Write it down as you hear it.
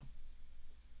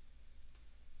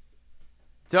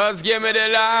Just give me the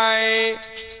light.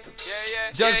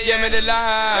 Just give me the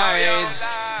light.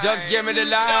 Just give me the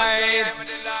light.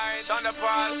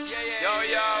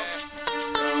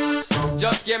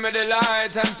 Just give me the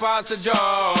light and pass the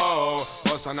joe.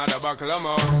 What's another buckle of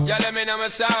more? Yeah, let me know my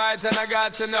sights and I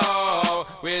got to know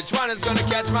which one is gonna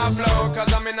catch my flow.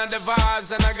 Cause I'm in the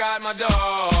vibes and I got my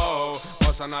dough.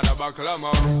 What's another buckle of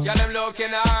more? Yeah, them looking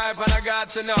hype and I got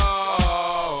to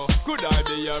know. Could I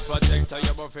be your protector?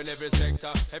 You're buff in every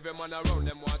sector. Every man around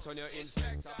them wants on your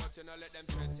inspector. But you know let them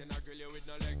threaten, I grill you with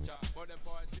no lecture.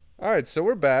 Alright, so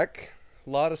we're back. A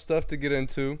lot of stuff to get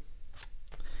into.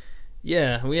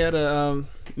 Yeah, we had a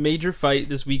major fight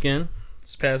this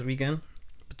past weekend,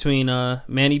 between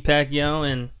Manny Pacquiao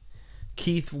and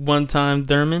Keith one-time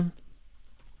Thurman.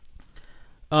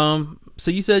 So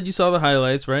you said you saw the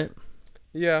highlights, right?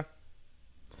 Yeah.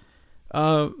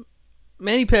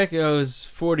 Manny Pacquiao is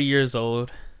 40 years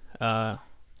old.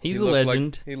 He's a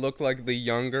legend. He looked like the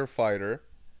younger fighter.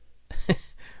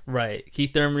 Right.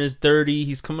 Keith Thurman is 30.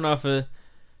 He's coming off a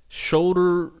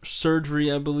shoulder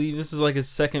surgery, I believe. This is like his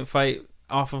second fight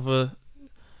off of a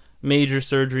major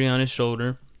surgery on his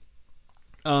shoulder.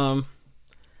 So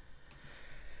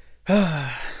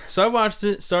I watched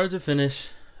it start to finish.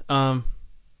 Man,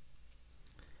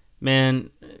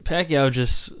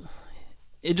 Pacquiao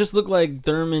it just looked like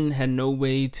Thurman had no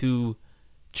way to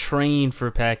train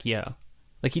for Pacquiao.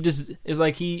 Like it's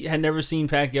like he had never seen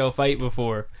Pacquiao fight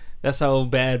before. That's how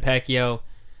bad Pacquiao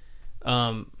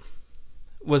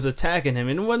was attacking him.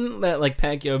 And it wasn't that like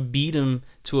Pacquiao beat him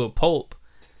to a pulp,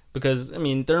 because I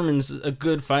mean Thurman's a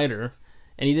good fighter,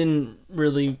 and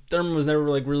Thurman was never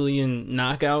like really in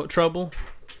knockout trouble.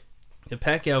 And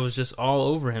Pacquiao was just all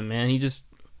over him, man. He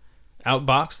just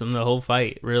outboxed him the whole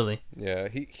fight, really. Yeah,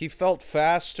 he felt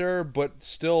faster, but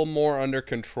still more under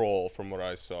control from what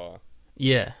I saw.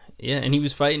 Yeah, and he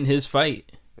was fighting his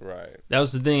fight. Right. That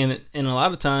was the thing, and a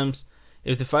lot of times,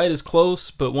 if the fight is close,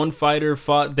 but one fighter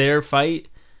fought their fight,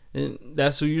 then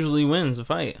that's who usually wins the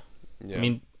fight. Yeah. I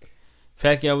mean,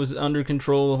 Pacquiao was under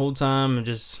control the whole time and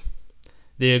just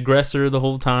the aggressor the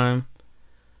whole time.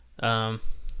 I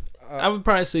would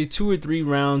probably say 2 or 3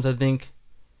 rounds. I think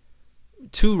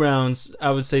 2 rounds,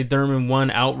 I would say Thurman won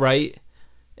outright,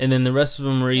 and then the rest of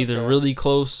them were either really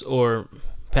close or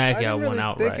Pacquiao won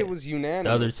outright. I think it was unanimous.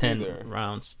 The other 10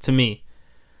 rounds, to me.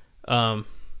 I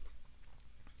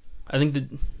think the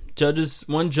judges,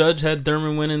 one judge had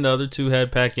Thurman winning, the other 2 had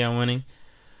Pacquiao winning.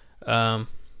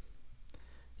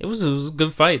 It was a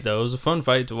good fight, though. It was a fun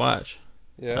fight to watch.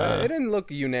 Yeah, it didn't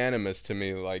look unanimous to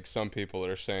me like some people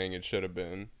are saying it should have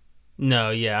been. No,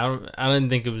 yeah, I didn't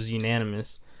think it was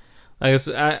unanimous. Like I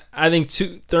said, I think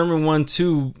Thurman won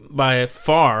 2 by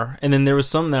far, and then there was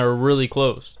some that were really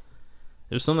close.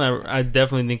 There was some that I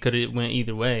definitely think could have went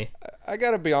either way. I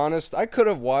gotta be honest, I could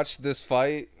have watched this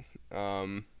fight,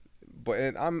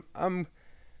 but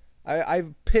I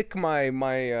pick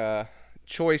my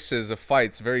choices of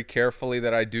fights very carefully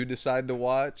that I do decide to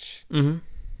watch. Mm-hmm.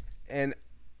 And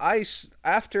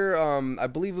after I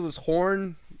believe it was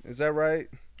Horn, is that right?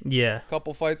 Yeah. A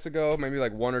couple fights ago, maybe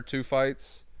like 1 or 2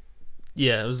 fights.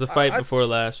 Yeah, it was the fight before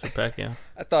last for Pacquiao.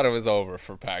 I thought it was over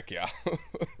for Pacquiao.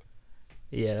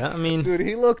 Yeah, I mean, dude,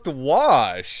 he looked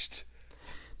washed.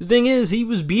 The thing is, he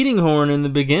was beating Horn in the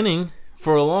beginning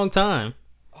for a long time.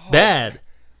 Bad.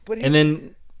 And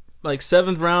then, like,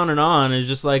 7th round and on, it's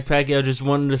just like Pacquiao just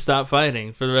wanted to stop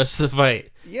fighting for the rest of the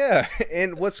fight. Yeah,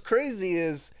 and what's crazy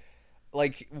is,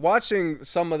 like, watching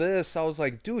some of this, I was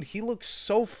like, dude, he looks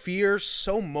so fierce,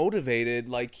 so motivated.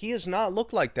 Like, he has not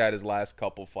looked like that his last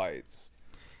couple fights.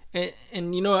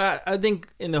 And you know, I think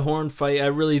in the Horn fight, I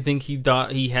really think he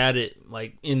thought he had it,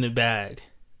 like, in the bag.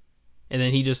 And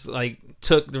then he just, like,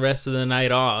 took the rest of the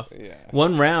night off. Yeah.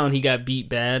 1 round, he got beat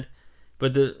bad,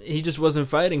 but he just wasn't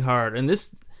fighting hard. And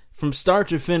this, from start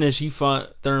to finish, he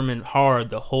fought Thurman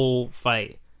hard the whole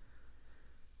fight.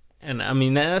 And, I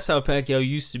mean, that's how Pacquiao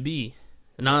used to be,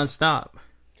 nonstop.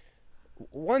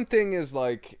 One thing is,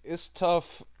 like, it's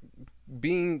tough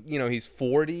being, he's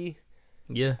 40.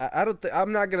 Yeah.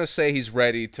 I'm not going to say he's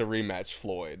ready to rematch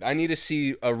Floyd. I need to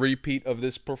see a repeat of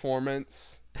this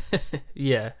performance.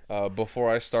 Yeah.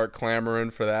 Before I start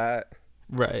clamoring for that.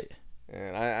 Right.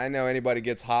 And I know anybody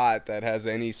gets hot that has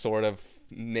any sort of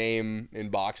name in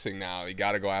boxing now, you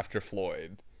got to go after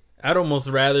Floyd. I'd almost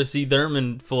rather see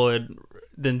Thurman Floyd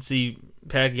than see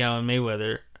Pacquiao and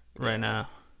Mayweather right now.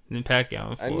 Than Pacquiao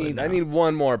and Floyd. I need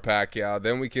one more Pacquiao,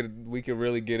 then we could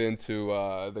really get into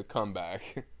the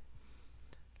comeback.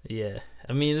 Yeah,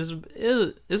 I mean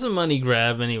it's a money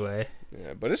grab anyway.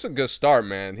 Yeah, but it's a good start,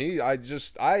 man. I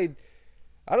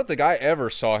I don't think I ever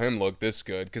saw him look this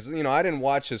good because, you know, I didn't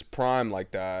watch his prime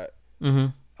like that.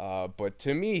 But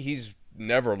to me, he's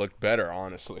never looked better,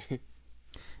 honestly.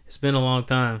 It's been a long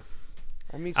time.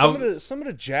 I mean, some of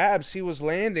the jabs he was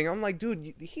landing, I'm like,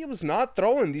 dude, he was not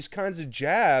throwing these kinds of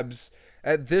jabs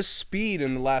at this speed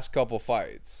in the last couple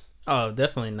fights. Oh,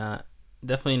 definitely not.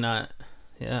 Definitely not.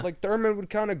 Yeah. Like, Thurman would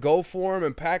kind of go for him,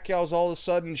 and Pacquiao's all of a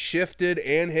sudden shifted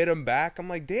and hit him back. I'm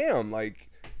like, damn, like...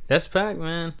 That's Pac,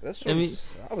 man.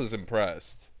 I was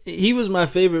impressed. He was my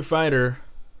favorite fighter.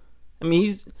 I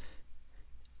mean,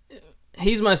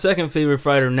 he's my second favorite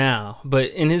fighter now,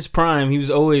 but in his prime, he was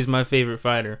always my favorite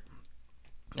fighter.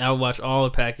 I would watch all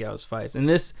of Pacquiao's fights, and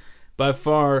this, by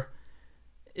far,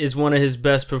 is one of his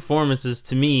best performances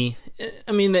to me.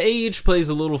 I mean, the age plays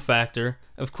a little factor,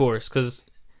 of course, because,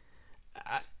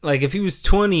 like, if he was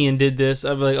 20 and did this,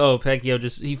 I'd be like, oh,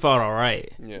 Pacquiao he fought all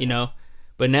right, you know?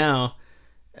 But now,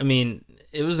 I mean,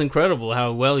 it was incredible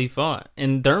how well he fought.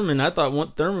 And Thurman, I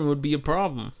thought Thurman would be a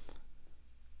problem.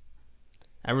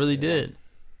 I really did.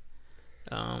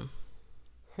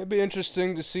 It'd be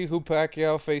interesting to see who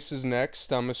Pacquiao faces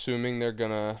next. I'm assuming they're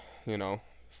gonna, you know,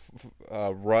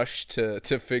 rush to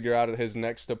figure out his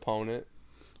next opponent.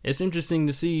 It's interesting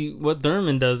to see what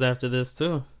Thurman does after this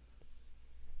too.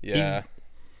 Yeah,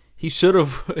 he should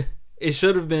have. It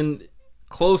should have been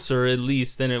closer at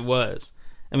least than it was.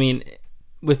 I mean,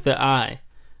 with the eye,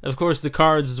 of course, the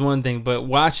cards is one thing, but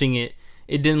watching it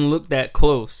didn't look that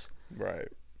close. Right.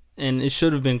 And it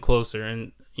should have been closer,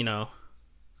 and you know.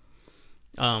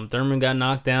 Thurman got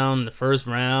knocked down in the first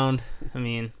round. I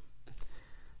mean,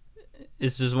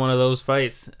 it's just one of those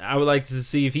fights. I would like to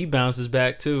see if he bounces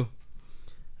back too.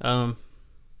 Pacquiao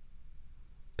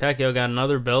got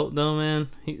another belt though, man.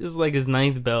 This is like his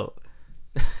 9th belt.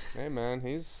 Hey man,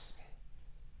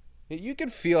 you can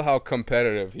feel how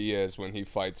competitive he is when he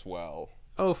fights well.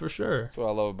 Oh, for sure. That's what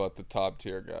I love about the top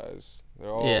tier guys. They're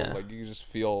all like, you just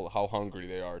feel how hungry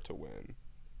they are to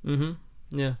win.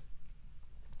 Yeah.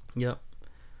 Yep.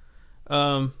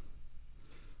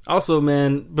 Also,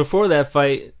 man, before that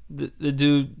fight, the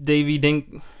dude Davey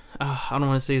Dink, I don't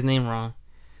want to say his name wrong.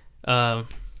 Let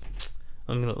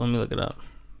me look it up.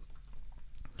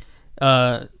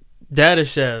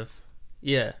 Dadashev,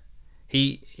 yeah,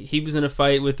 he was in a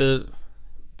fight with a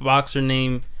boxer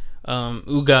named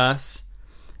Ugas,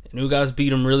 and Ugas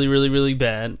beat him really, really, really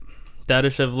bad.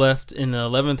 Dadashev left in the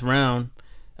 11th round.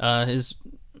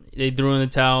 They threw in the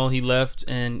towel. He left,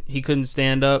 and he couldn't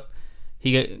stand up.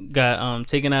 He got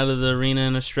taken out of the arena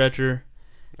in a stretcher.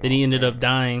 Then he ended up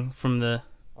dying from the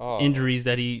injuries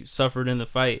that he suffered in the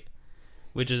fight,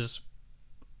 which is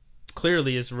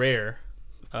clearly is rare.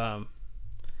 But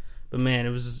man, it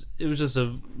was just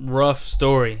a rough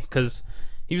story because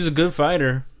he was a good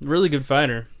fighter, really good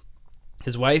fighter.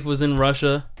 His wife was in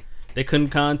Russia. They couldn't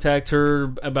contact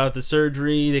her about the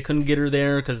surgery. They couldn't get her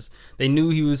there because they knew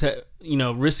he was,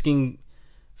 risking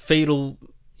fatal,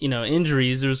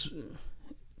 injuries. There was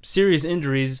serious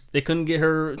injuries. They couldn't get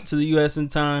her to the U.S. in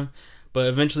time, but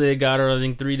eventually they got her, I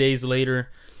think, 3 days later,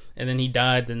 and then he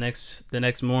died the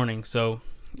next morning. So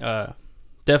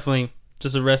definitely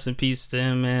just a rest in peace to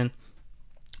him, man,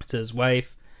 to his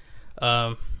wife.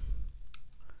 It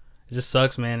just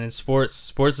sucks, man. And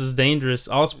sports is dangerous.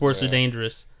 All sports are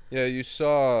dangerous. Yeah,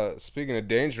 speaking of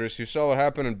dangerous, you saw what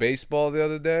happened in baseball the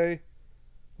other day?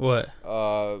 What?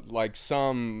 Like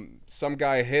some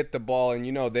guy hit the ball, and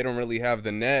they don't really have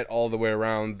the net all the way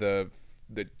around the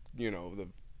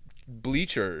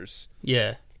bleachers.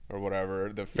 Yeah. Or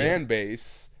whatever, the fan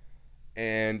base,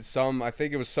 and I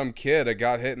think it was some kid that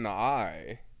got hit in the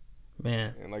eye.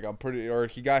 Man. And or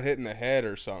he got hit in the head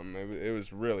or something. It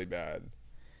was really bad.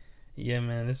 Yeah,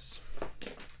 man,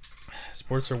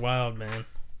 sports are wild, man.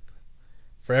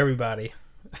 For everybody.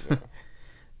 Yeah.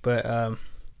 But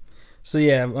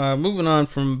moving on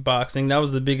from boxing, that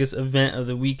was the biggest event of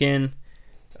the weekend.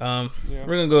 We're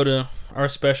gonna go to our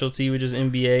specialty, which is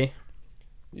NBA.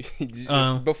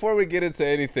 Before we get into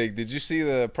anything, did you see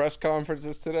the press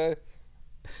conferences today?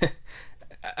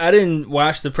 I didn't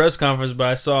watch the press conference, but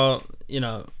I saw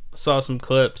some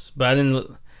clips. But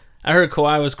I heard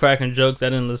Kawhi was cracking jokes. I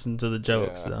didn't listen to the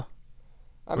jokes though.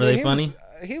 Were they funny?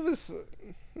 He was,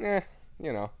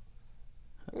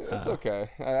 it's okay.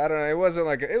 I don't know. It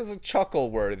wasn't it was a chuckle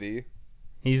worthy.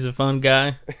 He's a fun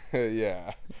guy.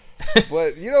 Yeah.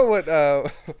 But you know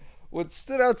what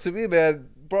stood out to me, man,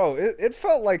 bro, it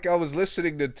felt like I was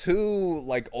listening to two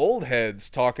old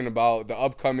heads talking about the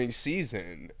upcoming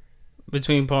season.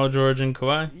 Between Paul George and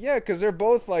Kawhi? Yeah, because they're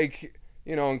both and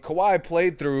Kawhi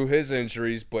played through his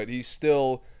injuries, but he's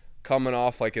still coming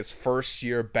off his first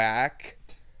year back.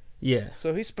 Yeah.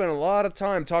 So he spent a lot of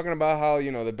time talking about how,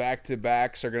 the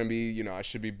back-to-backs are going to be, I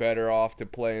should be better off to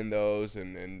play in those,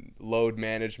 and load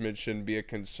management shouldn't be a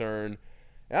concern.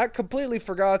 And I completely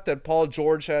forgot that Paul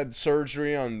George had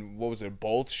surgery on,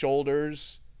 both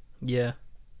shoulders. Yeah.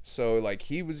 So,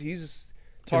 he's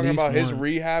talking about his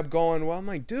rehab going well. I'm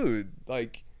like, dude, I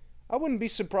wouldn't be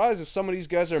surprised if some of these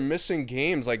guys are missing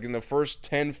games, in the first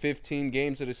 10, 15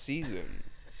 games of the season.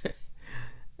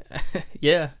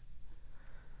 Yeah.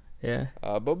 Yeah.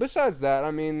 But besides that,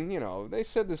 they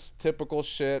said this typical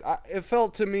shit. It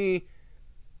felt to me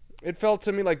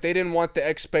like they didn't want the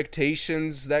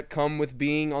expectations that come with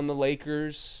being on the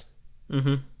Lakers.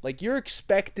 Mm-hmm. You're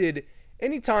expected,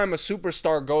 anytime a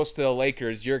superstar goes to the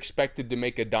Lakers, you're expected to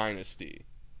make a dynasty.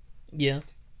 Yeah.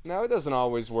 Now, it doesn't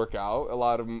always work out. A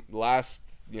lot of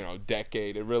last,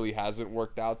 decade, it really hasn't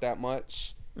worked out that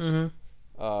much. Mm-hmm.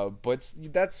 But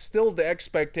that's still the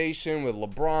expectation with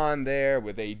LeBron there,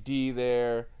 with AD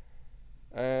there.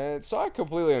 So I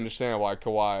completely understand why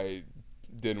Kawhi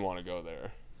didn't want to go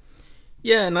there.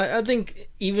 Yeah, and I think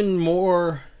even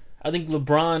more, I think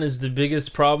LeBron is the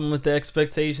biggest problem with the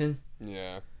expectation.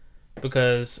 Yeah.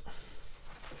 Because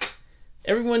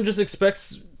everyone just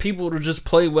expects people to just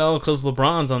play well because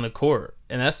LeBron's on the court.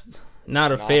 And that's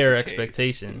not a fair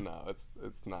expectation. No,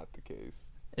 it's not the case.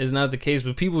 Is not the case,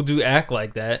 but people do act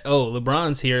like that. Oh,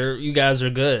 LeBron's here, you guys are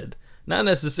good. Not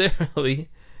necessarily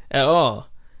at all.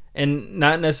 And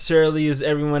not necessarily is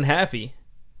everyone happy.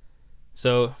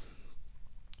 So,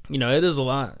 it is a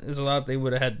lot. It's a lot they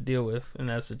would have had to deal with in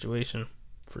that situation,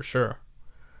 for sure.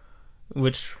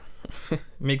 Which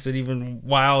makes it even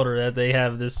wilder that they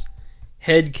have this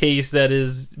head case that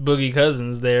is Boogie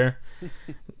Cousins there.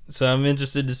 So I'm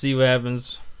interested to see what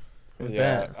happens with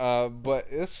that. But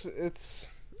it's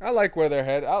I like where they're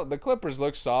headed. The Clippers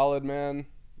look solid, man.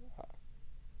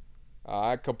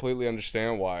 I completely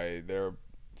understand why they're,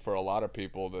 for a lot of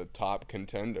people, the top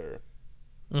contender.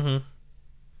 Mm-hmm.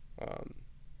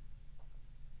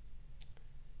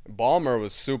 Ballmer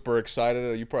was super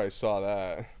excited. You probably saw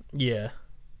that. Yeah.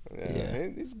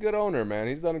 He's a good owner, man.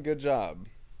 He's done a good job.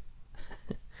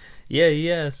 Yeah, he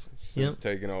has. Since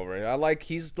taking over.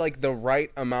 He's the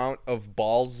right amount of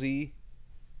ballsy.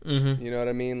 Mm-hmm. You know what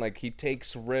I mean? He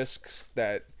takes risks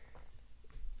that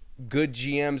good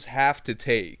GMs have to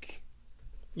take.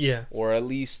 Yeah. Or at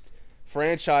least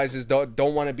franchises don't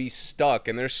want to be stuck.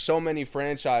 And there's so many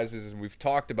franchises, and we've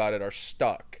talked about it, are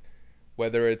stuck.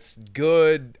 Whether it's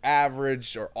good,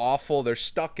 average, or awful, they're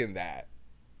stuck in that.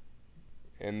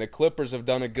 And the Clippers have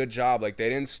done a good job. They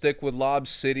didn't stick with Lob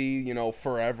City,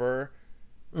 forever.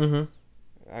 Mm-hmm.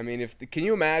 Can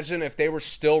you imagine if they were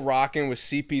still rocking with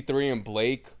CP3 and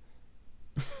Blake?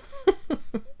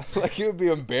 It would be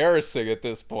embarrassing at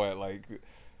this point.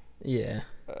 Yeah.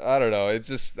 I don't know. It's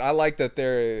just, I like that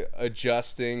they're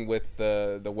adjusting with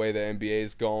the way the NBA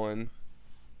is going.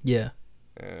 Yeah.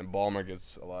 And Ballmer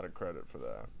gets a lot of credit for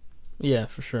that. Yeah,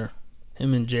 for sure.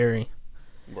 Him and Jerry.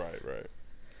 Right.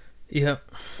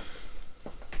 Yep.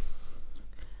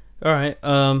 All right.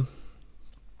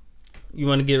 You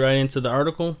want to get right into the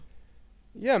article?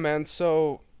 Yeah, man.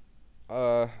 So,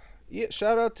 shout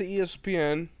out to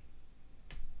ESPN.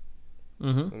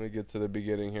 Mm-hmm. Let me get to the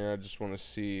beginning here. I just want to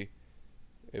see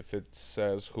if it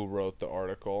says who wrote the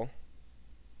article.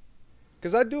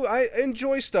 Because I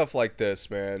enjoy stuff like this,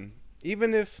 man.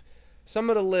 Even if some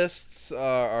of the lists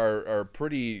are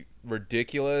pretty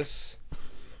ridiculous.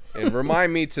 And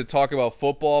remind me to talk about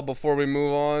football before we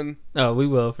move on. Oh, we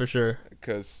will, for sure.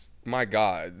 Because, my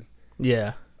God.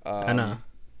 Yeah, I know.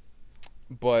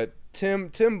 But Tim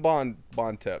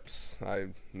Bontemps,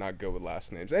 I'm not good with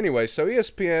last names. Anyway, so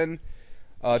ESPN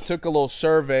took a little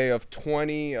survey of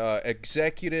 20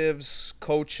 executives,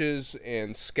 coaches,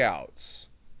 and scouts.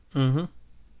 Mm-hmm.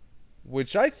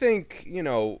 Which I think,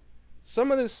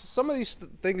 some of these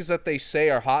things that they say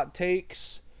are hot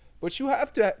takes, but you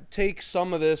have to take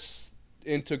some of this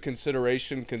into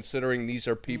consideration, considering these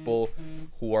are people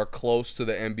who are close to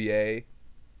the NBA.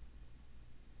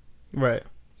 Right.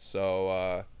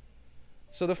 So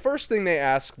the first thing they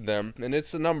asked them, and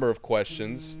it's a number of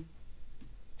questions,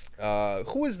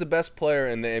 who is the best player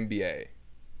in the NBA?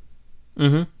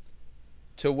 Mm-hmm.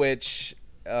 To which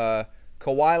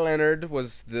Kawhi Leonard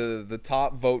was the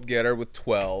top vote getter with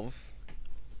 12.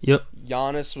 Yep.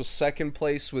 Giannis was second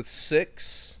place with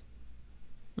 6.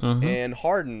 Mm-hmm. And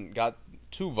Harden got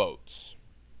 2 votes.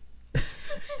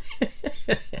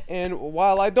 And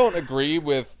while I don't agree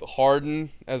with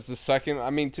Harden as the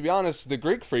second, to be honest, the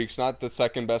Greek Freak's not the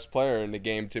second best player in the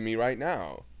game to me right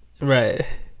now. Right.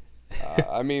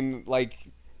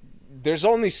 There's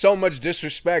only so much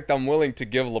disrespect I'm willing to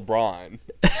give LeBron.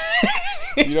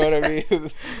 You know what I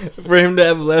mean? For him to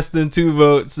have less than 2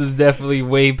 votes is definitely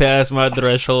way past my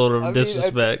threshold of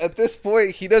disrespect. At this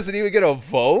point, he doesn't even get a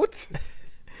vote?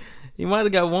 He might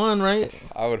have got one, right?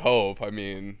 I would hope. I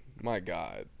mean, my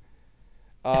God.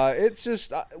 It's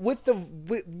just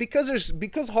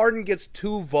because Harden gets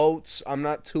 2 votes, I'm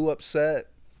not too upset.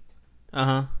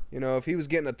 You know, if he was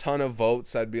getting a ton of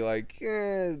votes, I'd be like,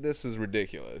 this is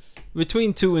ridiculous.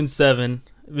 Between 2 and 7,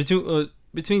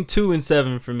 between 2 and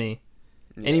 7 for me.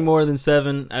 Yeah. Any more than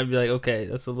 7, I'd be like, okay,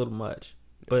 that's a little much.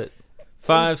 But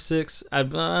 5, 6,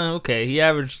 okay. He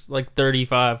averaged like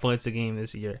 35 points a game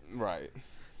this year. Right.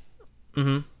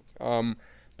 And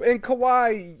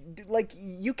Kawhi, like,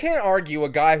 you can't argue a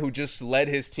guy who just led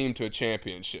his team to a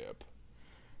championship.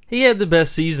 He had the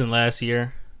best season last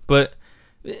year, but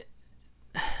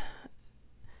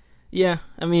yeah,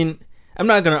 I mean, I'm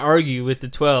not gonna argue with the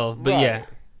 12, but yeah,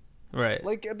 right.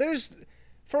 Like, there's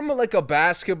from like a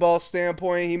basketball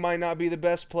standpoint, he might not be the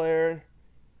best player,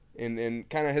 and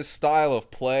kind of his style of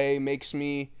play makes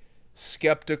me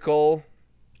skeptical.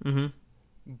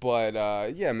 But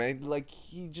yeah, man, like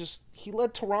he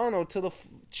led Toronto to the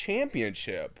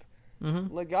championship.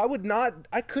 Like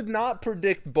I could not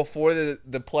predict before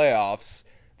the playoffs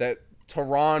that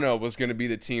Toronto was going to be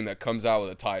the team that comes out with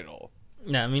a title.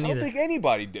 No, me neither. I don't think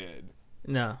anybody did.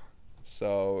 No.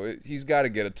 So he's got to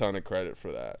get a ton of credit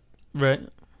for that. Right.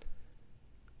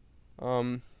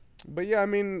 But yeah, I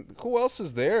mean, who else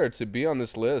is there to be on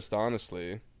this list?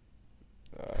 Honestly,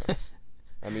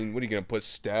 I mean, what are you going to put?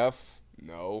 Steph?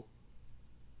 No.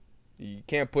 You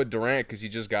can't put Durant because he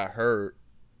just got hurt.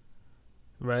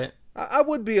 Right. I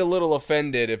would be a little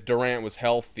offended if Durant was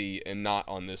healthy and not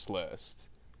on this list.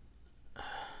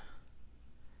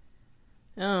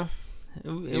 Oh,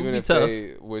 even if tough.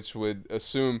 Which would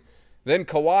assume then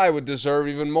Kawhi would deserve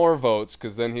even more votes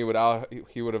because then he would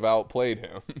have outplayed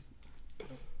him.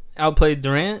 Outplayed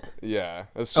Durant? Yeah.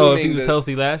 If he was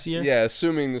healthy last year? Yeah,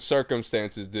 assuming the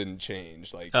circumstances didn't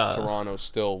change. Like, Toronto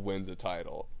still wins a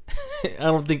title. I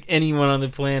don't think anyone on the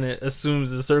planet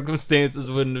assumes the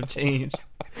circumstances wouldn't have changed.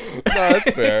 No,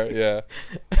 that's fair, yeah.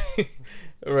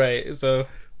 Right, so.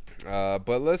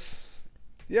 But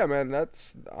yeah, man,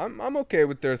 I'm okay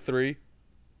with their 3.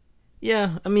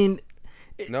 Yeah, I mean,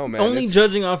 no, man, only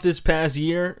judging off this past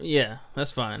year, yeah,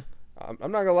 that's fine.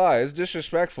 I'm not gonna lie, it's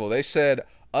disrespectful. They said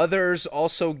others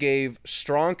also gave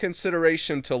strong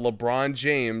consideration to LeBron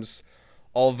James,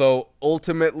 although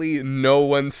ultimately no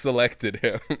one selected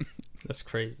him. That's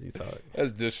crazy talk.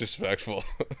 That's disrespectful.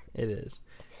 It is.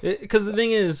 Because the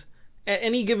thing is, at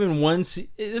any given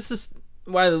this is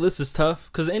why the list is tough,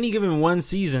 because any given one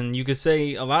season, you could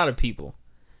say a lot of people.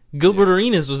 Gilbert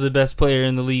Arenas was the best player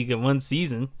in the league in one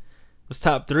season. Was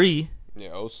top 3.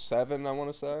 Yeah, 07, I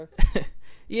want to say.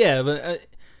 Yeah, but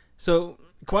so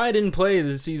Kawhi didn't play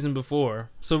the season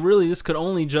before, so really this could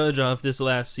only judge off this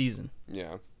last season.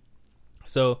 Yeah.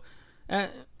 So,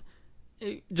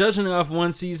 judging off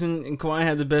one season and Kawhi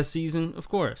had the best season, of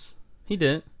course he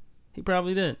did. He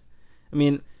probably did. I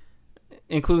mean,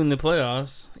 including the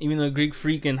playoffs, even though Greek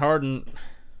Freak and Harden,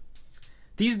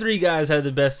 these 3 guys had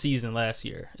the best season last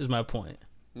year. Is my point.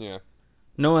 Yeah.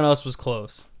 No one else was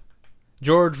close.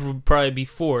 George would probably be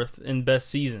 4th in best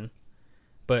season.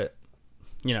 But,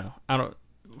 you know,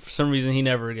 for some reason he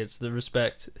never gets the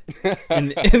respect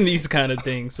in these kind of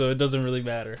things, so it doesn't really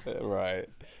matter. Right.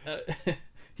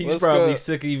 He's probably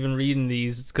sick of even reading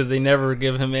these because they never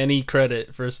give him any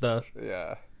credit for stuff.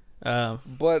 Yeah.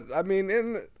 But, I mean,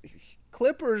 in the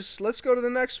Clippers, let's go to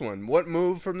the next one. What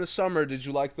move from the summer did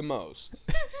you like the most?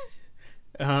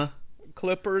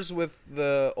 Clippers with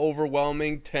the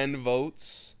overwhelming 10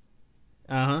 votes.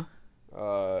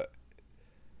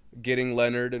 Getting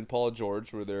Leonard and Paul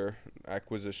George were their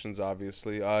acquisitions,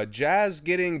 obviously. Jazz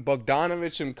getting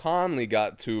Bogdanovich and Conley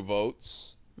got 2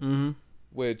 votes.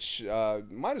 Which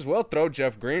might as well throw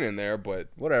Jeff Green in there, but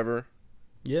whatever.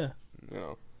 Yeah.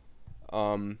 You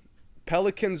know.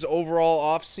 Pelicans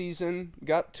overall offseason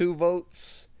got 2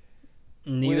 votes.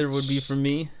 Neither would be for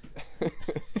me.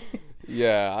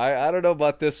 Yeah, I don't know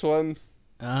about this one.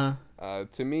 To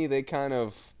me, they're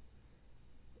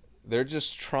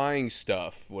just trying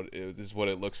stuff. What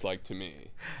it looks like to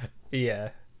me. Yeah.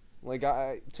 Like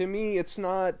to me, it's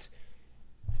not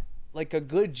like a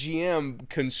good GM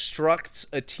constructs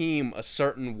a team a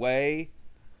certain way.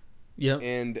 Yep.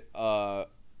 And a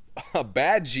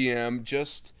bad GM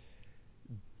just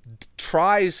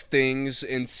tries things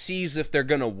and sees if they're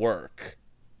gonna work.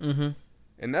 And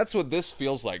that's what this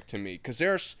feels like to me, because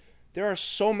there are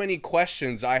so many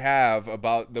questions I have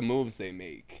about the moves they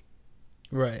make.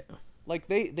 Right. Like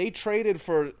they traded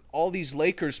for all these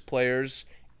Lakers players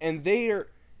and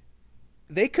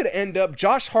they could end up.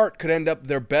 Josh Hart could end up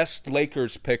their best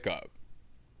Lakers pickup.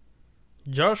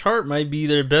 Josh Hart might be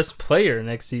their best player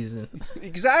next season.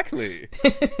 Exactly.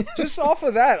 Just off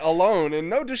of that alone, and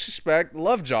no disrespect,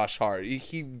 love Josh Hart.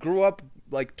 He grew up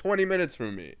like 20 minutes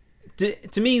from me.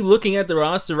 To me, looking at the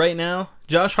roster right now,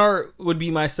 Josh Hart would be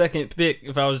my second pick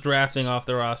if I was drafting off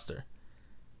the roster.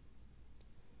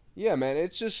 Yeah, man,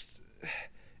 it's just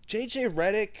JJ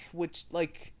Redick, which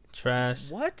like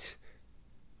trash. What?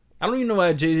 I don't even know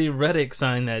why JJ Redick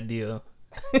signed that deal.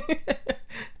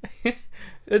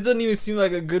 It doesn't even seem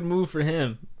like a good move for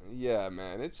him. Yeah,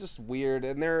 man, it's just weird,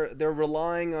 and they're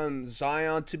relying on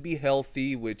Zion to be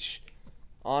healthy, which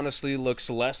honestly looks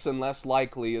less and less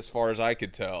likely as far as I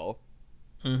could tell.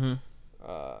 Mm-hmm.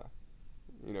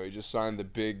 He just signed the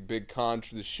big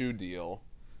the shoe deal.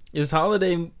 Is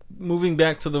Holiday moving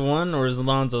back to the 1, or is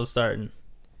Lonzo starting?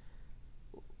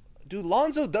 Dude,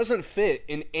 Lonzo doesn't fit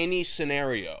in any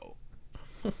scenario.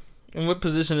 In what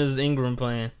position is Ingram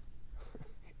playing?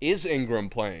 Is Ingram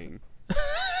playing?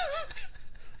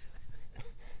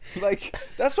 Like,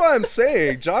 that's what I'm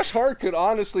saying. Josh Hart could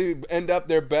honestly end up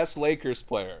their best Lakers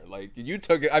player. Like, you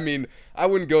took it. I mean, I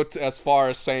wouldn't go as far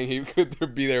as saying he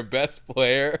could be their best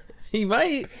player. He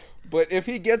might. But if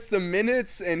he gets the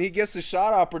minutes and he gets the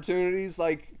shot opportunities,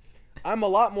 like, I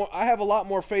have a lot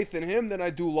more faith in him than I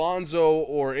do Lonzo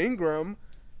or Ingram.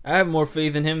 I have more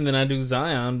faith in him than I do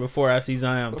Zion before I see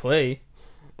Zion play.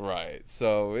 Right.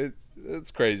 So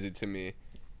it's crazy to me.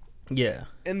 Yeah.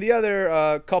 And the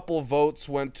other couple votes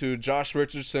went to Josh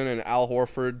Richardson and Al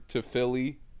Horford to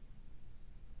Philly.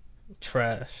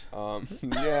 Trash.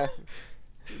 Yeah.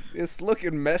 It's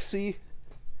looking messy.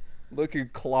 Looking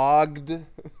clogged.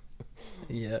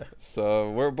 Yeah. So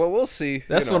we'll see.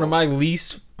 That's one of my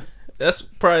least. That's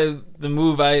probably the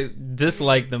move I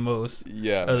dislike the most.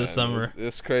 Yeah, of the summer.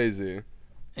 It's crazy.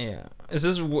 Yeah. Is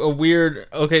this a weird?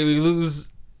 Okay, we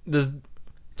lose the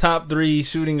top 3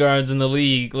 shooting guards in the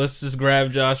league. Let's just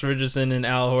grab Josh Richardson and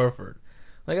Al Horford.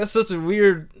 Like, that's such a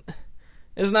weird.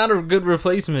 It's not a good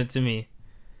replacement to me.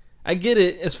 I get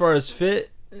it as far as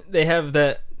fit. They have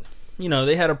that.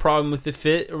 They had a problem with the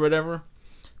fit or whatever,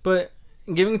 but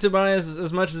giving Tobias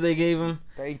as much as they gave him,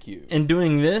 thank you, and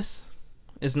doing this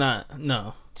is not.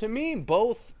 No. To me,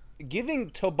 both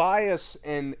giving Tobias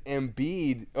and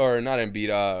Embiid, or not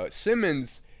Embiid,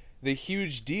 Simmons, the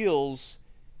huge deals,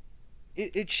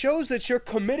 it shows that you're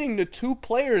committing to 2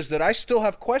 players that I still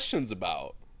have questions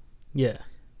about. Yeah.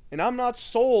 And I'm not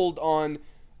sold on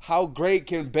how great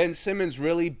can Ben Simmons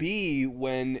really be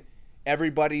when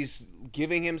everybody's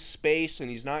giving him space and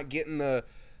he's not getting the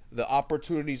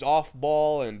opportunities off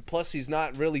ball, and plus he's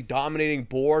not really dominating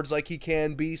boards like he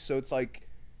can be. So it's like,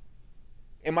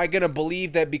 am I going to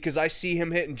believe that because I see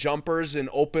him hitting jumpers and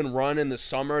open run in the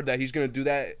summer that he's going to do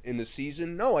that in the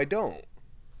season? No, I don't.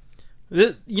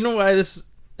 You know why this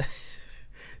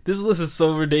list is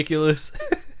so ridiculous?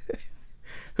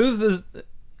 Who's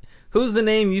the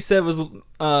name you said was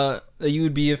that you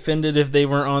would be offended if they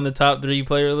weren't on the top 3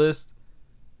 player list?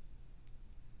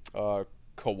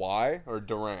 Kawhi or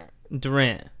Durant?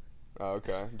 Durant. Oh,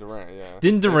 okay, Durant. Yeah.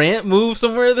 Didn't Durant move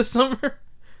somewhere this summer?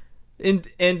 And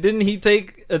didn't he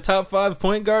take a top 5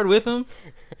 point guard with him?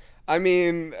 I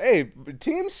mean, hey,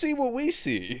 teams see what we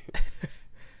see.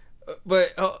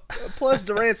 But plus,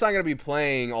 Durant's not going to be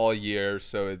playing all year,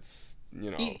 so it's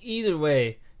either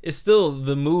way, it's still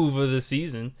the move of the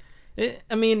season.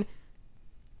 I mean,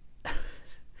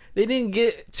 they didn't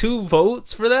get 2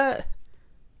 votes for that.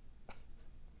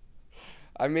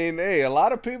 I mean, hey, a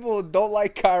lot of people don't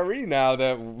like Kyrie now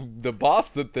that the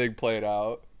Boston thing played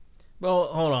out. Well,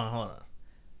 hold on.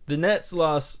 The Nets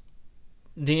lost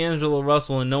D'Angelo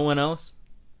Russell and no one else?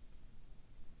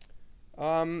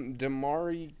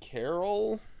 DeMarre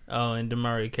Carroll. Oh, and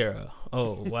DeMarre Carroll.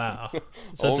 Oh, wow.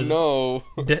 No.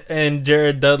 And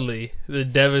Jared Dudley, the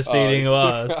devastating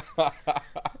loss.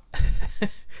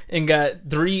 And got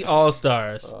 3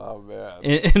 All-Stars. Oh, man.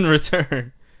 In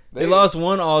return. They lost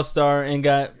 1 All-Star and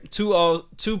got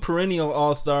 2 perennial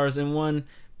All-Stars and 1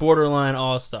 borderline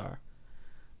All-Star.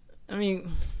 I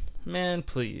mean, man,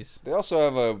 please. They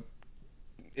also have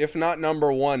if not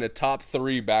number 1, a top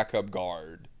 3 backup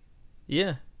guard.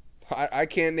 Yeah. I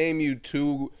can't name you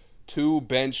two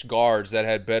bench guards that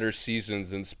had better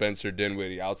seasons than Spencer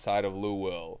Dinwiddie outside of Lou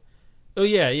Will. Oh,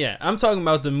 yeah. I'm talking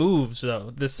about the moves,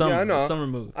 though. The summer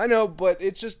moves. I know, but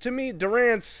it's just, to me,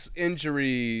 Durant's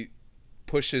injury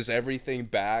pushes everything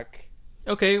back.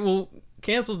 Okay, well,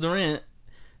 cancel Durant.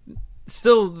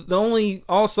 Still, the only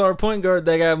all-star point guard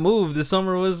that got moved this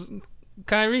summer was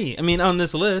Kyrie. I mean, on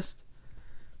this list.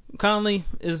 Conley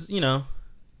is,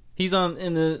 he's on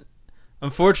in the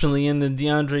unfortunately in the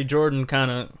DeAndre Jordan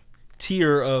kind of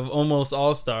tier of almost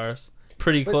all-stars.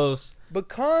 Pretty close. But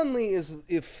Conley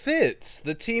it fits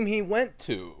the team he went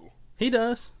to. He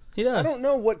does. I don't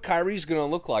know what Kyrie's going to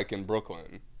look like in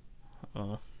Brooklyn.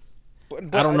 But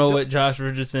I don't know what Josh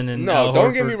Richardson and No, Al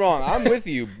don't Horford. get me wrong. I'm with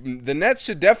you. The Nets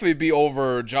should definitely be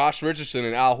over Josh Richardson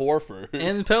and Al Horford.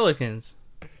 And the Pelicans.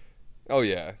 Oh,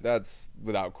 yeah. That's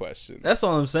without question. That's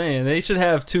all I'm saying. They should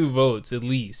have 2 votes at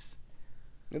least.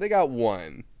 They got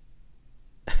 1.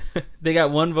 They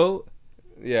got 1 vote?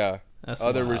 Yeah. That's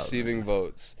other wild, receiving man.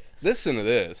 votes. Listen to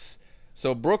this.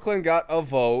 So Brooklyn got a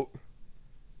vote.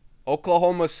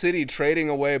 Oklahoma City trading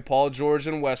away Paul George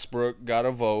and Westbrook got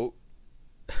a vote.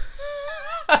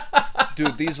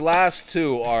 Dude, these last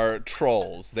 2 are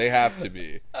trolls. They have to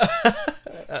be.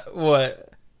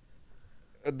 What?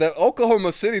 The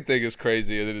Oklahoma City thing is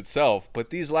crazy in itself, but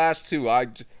these last 2,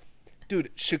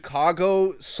 dude,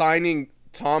 Chicago signing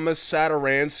Thomas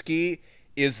Satoransky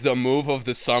is the move of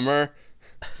the summer.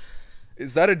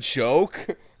 Is that a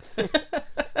joke?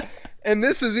 And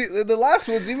this is the last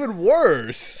one's even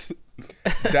worse.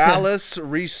 Dallas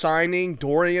re-signing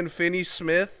Dorian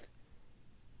Finney-Smith.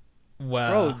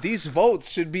 Wow. Bro, these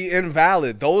votes should be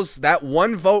invalid. That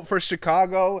 1 vote for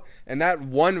Chicago and that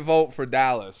 1 vote for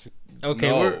Dallas. Okay,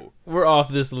 no. we're off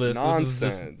this list.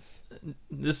 Nonsense.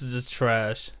 This is just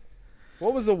trash.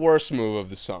 What was the worst move of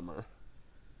the summer?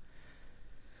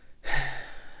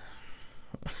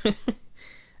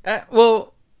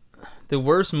 Well, the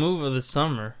worst move of the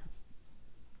summer.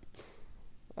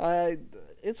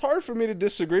 It's hard for me to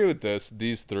disagree with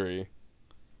these 3.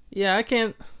 Yeah,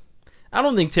 I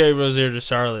don't think Terry Rozier to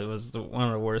Charlotte was one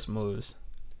of the worst moves.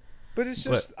 But it's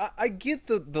just, I get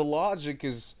the logic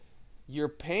is you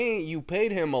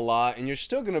paid him a lot and you're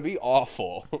still going to be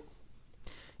awful.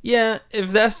 Yeah,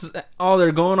 if that's all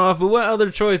they're going off, but what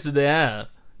other choice did they have?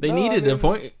 They needed a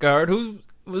point guard. Who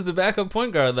was the backup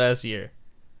point guard last year?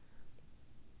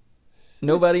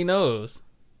 Nobody knows.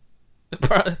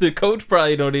 The coach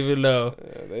probably don't even know.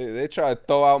 Yeah, they try to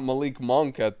throw out Malik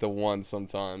Monk at the 1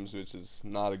 sometimes, which is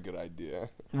not a good idea.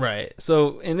 Right.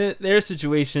 So in their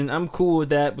situation, I'm cool with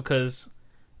that because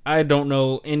I don't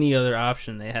know any other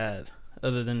option they had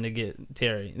other than to get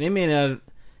Terry. They may not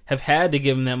have had to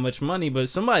give him that much money, but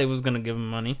somebody was going to give him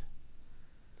money.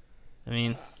 I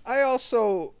mean, I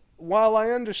also, while I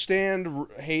understand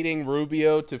hating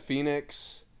Rubio to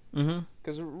Phoenix,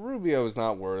 because Rubio is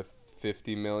not worth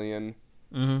 $50 million,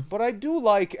 but I do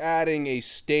like adding a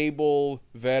stable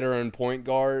veteran point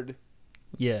guard.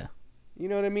 Yeah. You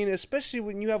know what I mean? Especially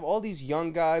when you have all these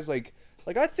young guys. Like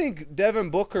I think Devin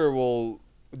Booker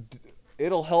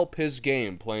it'll help his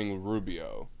game playing with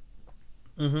Rubio.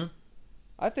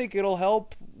 I think it'll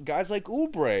help guys like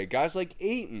Oubre, guys like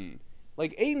Ayton.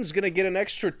 Like, Ayton's going to get an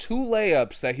extra 2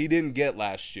 layups that he didn't get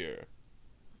last year.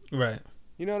 Right.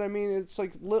 You know what I mean? It's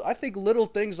like, I think little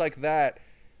things like that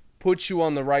put you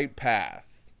on the right path.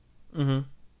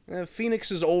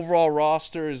 Phoenix's overall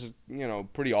roster is,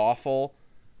 pretty awful.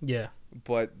 Yeah.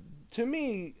 But to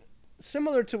me,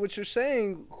 similar to what you're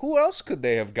saying, who else could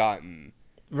they have gotten?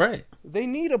 Right. They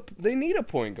need a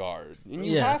point guard, and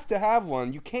you have to have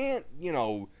one. You can't,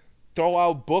 throw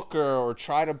out Booker or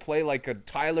try to play like a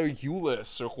Tyler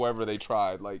Ulis or whoever they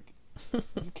tried. Like,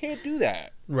 you can't do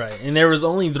that. Right. And there was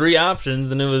only 3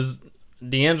 options, and it was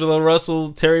D'Angelo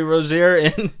Russell, Terry Rozier,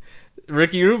 and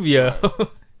Ricky Rubio. Right.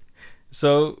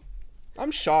 So I'm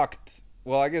shocked.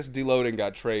 Well, I guess Deloading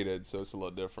got traded, so it's a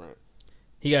little different.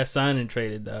 He got signed and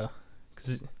traded, though.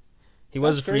 Because he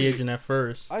was a free agent at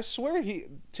first. I swear,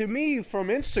 to me, from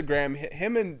Instagram,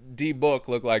 him and D-Book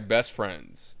look like best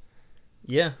friends.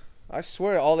 Yeah. I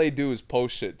swear all they do is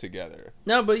post shit together.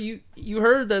 No, but you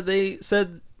heard that they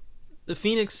said the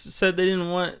Phoenix said they didn't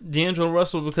want D'Angelo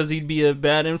Russell because he'd be a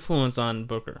bad influence on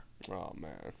Booker. Oh,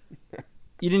 man.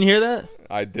 You didn't hear that?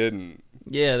 I didn't.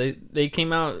 Yeah, they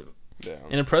came out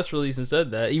in a press release and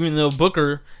said that. Even though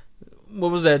Booker,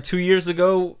 what was that, 2 years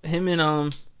ago, him and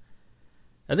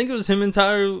I think it was him and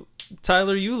Tyler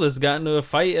Ulis got into a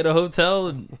fight at a hotel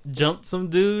and jumped some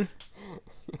dude.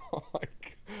 Oh my God.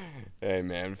 Hey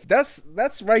man,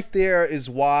 that's right there is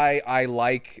why I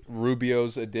like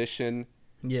Rubio's addition.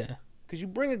 Yeah. Because you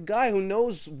bring a guy who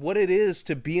knows what it is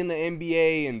to be in the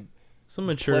NBA and some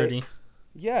maturity.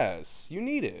 Yes, you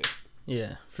need it.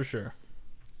 Yeah, for sure.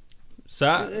 So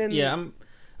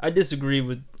I disagree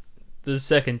with the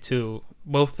second 2,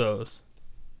 both those.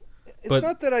 It's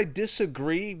not that I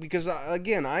disagree because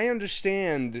again, I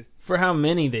understand for how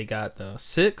many they got though.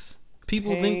 6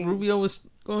 people think Rubio was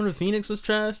going to Phoenix was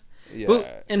trash. Yeah.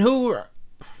 But, and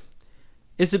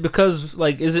Is it because,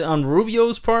 like, is it on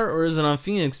Rubio's part or is it on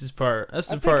Phoenix's part? That's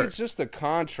the part. I think it's just the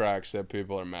contracts that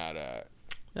people are mad at.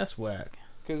 That's whack.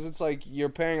 Because it's like you're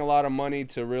paying a lot of money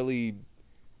to really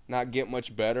not get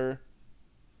much better.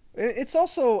 And it's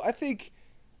also, I think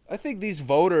these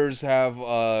voters have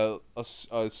a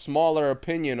smaller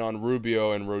opinion on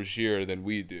Rubio and Rozier than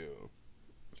we do.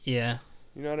 Yeah.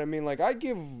 You know what I mean? Like, I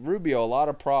give Rubio a lot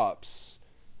of props,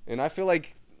 and I feel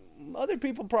like other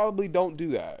people probably don't do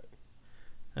that.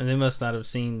 And they must not have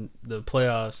seen the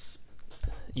playoffs,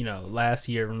 last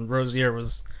year when Rozier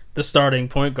was the starting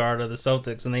point guard of the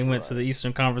Celtics, and they went to the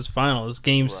Eastern Conference Finals,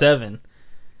 Game 7.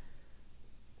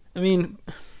 I mean,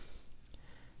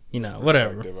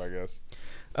 whatever. I guess.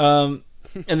 And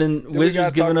then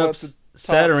Wizards giving up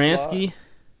Satoransky.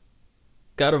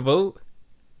 Got a vote?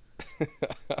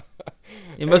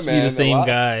 It must be the same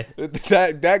guy.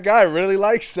 That guy really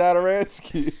likes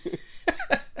Satoransky.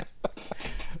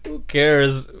 Who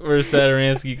cares where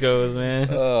Satoransky goes, man?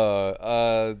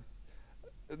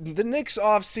 The Knicks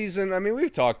offseason, I mean,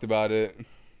 we've talked about it.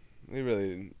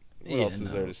 What else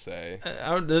is there to say?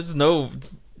 There's no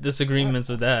disagreements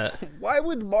with that. Why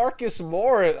would Marcus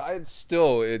Morris?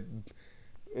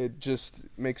 It just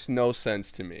makes no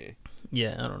sense to me.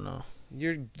 Yeah, I don't know.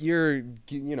 You're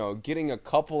getting a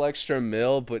couple extra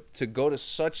mil, but to go to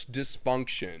such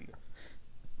dysfunction.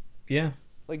 Yeah.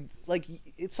 Like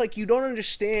it's like you don't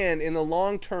understand in the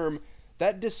long term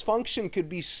that dysfunction could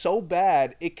be so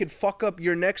bad it could fuck up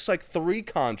your next 3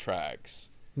 contracts.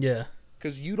 Yeah.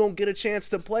 Because you don't get a chance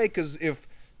to play. Because if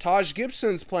Taj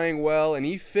Gibson's playing well and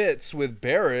he fits with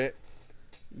Barrett,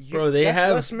 they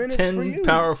have 10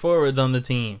 power forwards on the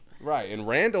team. Right, and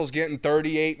Randall's getting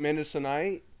 38 minutes a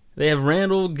night. They have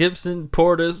Randall, Gibson,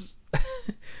 Portis,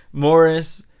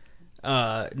 Morris,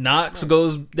 Knox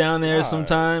goes down there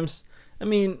sometimes. I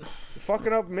mean,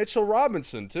 fucking up Mitchell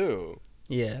Robinson too.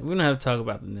 Yeah, we don't have to talk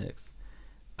about the Knicks.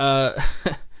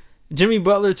 Jimmy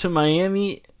Butler to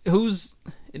Miami.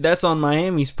 That's on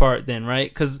Miami's part then, right?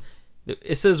 Because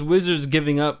it says Wizards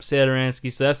giving up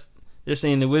Satoransky, so they're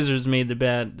saying the Wizards made the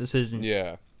bad decision.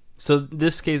 Yeah. So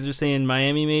this case, they're saying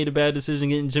Miami made a bad decision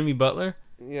getting Jimmy Butler.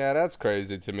 Yeah, that's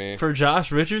crazy to me. For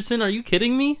Josh Richardson, are you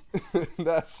kidding me?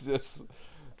 That's just,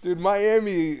 dude,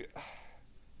 Miami.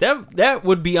 That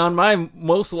would be on my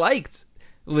most liked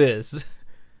list.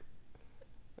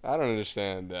 I don't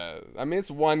understand that. I mean,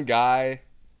 it's one guy.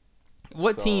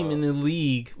 What team in the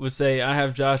league would say, I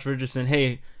have Josh Richardson,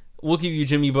 hey, we'll give you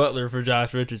Jimmy Butler for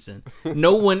Josh Richardson?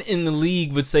 No one in the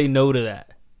league would say no to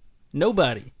that.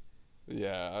 Nobody.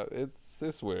 Yeah,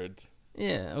 it's weird.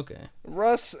 Yeah, okay.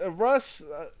 Russ,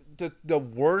 the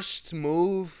worst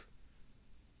move.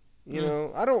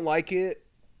 I don't like it.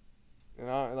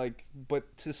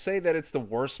 But to say that it's the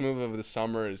worst move of the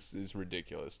summer is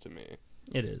ridiculous to me.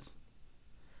 It is.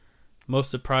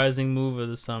 Most surprising move of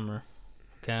the summer.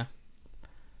 Okay.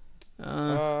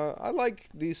 I like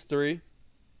these 3.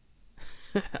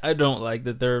 I don't like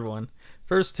the third one.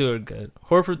 First 2 are good.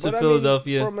 Horford to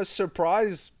Philadelphia. From a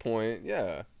surprise point,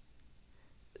 yeah.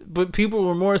 But people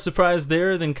were more surprised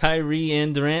there than Kyrie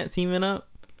and Durant teaming up.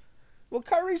 Well,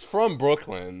 Kyrie's from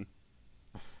Brooklyn.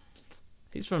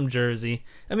 He's from Jersey.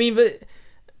 I mean, but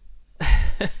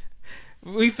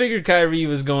we figured Kyrie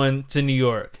was going to New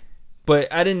York.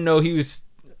 But I didn't know he was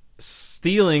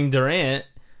stealing Durant.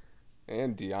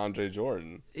 And DeAndre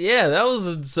Jordan. Yeah, that was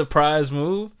a surprise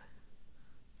move.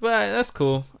 But that's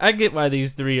cool. I get why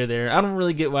these 3 are there. I don't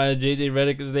really get why JJ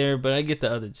Redick is there, but I get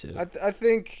the other 2. I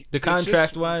think the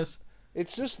contract-wise,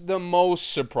 it's just the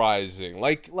most surprising.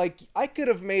 Like I could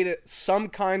have made it some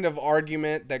kind of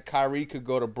argument that Kyrie could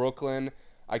go to Brooklyn.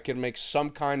 I could make some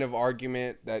kind of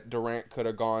argument that Durant could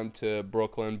have gone to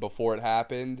Brooklyn before it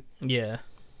happened. Yeah.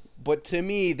 But to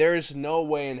me, there's no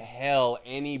way in hell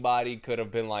anybody could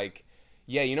have been like,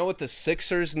 yeah, you know what the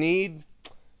Sixers need?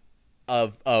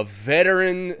 A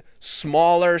veteran,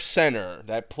 smaller center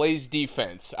that plays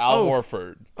defense. Al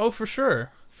Horford. Oh, for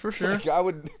sure. For sure.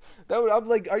 I'm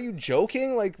like, are you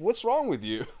joking? Like, what's wrong with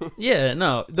you? Yeah,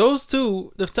 no. Those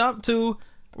 2, the top 2,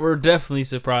 were definitely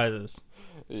surprises.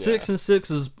 Yeah. 6 and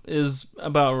 6 is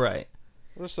about right.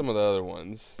 What are some of the other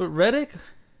ones? But Redick?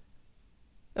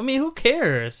 I mean, who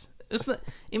cares? It's not.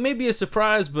 It may be a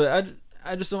surprise, but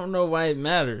I just don't know why it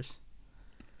matters.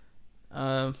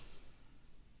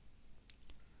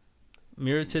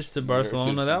 Mirotic to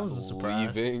Barcelona, that was a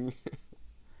surprise. Leaving.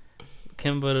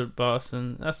 Kemba to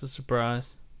Boston, that's a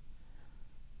surprise.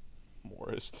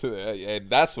 Morris to that, yeah,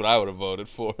 that's what I would have voted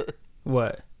for.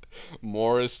 What?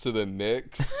 Morris to the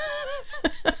Knicks.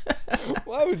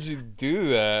 Why would you do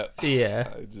that?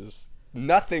 Yeah.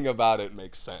 Nothing about it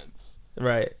makes sense.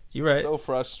 Right. You're right. So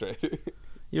frustrating.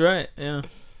 You're right. Yeah.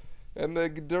 And the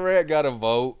Durant got a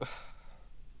vote.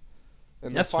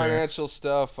 And That's the financial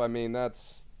stuff, I mean, I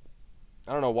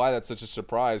don't know why that's such a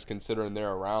surprise considering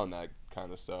they're around that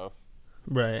kind of stuff.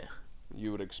 Right.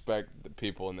 You would expect the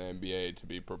people in the NBA to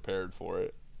be prepared for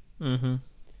it. Mm-hmm.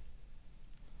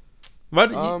 Why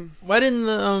didn't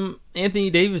the Anthony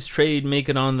Davis trade make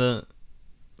it on the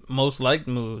most liked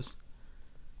moves?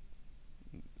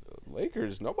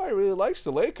 Lakers. Nobody really likes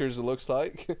the Lakers, it looks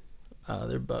like. Oh,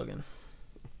 they're bugging.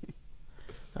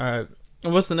 All right.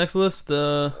 What's the next list?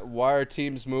 Why are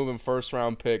teams moving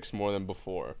first-round picks more than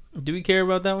before? Do we care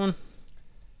about that one?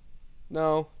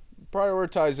 No.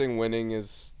 Prioritizing winning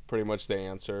is pretty much the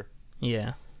answer.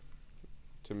 Yeah.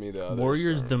 To me, the others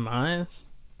Warriors' demise?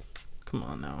 Come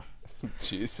on now.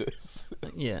 Jesus.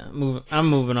 Yeah, I'm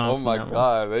moving on. Oh my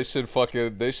God, they should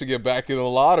get back in the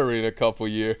lottery in a couple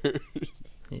years.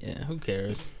 Yeah, who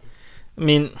cares? I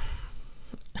mean,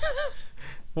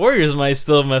 Warriors might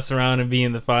still mess around and be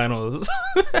in the finals.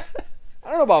 I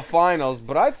don't know about finals,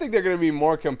 but I think they're going to be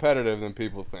more competitive than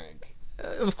people think.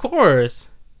 Of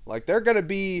course. Like, they're going to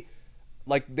be,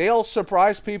 like, they'll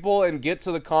surprise people and get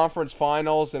to the conference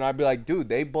finals, and I'd be like, dude,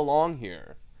 they belong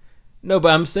here. No,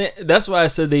 but I'm saying, that's why I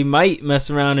said they might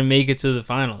mess around and make it to the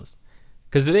finals.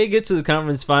 Because if they get to the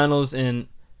conference finals and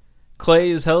Clay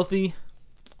is healthy,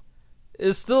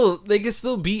 they can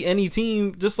still beat any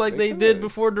team just like they did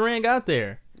before Durant got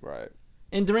there. Right.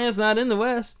 And Durant's not in the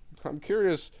West. I'm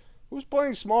curious, who's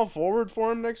playing small forward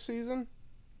for him next season?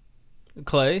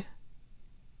 Clay?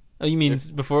 Oh, you mean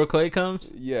before Clay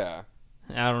comes? Yeah.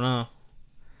 I don't know.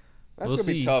 That's going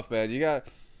to be tough, man.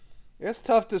 It's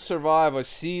tough to survive a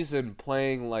season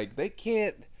playing like they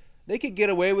could get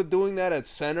away with doing that at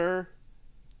center,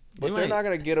 but they're not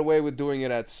going to get away with doing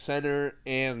it at center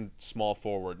and small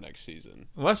forward next season.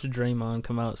 Watch Draymond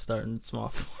come out starting small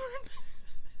forward.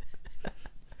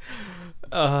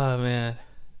 Oh, man.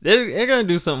 They're going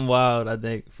to do something wild, I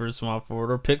think, for small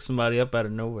forward or pick somebody up out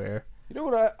of nowhere. You know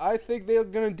what I think they're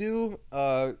going to do?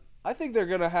 I think they're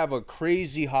going to have a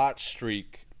crazy hot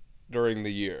streak during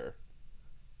the year.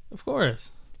 Of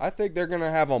course. I think they're going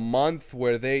to have a month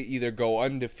where they either go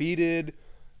undefeated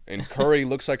and Curry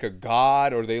looks like a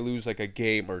god or they lose like a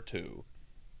game or two.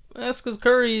 That's because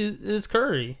Curry is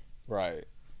Curry. Right.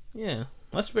 Yeah,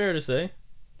 that's fair to say.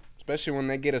 Especially when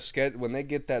they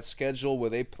get that schedule where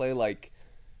they play like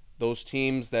those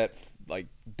teams that like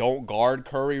don't guard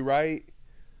Curry right.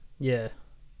 Yeah.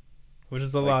 Which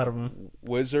is a lot of them.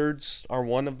 Wizards are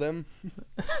one of them.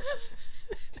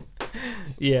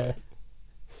 Yeah.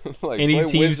 Like any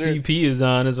team CP is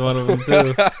on is one of them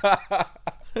too.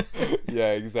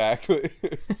 Yeah, exactly.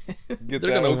 They're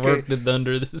gonna work the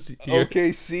Thunder this year.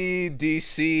 OKC,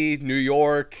 DC, New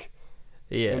York.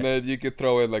 Yeah. And then you could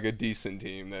throw in like a decent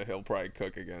team that he'll probably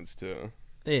cook against too.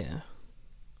 Yeah.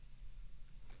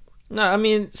 No, I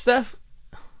mean Steph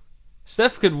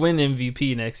could win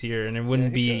MVP next year, and it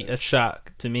wouldn't be a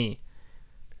shock to me.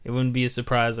 It wouldn't be a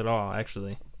surprise at all,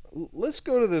 actually. Let's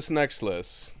go to this next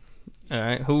list. All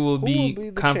right, who will be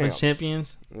the conference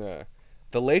champions? Yeah,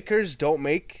 the Lakers don't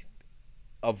make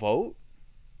a vote.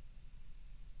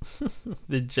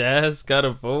 The Jazz got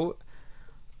a vote.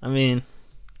 I mean,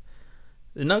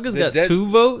 the Nuggets got 2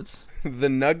 votes. The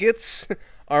Nuggets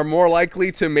are more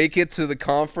likely to make it to the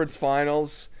conference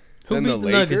finals than the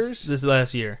Lakers Nuggets this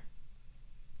last year.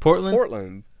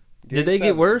 Portland. Did they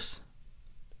get worse?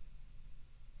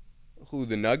 Who,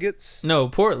 the Nuggets? No,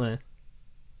 Portland.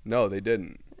 No, they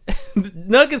didn't. The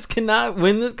Nuggets cannot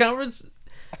win the conference.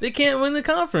 They can't win the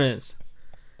conference.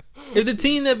 If the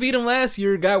team that beat them last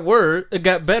year got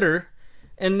better,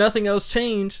 and nothing else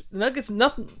changed, Nuggets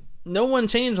no one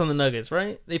changed on the Nuggets,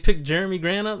 right? They picked Jeremy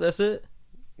Grant up. That's it.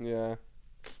 Yeah.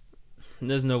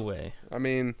 There's no way. I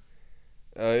mean,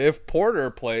 if Porter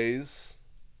plays.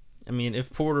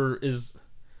 If Porter is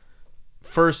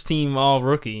first team all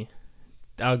rookie,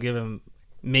 I'll give him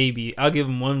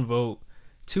 1 vote.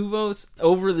 2 votes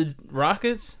over the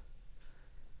Rockets?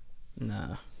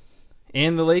 Nah.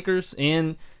 And the Lakers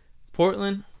and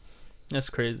Portland? That's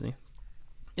crazy.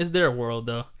 Is there a world,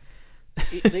 though?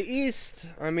 The East,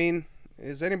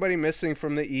 is anybody missing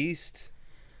from the East?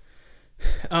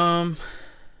 No.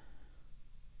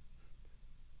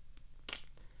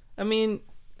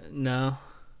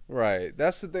 Right.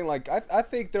 That's the thing. Like, I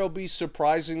think there'll be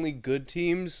surprisingly good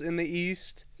teams in the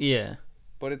East. Yeah.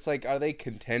 But it's like, are they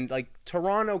like,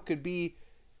 Toronto could be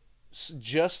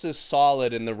just as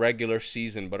solid in the regular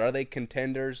season, but are they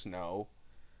contenders? No.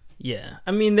 Yeah.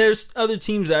 There's other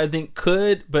teams that I think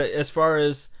could, but as far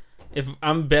as if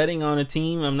I'm betting on a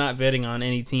team, I'm not betting on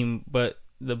any team but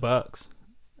the Bucks.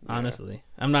 honestly.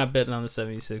 I'm not betting on the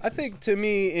 76ers. I think, to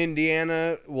me,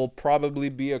 Indiana will probably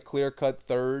be a clear-cut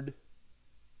third.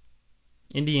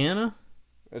 Indiana?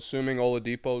 Assuming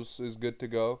Oladipo's is good to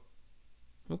go.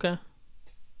 Okay.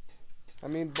 I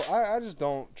mean, I just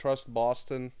don't trust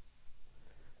Boston.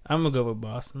 I'm going to go with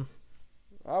Boston.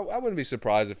 I wouldn't be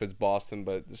surprised if it's Boston,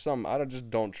 but just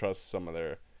don't trust some of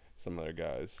their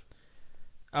guys.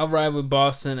 I'll ride with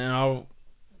Boston, and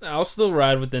I'll still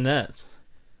ride with the Nets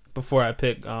before I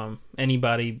pick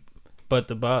anybody but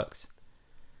the Bucks.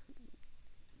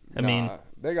 I mean,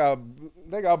 they got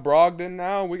Brogdon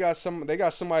now. They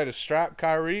got somebody to strap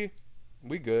Kyrie.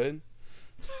 We good.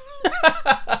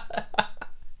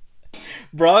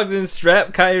 Brogdon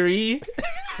strap Kyrie?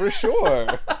 For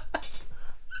sure.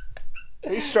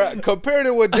 Compared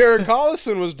to what Derek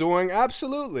Collison was doing,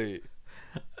 absolutely.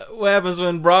 What happens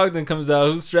when Brogdon comes out?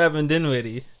 Who's strapping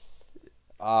Dinwiddie?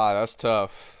 That's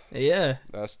tough. Yeah.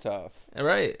 That's tough.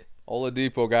 Right.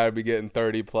 Oladipo got to be getting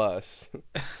 30 plus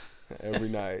every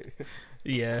night.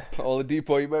 Yeah.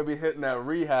 Oladipo, you better be hitting that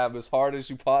rehab as hard as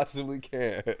you possibly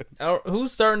can.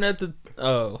 Who's starting at the...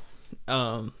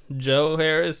 Joe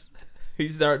Harris?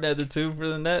 He's starting at the 2 for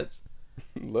the Nets?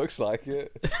 Looks like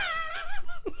it.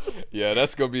 Yeah,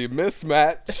 that's gonna be a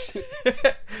mismatch.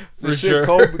 For sure.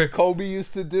 Kobe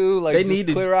used to do, like, they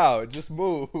just clear out, just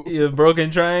move. Yeah,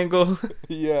 broken triangle.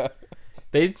 Yeah.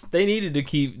 They needed to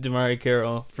keep DeMar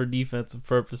Carroll for defensive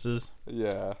purposes.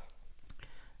 Yeah.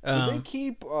 Did they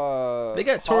keep? They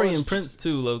got Taurean Prince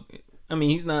too. I mean,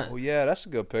 he's not. Oh yeah, that's a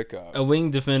good pickup. A wing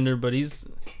defender, but he's,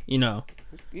 he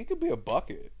could be a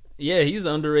bucket. Yeah, he's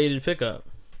an underrated pickup.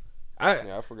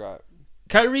 I forgot.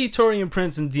 Kyrie, Taurean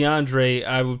Prince, and DeAndre,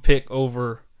 I would pick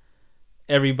over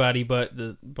everybody but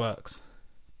the Bucks.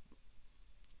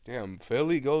 Damn,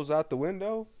 Philly goes out the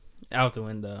window? Out the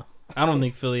window. I don't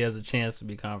think Philly has a chance to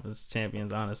be conference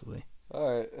champions, honestly.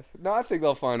 All right. No, I think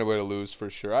they'll find a way to lose for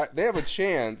sure. They have a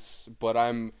chance, but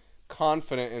I'm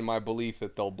confident in my belief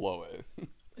that they'll blow it.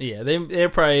 Yeah, they're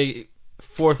probably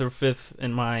 4th or 5th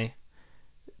in my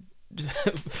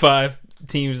 5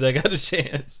 teams that got a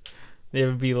chance. They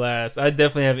would be last. I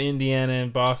definitely have Indiana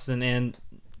and Boston and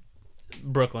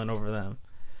Brooklyn over them.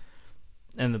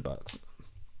 And the Bucks.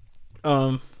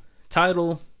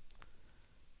 Title.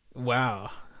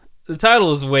 Wow. The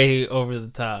title is way over the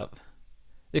top.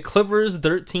 The Clippers,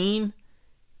 13.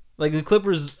 Like, the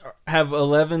Clippers have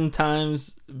 11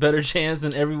 times better chance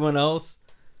than everyone else.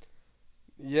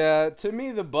 Yeah, to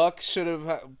me, the Bucks should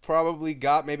have probably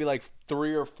got maybe like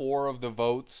 3 or 4 of the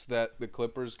votes that the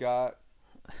Clippers got.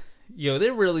 Yo,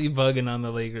 they're really bugging on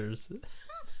the Lakers.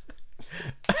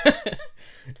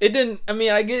 It didn't... I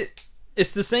mean, I get...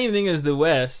 It's the same thing as the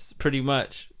West, pretty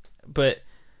much. But...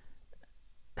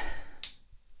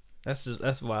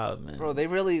 That's wild, man. Bro,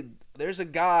 there's a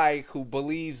guy who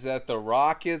believes that the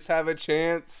Rockets have a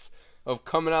chance of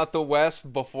coming out the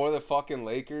West before the fucking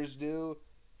Lakers do.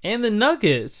 And the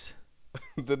Nuggets.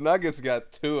 The Nuggets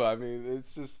got 2. I mean,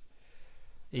 it's just...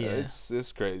 Yeah.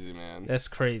 It's crazy, man. That's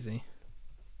crazy.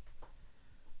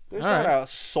 There's not a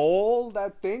soul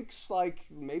that thinks like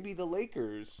maybe the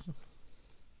Lakers.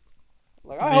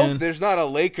 Like, I hope there's not a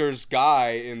Lakers guy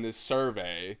in this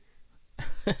survey.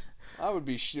 I would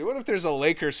be shit. What if there's a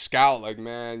Lakers scout? Like,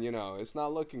 man, it's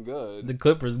not looking good. The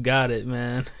Clippers got it,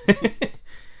 man.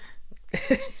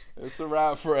 It's a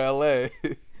wrap for LA.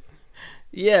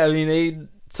 Yeah, I mean, they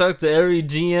talked to every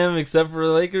GM except for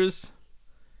the Lakers.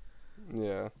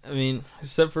 Yeah. I mean,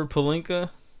 except for Pelinka.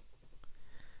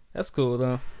 That's cool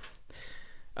though.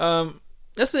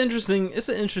 It's an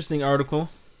interesting article.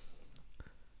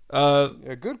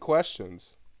 Yeah, good questions.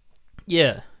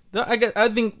 Yeah. I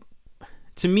think,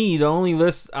 to me, the only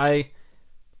list I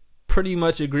pretty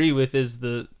much agree with is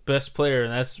the best player,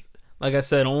 and that's, like I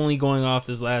said, only going off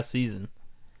this last season.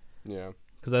 Yeah.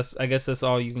 Because I guess that's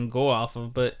all you can go off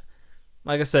of. But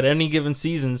like I said, any given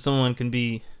season, someone can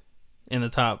be in the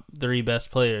top 3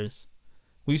 best players.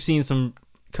 We've seen some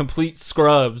complete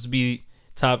scrubs be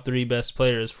top 3 best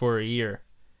players for a year.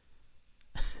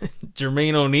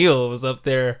 Jermaine O'Neal was up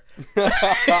there.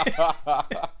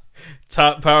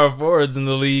 Top power forwards in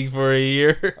the league for a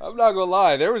year. I'm not gonna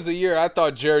lie, there was a year I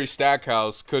thought Jerry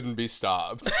Stackhouse couldn't be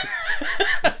stopped.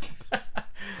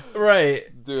 Right.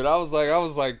 Dude, I was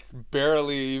like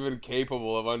barely even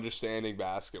capable of understanding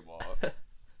basketball.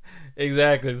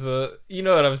 Exactly. So, you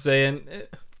know what I'm saying.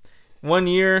 1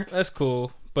 year, that's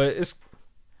cool. But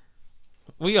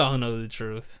we all know the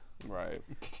truth. Right.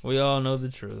 We all know the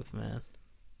truth, man.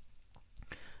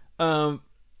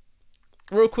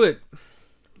 Real quick,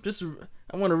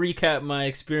 I want to recap my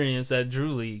experience at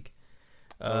Drew League.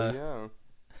 Yeah.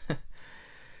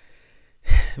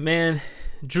 Man,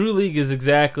 Drew League is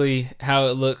exactly how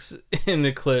it looks in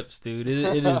the clips, dude.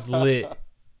 It is lit.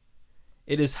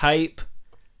 It is hype.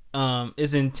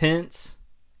 It's intense.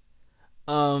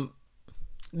 Thing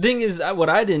is, what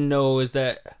I didn't know is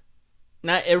that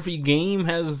not every game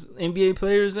has NBA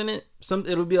players in it.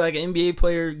 It'll be like an NBA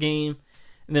player game,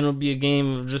 and then it'll be a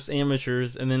game of just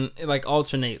amateurs, and then it like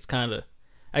alternates kind of.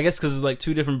 I guess because it's like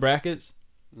two different brackets.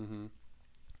 Mm-hmm.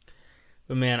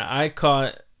 But man, I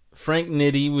caught Frank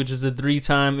Nitti, which is a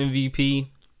 3-time MVP,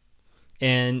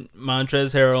 and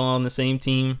Montrezl Harrell on the same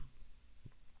team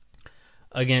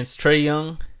against Trae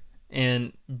Young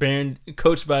and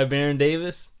coached by Baron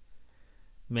Davis.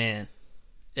 Man,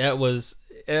 that was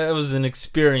an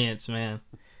experience, man.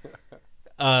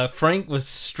 Frank was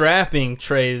strapping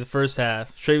Trae the first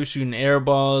half. Trae was shooting air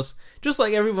balls. Just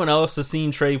like everyone else has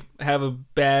seen Trae have a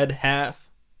bad half.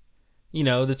 You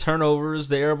know, the turnovers,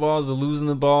 the air balls, the losing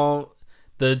the ball,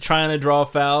 the trying to draw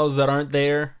fouls that aren't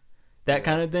there, that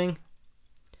kind of thing.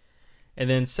 And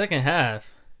then second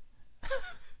half,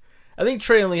 I think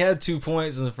Trae only had 2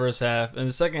 points in the first half. In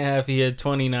the second half, he had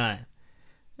 29.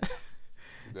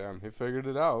 Damn, he figured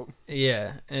it out.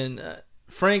 Yeah, and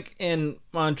Frank and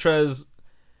Montrez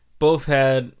both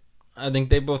had, I think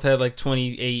they both had like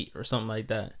 28 or something like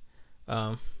that.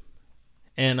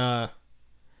 And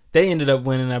they ended up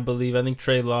winning, I believe. I think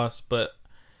Trae lost, but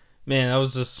man, I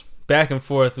was just back and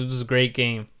forth. It was a great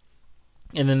game.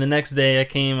 And then the next day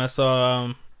I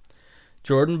saw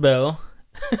Jordan Bell.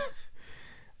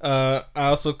 I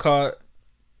also caught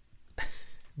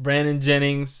Brandon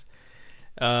Jennings,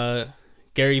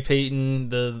 Gary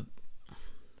Payton,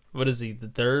 what is he,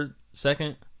 the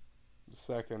second? The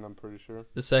second, I'm pretty sure.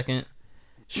 The second.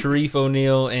 Sharif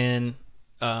O'Neal and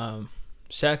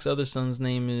Shaq's other son's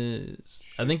name is,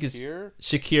 I think it's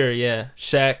Shakir, yeah.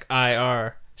 Shaq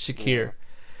IR, Shakir.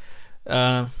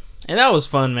 Yeah. And that was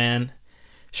fun, man.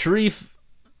 Sharif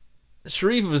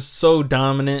was so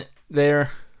dominant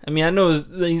there. I mean, I know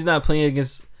he's not playing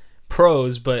against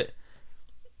pros, but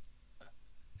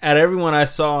out of everyone I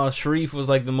saw, Sharif was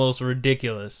like the most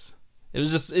ridiculous. It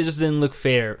just didn't look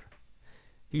fair.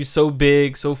 He was so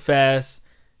big, so fast,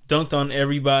 dunked on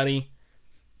everybody,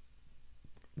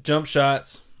 jump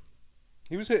shots.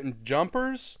 He was hitting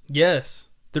jumpers? Yes,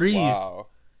 threes. Wow.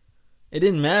 It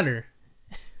didn't matter.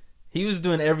 He was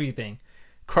doing everything,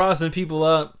 crossing people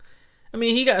up. I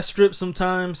mean, he got stripped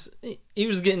sometimes. He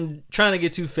was trying to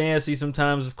get too fancy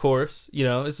sometimes, of course. You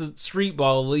know, it's a street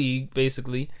ball league,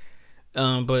 basically.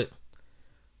 But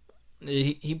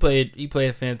he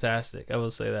played fantastic. I will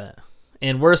say that.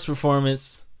 And worst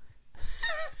performance,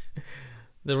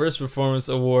 the worst performance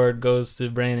award goes to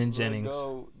Brandon Jennings.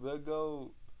 The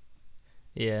GOAT.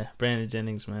 Yeah, Brandon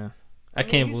Jennings, man. I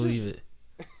can't believe it.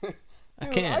 Dude, I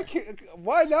can't.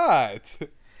 Why not?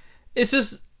 It's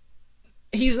just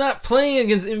he's not playing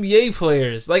against NBA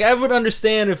players. Like, I would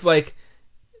understand if like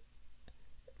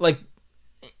a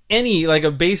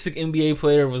basic NBA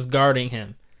player was guarding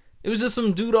him. It was just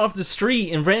some dude off the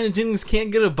street, and Brandon Jennings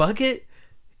can't get a bucket.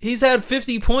 He's had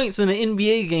 50 points in an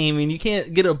NBA game, and you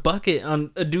can't get a bucket on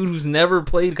a dude who's never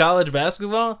played college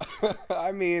basketball?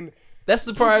 I mean, that's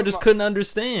the part I just couldn't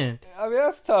understand. I mean,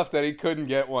 that's tough that he couldn't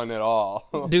get one at all.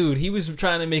 Dude, he was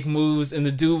trying to make moves, and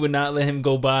the dude would not let him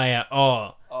go by at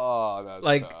all. Oh, that's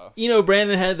like, tough. You know,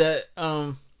 Brandon had that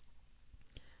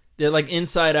like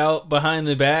inside out behind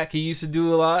the back he used to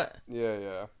do a lot.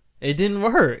 Yeah. It didn't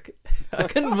work. I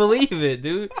couldn't believe it,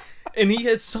 dude. And he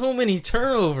had so many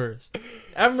turnovers.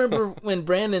 I remember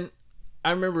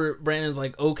Brandon's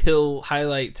like Oak Hill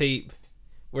highlight tape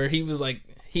where he was like,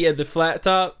 he had the flat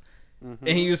top and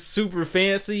he was super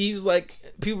fancy. He was like,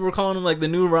 people were calling him like the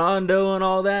new Rondo and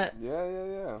all that.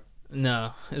 Yeah.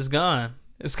 No, it's gone.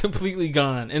 It's completely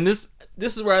gone. And this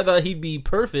is where I thought he'd be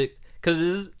perfect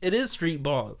because it is street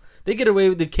ball. They get away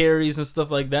with the carries and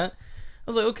stuff like that. I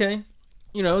was like, okay,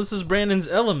 you know, this is Brandon's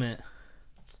element.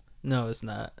 No, it's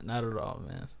not. Not at all,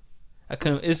 man.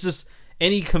 It's just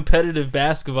any competitive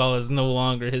basketball is no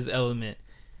longer his element.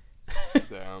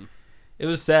 Damn. It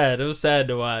was sad. It was sad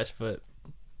to watch, but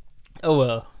oh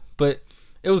well. But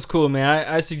it was cool, man.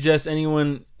 I suggest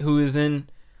anyone who is in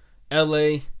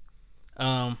LA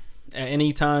at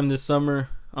any time this summer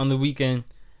on the weekend,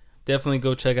 definitely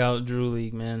go check out Drew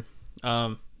League, man.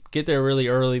 Get there really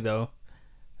early though.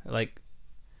 Like,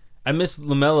 I missed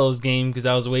LaMelo's game because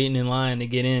I was waiting in line to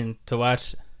get in to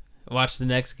watch the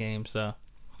next game. So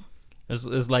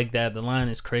it's like that. The line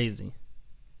is crazy.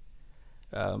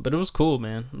 But it was cool,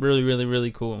 man. Really, really,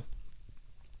 really cool.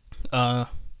 All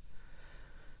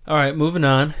right, moving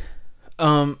on.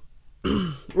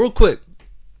 Real quick.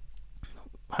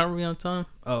 How are we on time?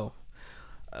 Oh.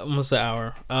 Almost an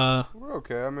hour. We're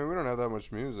okay. I mean, we don't have that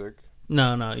much music.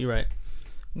 No, you're right.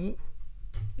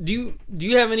 Do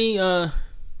you have any? Do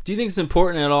you think it's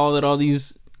important at all that all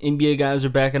these NBA guys are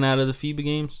backing out of the FIBA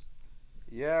games?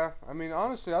 Yeah, I mean,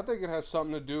 honestly, I think it has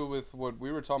something to do with what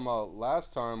we were talking about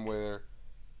last time, where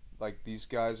like these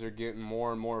guys are getting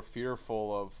more and more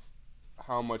fearful of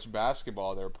how much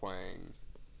basketball they're playing.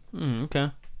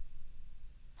 Okay.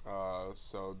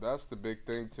 So that's the big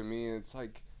thing to me. It's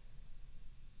like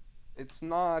it's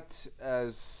not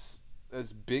as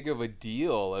big of a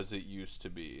deal as it used to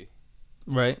be.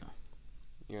 Right.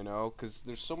 You know, because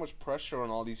there's so much pressure on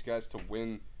all these guys to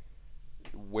win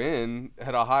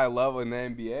at a high level in the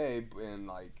NBA, and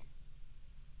like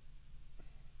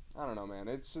I don't know, man.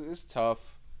 It's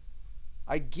tough.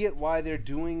 I get why they're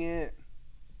doing it,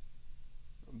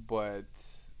 but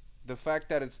the fact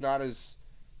that it's not as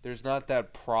there's not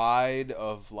that pride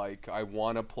of like I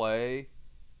want to play,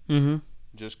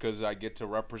 just because I get to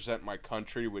represent my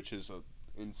country, which is a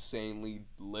insanely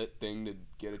lit thing to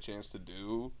get a chance to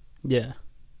do. Yeah.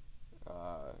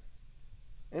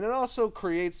 And it also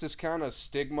creates this kind of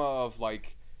stigma of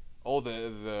like, oh,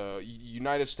 the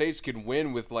United States can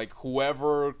win with like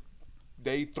whoever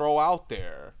they throw out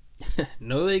there.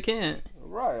 No, they can't.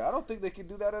 Right. I don't think they can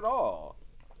do that at all.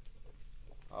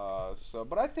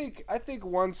 But I think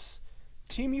once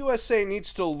Team USA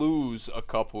needs to lose a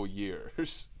couple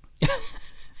years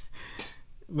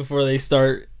before they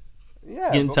start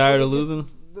getting tired of losing.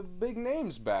 The big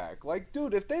names back. Like,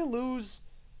 dude, if they lose,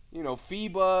 you know,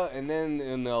 FIBA and then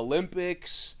in the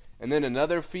Olympics and then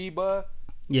another FIBA.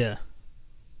 Yeah.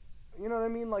 You know what I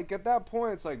mean? Like, at that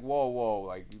point, it's like, whoa.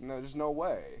 Like, no, there's no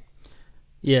way.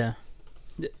 Yeah.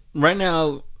 Right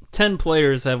now, 10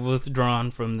 players have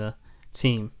withdrawn from the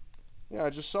team. Yeah, I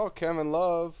just saw Kevin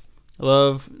Love.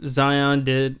 Zion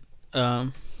did.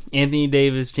 Anthony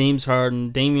Davis, James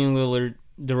Harden, Damian Lillard,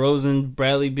 DeRozan,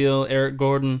 Bradley Beal, Eric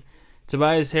Gordon,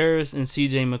 Tobias Harris, and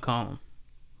C.J. McCollum.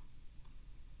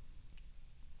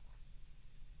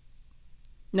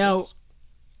 Now,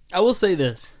 I will say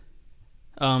this: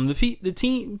 the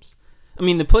teams, I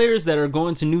mean, the players that are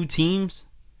going to new teams,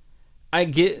 I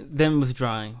get them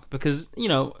withdrawing because you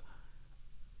know,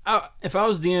 if I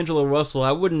was D'Angelo Russell,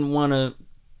 I wouldn't want to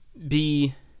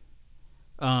be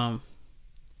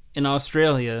in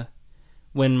Australia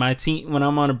when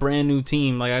I'm on a brand new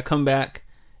team. Like I come back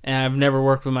and I've never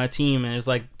worked with my team, and it's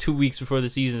like 2 weeks before the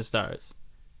season starts.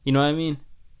 You know what I mean?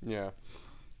 Yeah.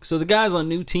 So the guys on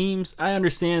new teams, I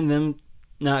understand them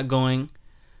not going,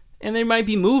 and they might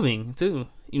be moving too.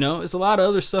 You know, it's a lot of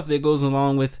other stuff that goes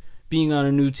along with being on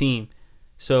a new team.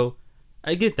 So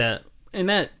I get that, and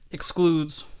that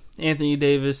excludes Anthony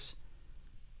Davis,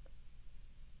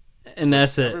 and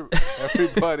that's it.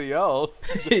 Everybody else.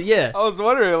 Yeah. I was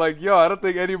wondering, like, I don't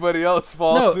think anybody else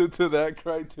falls into that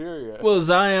criteria. Well,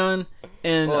 Zion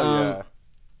and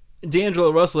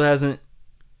D'Angelo Russell hasn't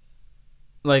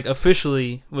like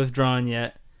officially withdrawn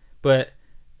yet, but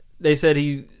they said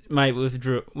he might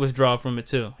withdraw from it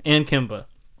too, and Kemba.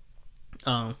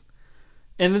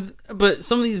 But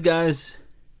some of these guys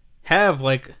have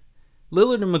like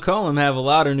Lillard and McCollum have a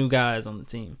lot of new guys on the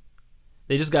team.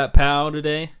 They just got Powell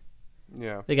today.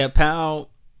 Yeah. They got Powell,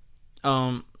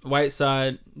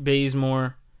 Whiteside,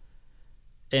 Bazemore,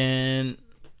 and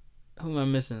who am I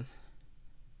missing?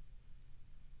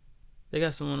 They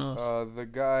got someone else. The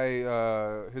guy,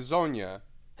 Hezonja.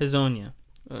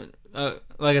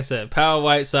 Like I said, Powell,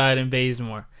 Whiteside, and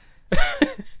Bazemore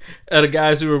are the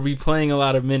guys who will be playing a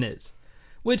lot of minutes.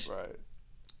 Which,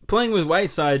 playing with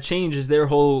Whiteside changes their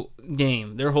whole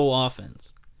game, their whole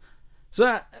offense.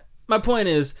 So my point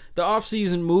is, the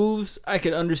offseason moves, I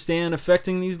could understand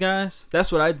affecting these guys.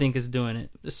 That's what I think is doing it.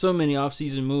 There's so many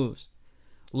offseason moves.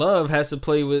 Love has to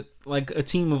play with like a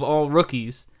team of all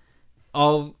rookies,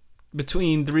 all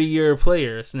between 3-year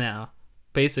players now,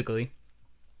 basically.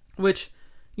 Which,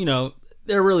 you know,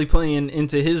 they're really playing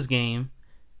into his game.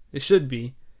 It should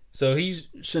be. So he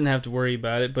shouldn't have to worry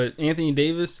about it. But Anthony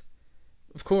Davis,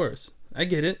 of course, I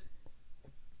get it.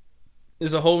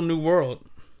 It's a whole new world.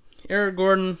 Eric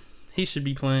Gordon, he should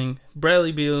be playing.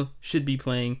 Bradley Beal should be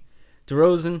playing.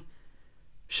 DeRozan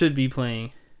should be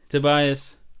playing.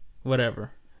 Tobias,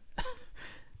 whatever.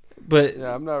 But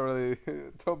yeah, I'm not really.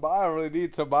 I really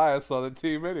need Tobias on the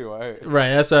team anyway. Right,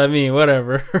 that's what I mean.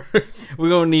 Whatever. We're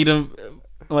gonna need him.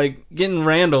 Like getting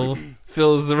Randall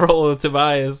fills the role of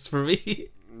Tobias for me.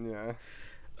 Yeah.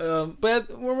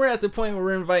 But when we're at the point where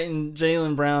we're inviting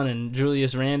Jaylen Brown and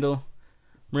Julius Randle,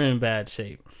 we're in bad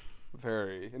shape.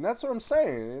 Very, and that's what I'm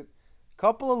saying. A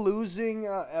couple of losing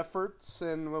efforts,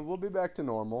 and we'll be back to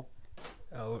normal.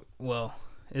 Oh well,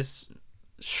 it's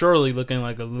surely looking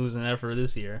like a losing effort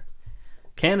this year.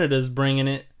 Canada's bringing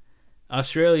it.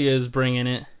 Australia is bringing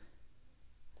it.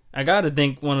 I got to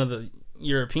think one of the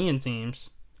European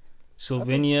teams.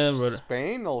 Slovenia.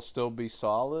 Spain will still be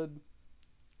solid.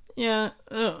 Yeah,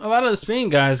 a lot of the Spain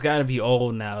guys got to be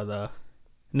old now, though.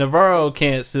 Navarro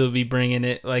can't still be bringing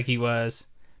it like he was.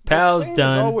 Pal's Spain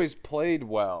done. has always played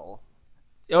well.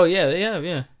 Oh, yeah, they have,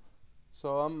 yeah.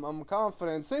 So I'm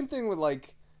confident. Same thing with,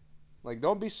 like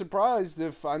don't be surprised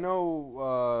if, I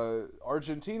know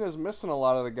Argentina's missing a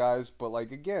lot of the guys, but,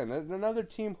 like, again, another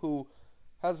team who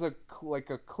has a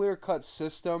clear-cut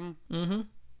system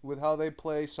with how they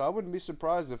play, so I wouldn't be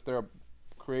surprised if they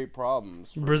create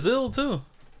problems. Brazil, too.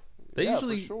 They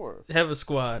usually have a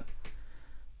squad.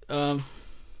 Yeah,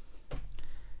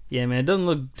 man, it doesn't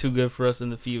look too good for us in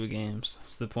the FIBA games.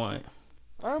 That's the point.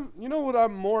 You know what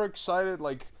I'm more excited,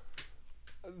 like,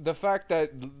 the fact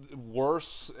that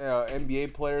worse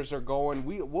NBA players are going,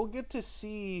 we'll get to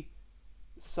see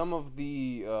some of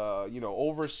the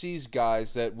overseas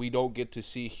guys that we don't get to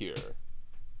see here.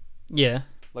 Yeah.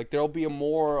 Like, there'll be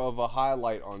more of a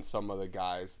highlight on some of the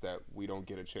guys that we don't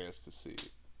get a chance to see.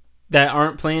 That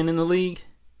aren't playing in the league?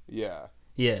 Yeah.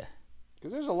 Yeah.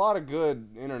 Because there's a lot of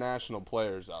good international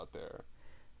players out there.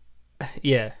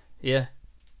 Yeah. Yeah.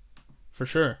 For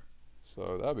sure.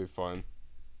 So that'd be fun.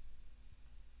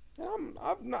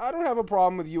 I don't have a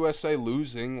problem with USA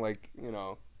losing. Like, it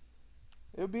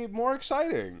would be more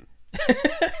exciting.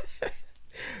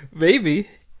 Maybe.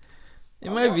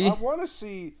 It might be. I want to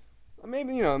see,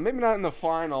 maybe not in the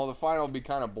final. The final would be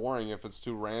kind of boring if it's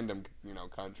two random,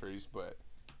 countries. But,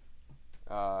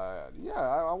 I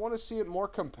want to see it more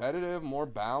competitive, more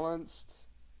balanced.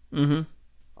 Mm-hmm.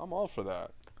 I'm all for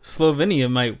that. Slovenia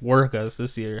might work us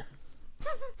this year.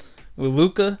 With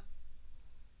Luka.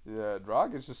 Yeah,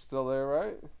 Dragic is still there,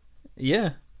 right?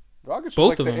 Yeah. Dragic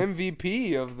Both was like of the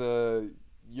MVP of the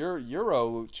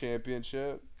Euro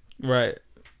championship. Right.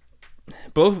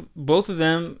 Both of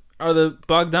them. Are the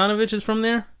Bogdanoviches from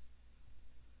there?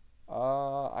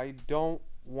 I don't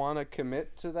want to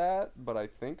commit to that, but I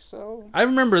think so. I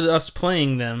remember us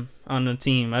playing them on the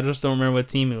team. I just don't remember what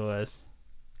team it was.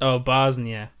 Oh,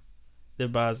 Bosnia. They're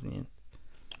Bosnian.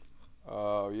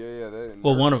 Oh, yeah.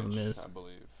 Well, one of them is. I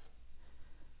believe.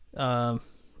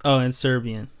 And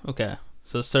Serbian. Okay.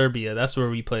 So Serbia, that's where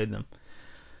we played them.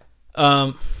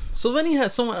 Slovenia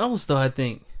had someone else, though, I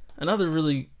think. Another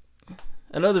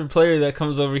player that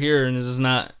comes over here and is just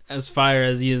not as fire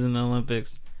as he is in the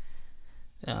Olympics.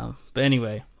 But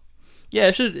anyway. Yeah,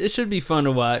 it should be fun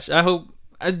to watch.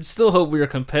 I still hope we're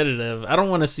competitive. I don't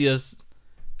want to see us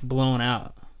blown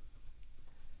out.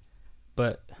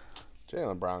 But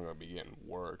Jaylen Brown gonna be getting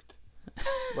worked.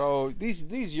 Bro,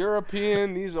 these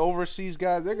European, these overseas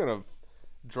guys, they're gonna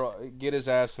get his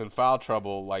ass in foul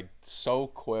trouble like so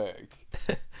quick.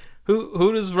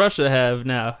 Who does Russia have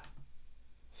now?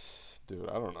 Dude,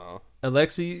 I don't know.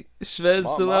 Alexei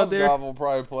Shved's still out there. Mozgov will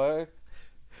probably play.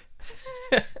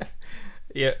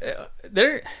 Yeah,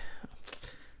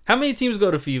 how many teams go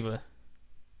to FIBA?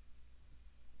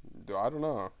 Dude, I don't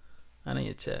know. I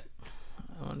need to check.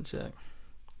 I want to check.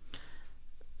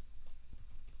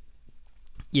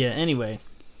 Yeah, anyway.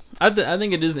 I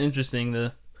think it is interesting,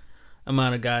 the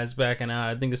amount of guys backing out.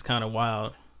 I think it's kind of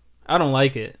wild. I don't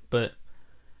like it, but,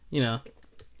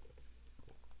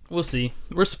 we'll see.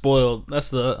 We're spoiled. That's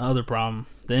the other problem.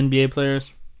 The NBA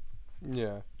players.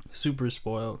 Yeah. Super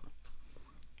spoiled.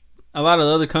 A lot of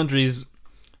other countries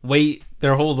wait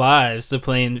their whole lives to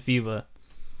play in FIBA.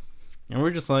 And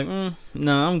we're just like,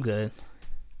 no, I'm good.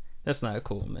 That's not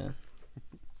cool, man.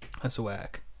 That's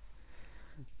whack.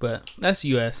 But that's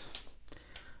US.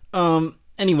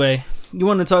 Anyway, you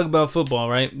want to talk about football,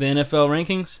 right? The NFL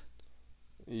rankings?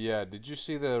 Yeah, did you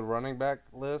see the running back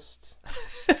list?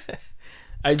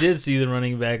 I did see the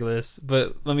running back list,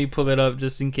 but let me pull it up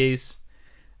just in case.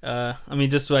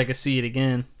 Just so I can see it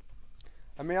again.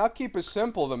 I'll keep it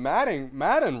simple. The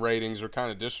Madden ratings are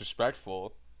kind of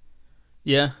disrespectful.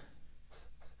 Yeah.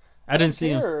 I didn't see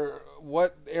him.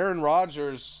 What Aaron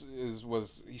Rodgers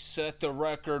he set the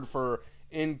record for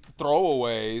in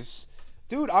throwaways.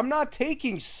 Dude, I'm not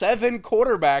taking 7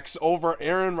 quarterbacks over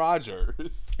Aaron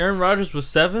Rodgers. Aaron Rodgers was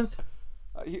 7th?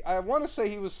 I want to say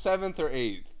he was 7th or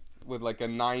 8th with like a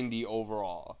 90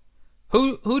 overall.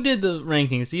 Who did the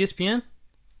rankings? ESPN?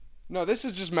 No, this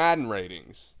is just Madden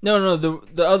ratings. No,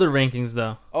 the other rankings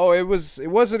though. Oh, it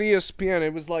wasn't ESPN.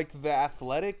 It was like The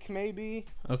Athletic maybe.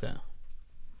 Okay.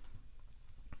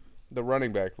 The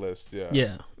running back list, yeah.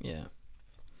 Yeah.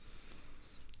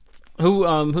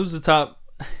 Who's the top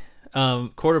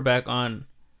quarterback on?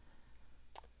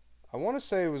 I want to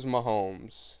say it was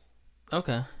Mahomes.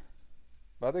 Okay.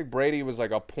 But I think Brady was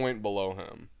like a point below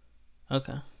him.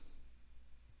 Okay.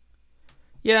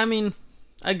 Yeah, I mean,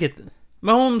 I get that.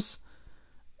 Mahomes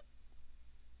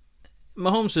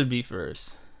should be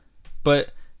first.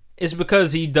 But it's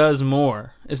because he does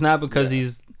more. It's not because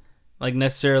he's like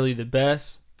necessarily the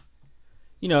best.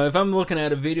 You know, if I'm looking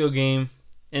at a video game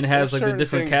and it has like the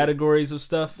different categories of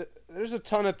stuff. There's a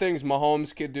ton of things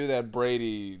Mahomes could do that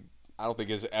Brady, I don't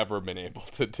think, has ever been able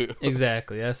to do.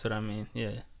 Exactly. That's what I mean.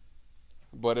 Yeah.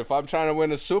 But if I'm trying to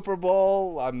win a Super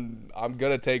Bowl, I'm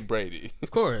going to take Brady.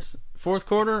 Of course. Fourth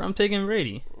quarter, I'm taking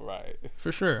Brady. Right.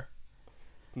 For sure.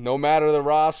 No matter the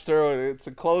roster, it's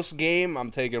a close game,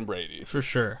 I'm taking Brady. For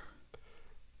sure.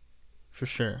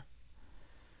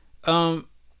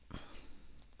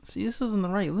 See, this isn't the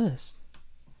right list.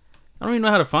 I don't even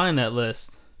know how to find that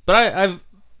list. But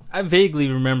I vaguely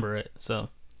remember it, so.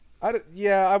 I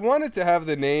wanted to have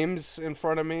the names in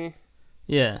front of me.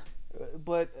 Yeah.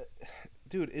 But,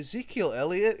 dude, Ezekiel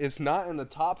Elliott is not in the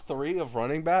top 3 of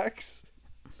running backs.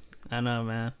 I know,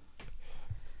 man.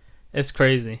 It's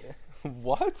crazy.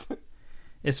 What?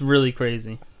 It's really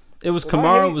crazy. It was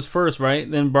Kamara was first, right?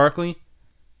 Then Barkley?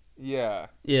 Yeah.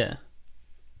 Yeah.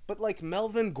 But, like,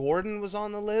 Melvin Gordon was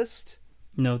on the list?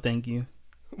 No, thank you.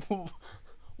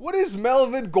 What is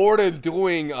Melvin Gordon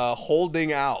doing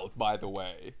holding out, by the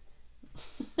way?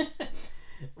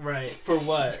 Right. For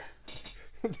what?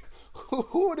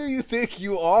 Who do you think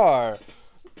you are?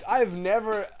 I've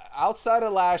never, outside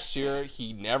of last year,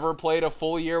 he never played a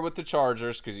full year with the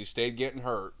Chargers because he stayed getting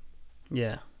hurt.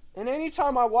 Yeah. And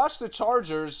anytime I watch the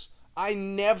Chargers, I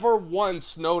never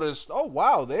once noticed, oh,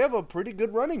 wow, they have a pretty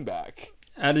good running back.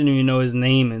 I didn't even know his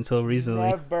name until recently.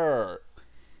 Never.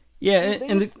 Yeah,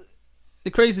 and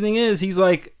the crazy thing is, he's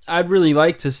like, I'd really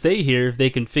like to stay here if they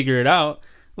can figure it out.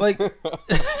 Like,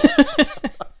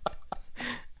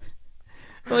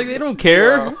 like they don't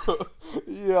care.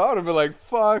 Yeah, I would have been like,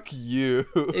 fuck you.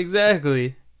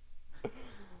 Exactly.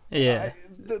 Yeah.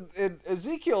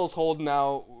 Ezekiel's holding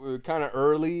out kind of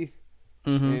early,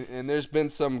 and there's been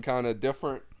some kind of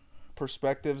different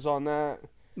perspectives on that.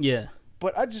 Yeah.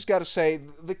 But I just got to say,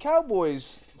 the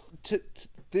Cowboys,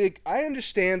 I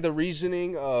understand the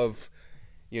reasoning of,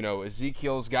 you know,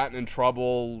 Ezekiel's gotten in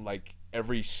trouble like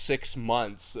every 6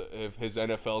 months of his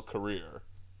NFL career.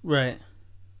 Right.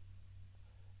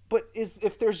 But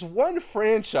if there's one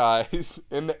franchise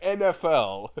in the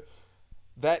NFL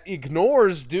that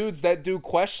ignores dudes that do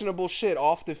questionable shit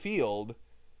off the field,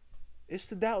 it's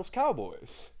the Dallas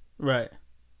Cowboys. Right.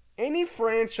 Any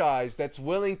franchise that's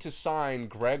willing to sign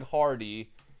Greg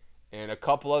Hardy and a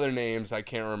couple other names I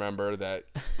can't remember that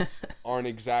aren't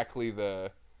exactly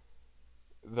the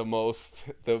most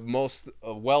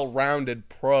well-rounded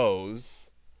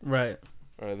pros, right,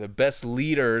 or the best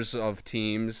leaders of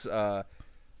teams. But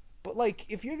like,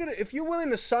 if you're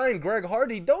willing to sign Greg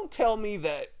Hardy, don't tell me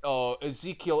that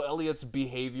Ezekiel Elliott's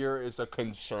behavior is a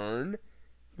concern.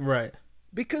 Right.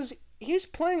 Because he's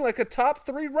playing like a top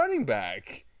 3 running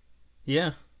back.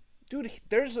 Yeah. Dude,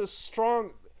 there's a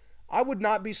strong... I would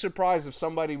not be surprised if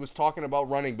somebody was talking about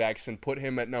running backs and put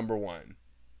him at number 1.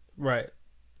 Right.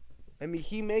 I mean,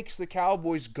 he makes the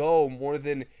Cowboys go more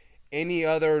than any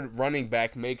other running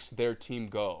back makes their team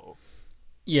go.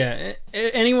 Yeah,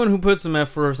 anyone who puts him at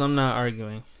first, I'm not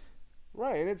arguing.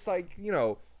 Right, and it's like, you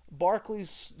know,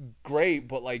 Barkley's great,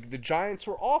 but like the Giants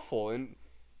were awful, and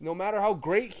no matter how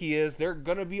great he is, they're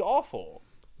gonna be awful.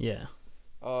 Yeah.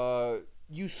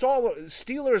 You saw what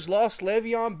Steelers lost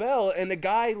Le'Veon Bell, and the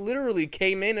guy literally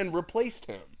came in and replaced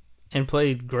him. And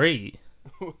played great.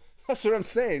 That's what I'm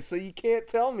saying. So you can't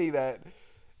tell me that,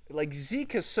 like,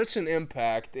 Zeke has such an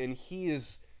impact, and he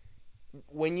is,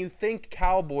 when you think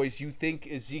Cowboys, you think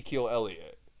Ezekiel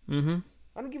Elliott. Mm-hmm.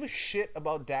 I don't give a shit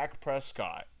about Dak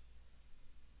Prescott.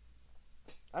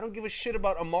 I don't give a shit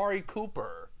about Amari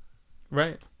Cooper.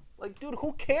 Right. Like, dude,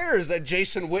 who cares that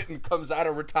Jason Witten comes out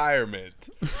of retirement?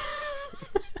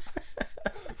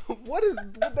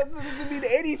 That doesn't mean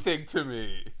anything to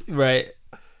me. Right.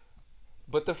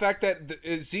 But the fact that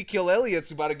Ezekiel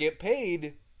Elliott's about to get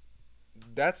paid,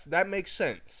 that makes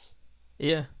sense.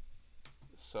 Yeah.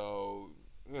 So,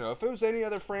 you know, if it was any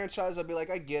other franchise, I'd be like,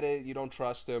 I get it. You don't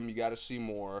trust him. You got to see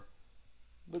more.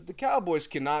 But the Cowboys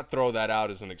cannot throw that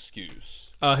out as an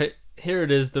excuse. Here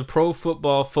it is. The Pro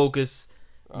Football Focus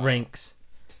ranks.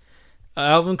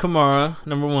 Alvin Kamara,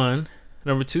 number 1.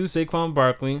 Number 2, Saquon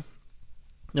Barkley.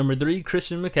 Number 3,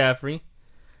 Christian McCaffrey.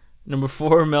 Number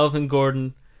 4, Melvin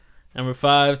Gordon. Number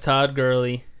 5, Todd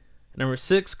Gurley. Number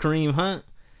 6, Kareem Hunt.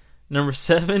 Number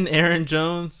 7, Aaron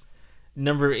Jones.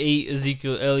 Number 8,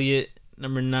 Ezekiel Elliott.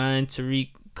 Number 9,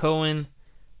 Tariq Cohen.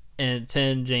 And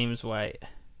 10, James White.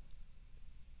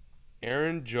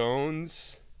 Aaron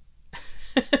Jones.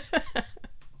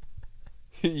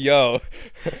 Yo,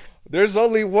 there's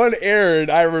only one Aaron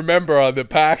I remember on the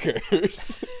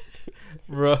Packers.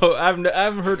 Bro, I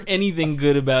haven't heard anything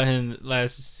good about him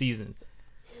last season.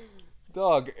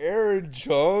 Dog, Aaron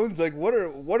Jones? Like,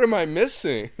 what am I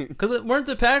missing? Because weren't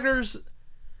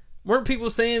people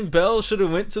saying Bell should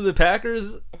have went to the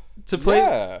Packers to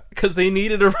play? Because they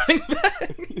needed a running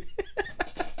back.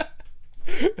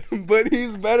 But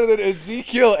he's better than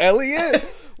Ezekiel Elliott?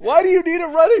 Why do you need a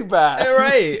running back?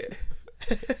 Right.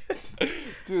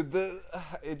 Dude,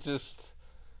 I just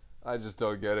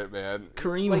don't get it, man.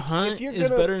 Kareem Hunt is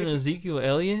better than Ezekiel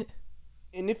Elliott?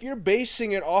 And if you're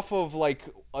basing it off of, like,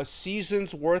 a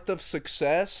season's worth of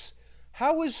success,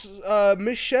 how is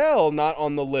Michelle not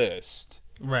on the list?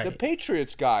 Right. The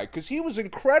Patriots guy, because he was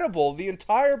incredible the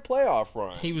entire playoff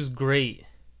run. He was great.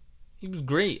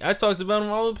 I talked about him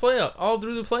all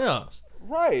through the playoffs.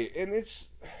 Right, and it's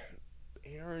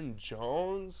Aaron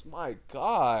Jones. My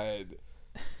God,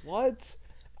 what?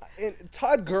 And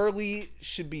Todd Gurley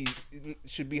should be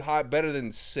high, better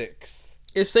than 6th.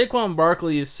 If Saquon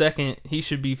Barkley is second, he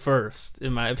should be first,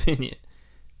 in my opinion.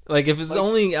 Like, if it's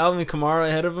only Alvin Kamara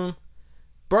ahead of him,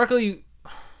 Barkley.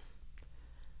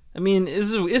 I mean,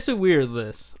 it's a weird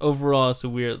list. Overall, it's a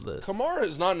weird list. Kamara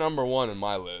is not number 1 in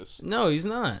my list. No, he's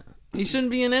not. He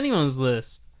shouldn't be in anyone's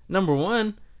list. Number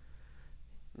 1.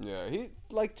 Yeah,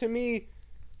 to me,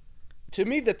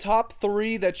 the top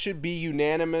 3 that should be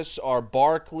unanimous are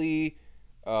Barkley,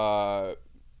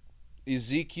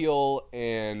 Ezekiel,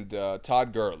 and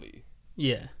Todd Gurley.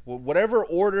 Yeah. Whatever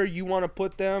order you want to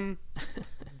put them,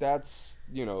 that's,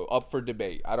 up for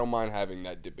debate. I don't mind having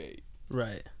that debate.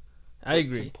 Right. I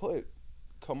agree. To put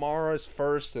Kamara's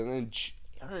first and then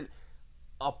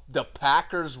the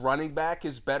Packers running back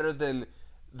is better than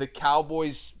the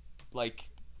Cowboys, like,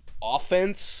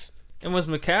 offense. And was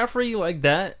McCaffrey like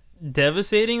that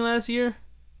devastating last year?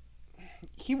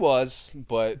 He was,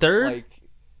 but third? Like,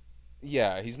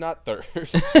 yeah, he's not third.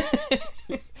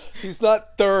 He's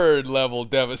not third level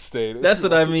devastating. That's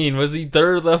what I mean. Was he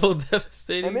third level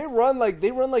devastating? And they run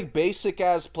like basic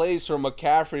ass plays for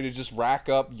McCaffrey to just rack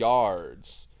up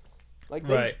yards. Like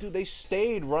they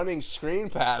stayed running screen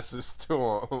passes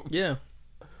to him. Yeah.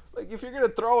 Like, if you're gonna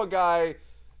throw a guy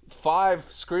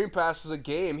 5 screen passes a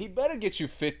game, he better get you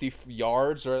 50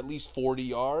 yards or at least 40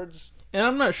 yards. And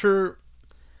I'm not sure.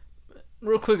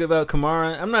 Real quick about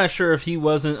Kamara, I'm not sure if he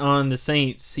wasn't on the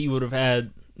Saints, he would have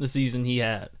had the season he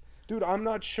had. Dude, I'm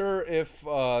not sure if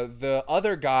the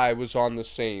other guy was on the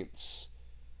Saints.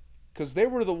 Because they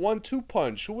were the 1-2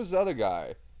 punch. Who was the other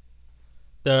guy?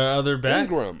 The other back?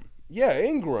 Ingram. Yeah,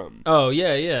 Ingram. Oh,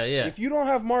 yeah. If you don't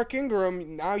have Mark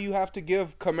Ingram, now you have to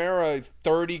give Kamara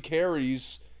 30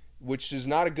 carries, which is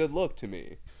not a good look to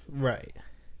me. Right.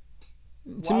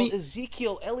 To me,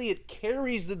 Ezekiel Elliott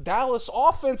carries the Dallas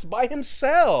offense by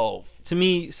himself. To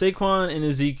me, Saquon and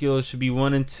Ezekiel should be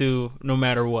 1 and 2 no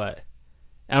matter what.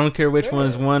 I don't care which one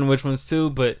is 1, which one's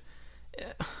 2, but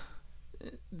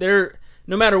they're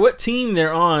no matter what team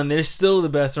they're on, they're still the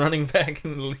best running back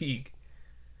in the league.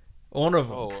 One of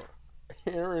them. Oh,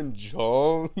 Aaron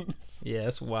Jones. Yeah,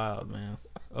 that's wild, man.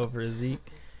 Over Zeke.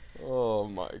 Oh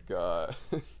my God.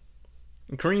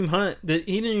 Kareem Hunt, he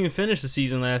didn't even finish the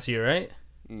season last year, right?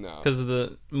 No. Because of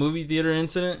the movie theater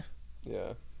incident?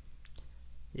 Yeah.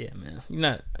 Yeah, man.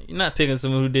 You're not picking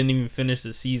someone who didn't even finish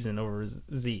the season over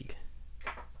Zeke.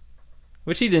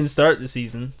 Which he didn't start the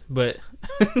season, but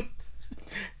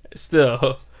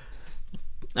still.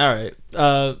 All right.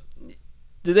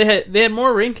 They had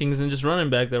more rankings than just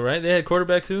running back though, right? They had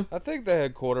quarterback too? I think they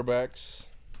had quarterbacks.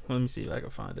 Let me see if I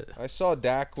can find it. I saw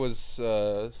Dak was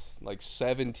like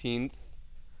 17th.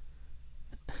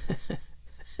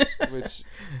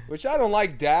 which I don't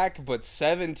like Dak, but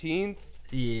 17th?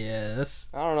 Yes.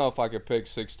 I don't know if I could pick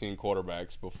 16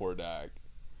 quarterbacks before Dak.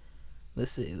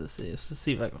 Let's see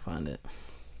if I can find it.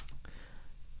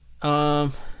 No.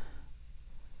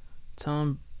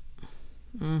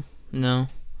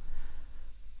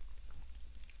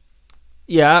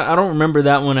 Yeah, I don't remember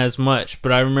that one as much,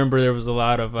 but I remember there was a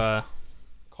lot of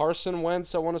Carson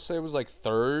Wentz, I want to say, was like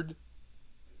 3rd.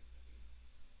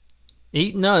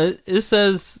 It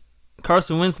says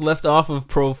Carson Wentz left off of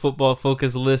Pro Football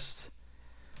Focus list.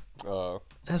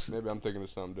 Maybe I'm thinking of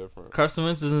something different. Carson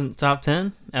Wentz isn't top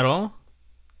 10 at all?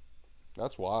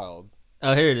 That's wild.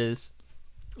 Oh, here it is.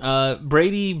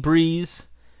 Brady, Breeze,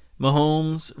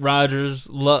 Mahomes, Rodgers,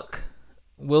 Luck,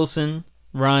 Wilson,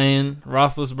 Ryan,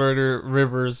 Roethlisberger,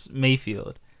 Rivers,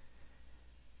 Mayfield.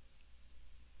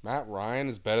 Matt Ryan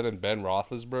is better than Ben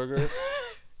Roethlisberger?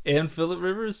 And Phillip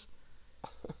Rivers?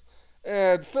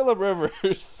 And Phillip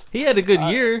Rivers. He had a good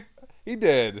year. He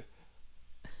did.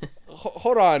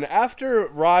 Hold on. After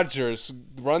Rodgers,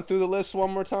 run through the list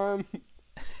one more time.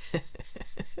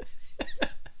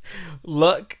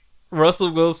 Luck,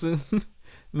 Russell Wilson,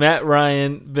 Matt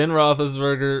Ryan, Ben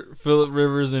Roethlisberger, Phillip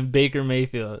Rivers, and Baker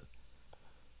Mayfield.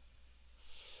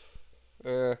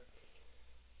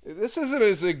 This isn't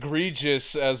as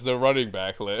egregious as the running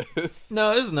back list.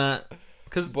 No, it's not.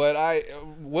 But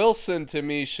Wilson to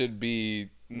me should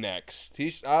be next.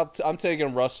 I'm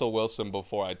taking Russell Wilson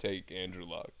before I take Andrew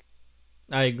Luck.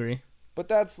 I agree. But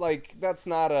that's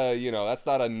not a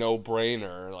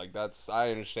no-brainer. Like I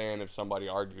understand if somebody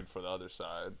argued for the other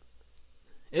side.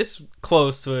 It's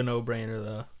close to a no-brainer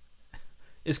though.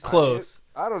 It's close.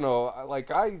 I don't know. Like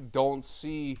I don't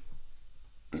see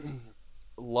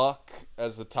Luck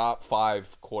as a top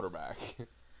 5 quarterback.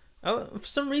 For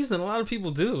some reason, a lot of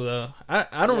people do though.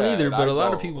 I don't either, but a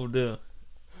lot of people do.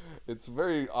 It's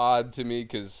very odd to me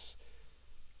because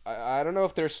I don't know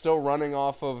if they're still running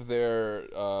off of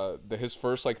his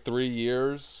first 3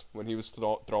 years when he was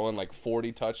throwing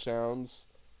 40 touchdowns.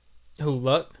 Who,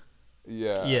 Luck?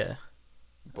 Yeah. Yeah.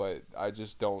 But I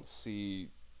just don't see.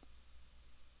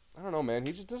 I don't know, man.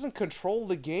 He just doesn't control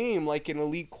the game like an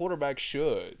elite quarterback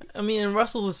should. I mean, and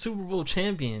Russell's a Super Bowl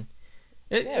champion.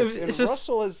 It's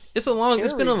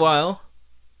been a while.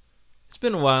 It's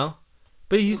been a while.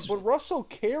 But Russell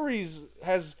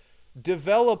has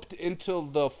developed into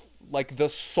the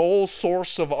sole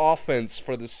source of offense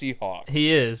for the Seahawks.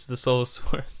 He is the sole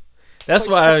source. That's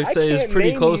why I say it's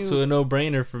pretty close to a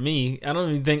no-brainer for me. I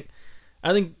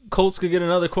think Colts could get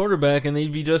another quarterback and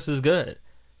they'd be just as good.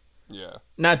 Yeah.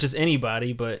 Not just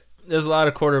anybody, but there's a lot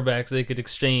of quarterbacks they could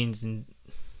exchange. And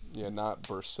yeah, not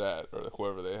Brissett or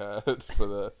whoever they had for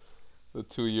the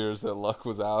 2 years that Luck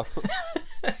was out.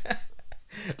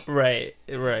 Right.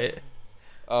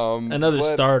 Another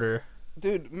starter.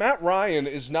 Dude, Matt Ryan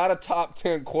is not a top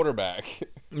 10 quarterback.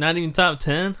 Not even top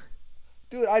 10?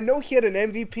 Dude, I know he had an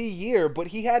MVP year, but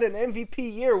he had an MVP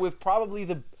year with probably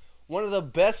one of the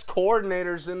best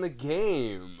coordinators in the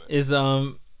game. Is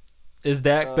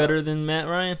Dak better than Matt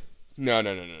Ryan? No.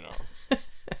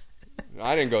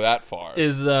 I didn't go that far.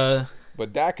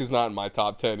 But Dak is not in my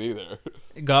top 10 either.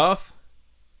 Goff?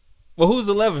 Well, who's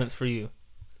 11th for you?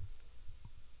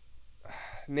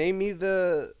 Name me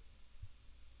the...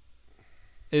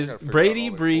 Is Brady,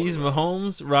 Breeze,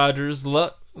 Mahomes, Rodgers,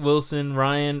 Luck, Wilson,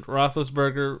 Ryan,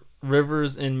 Roethlisberger,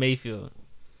 Rivers, and Mayfield.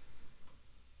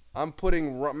 I'm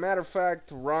putting... Matter of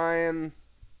fact, Ryan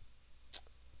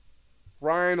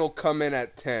will come in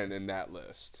at 10 in that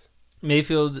list.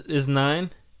 Mayfield is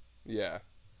 9? Yeah.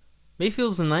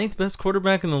 Mayfield's the 9th best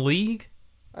quarterback in the league?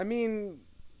 I mean,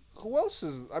 who else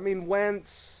is... I mean,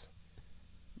 Wentz...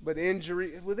 But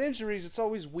with injuries, it's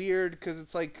always weird because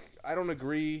it's I don't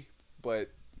agree,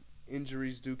 but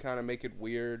injuries do kind of make it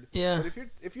weird. Yeah. But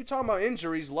if you're talking about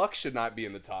injuries, Luck should not be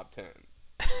in the top 10.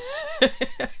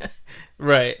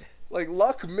 Right.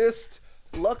 Luck missed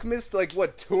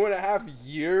 2.5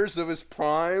 years of his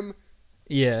prime.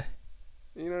 Yeah.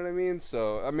 You know what I mean?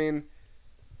 So I mean,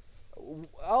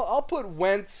 I'll put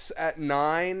Wentz at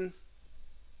 9,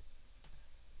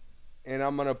 and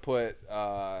I'm gonna put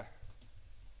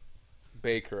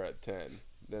Baker at 10.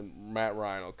 Then Matt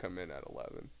Ryan will come in at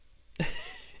 11.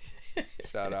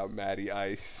 Shout out Matty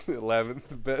Ice,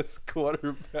 11th best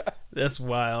quarterback. That's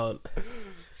wild.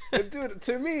 And dude,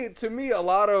 to me, a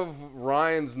lot of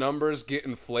Ryan's numbers get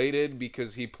inflated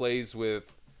because he plays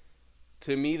with,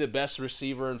 to me, the best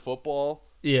receiver in football.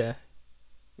 Yeah.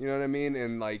 You know what I mean?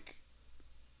 And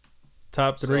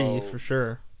top 3 for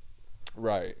sure.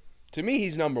 Right. To me,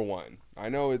 he's number 1. I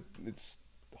know it's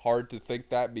hard to think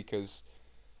that because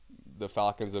the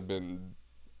Falcons have been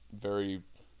very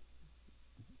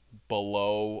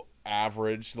below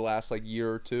average the last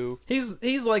year or two.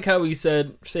 He's like how he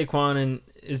said Saquon and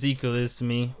Ezekiel is to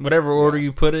me. Whatever order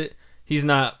you put it, he's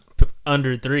not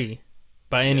under 3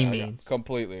 by any means.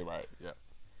 Completely right.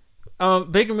 Yeah.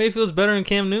 Baker Mayfield's better than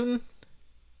Cam Newton?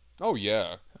 Oh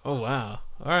yeah. Oh wow.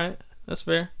 All right. That's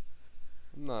fair.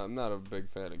 I'm not a big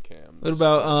fan of Cam. What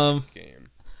about game?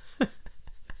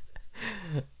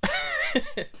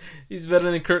 He's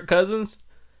better than Kirk Cousins?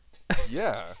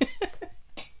 Yeah.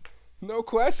 No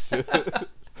question.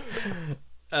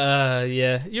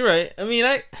 Yeah, you're right. I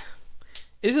mean,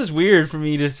 it's just weird for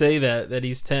me to say that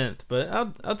he's 10th, but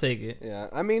I'll take it. Yeah,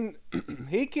 I mean,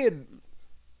 he could,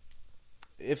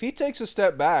 if he takes a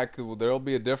step back, there'll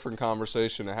be a different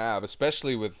conversation to have,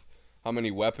 especially with how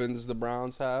many weapons the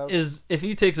Browns have. If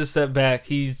he takes a step back,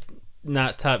 he's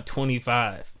not top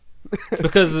 25.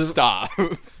 Because Stop.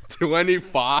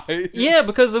 25? Yeah,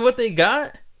 because of what they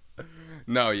got.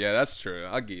 No, yeah, that's true.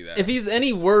 I'll give you that. If he's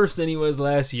any worse than he was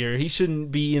last year, he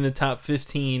shouldn't be in the top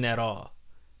 15 at all,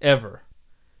 ever.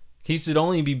 He should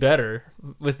only be better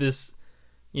with this,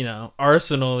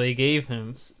 arsenal they gave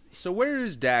him. So where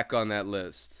is Dak on that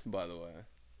list, by the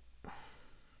way?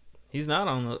 He's not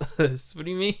on the list. What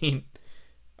do you mean?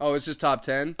 Oh, it's just top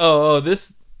 10?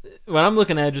 This, what I'm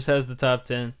looking at just has the top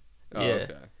 10. Oh, yeah.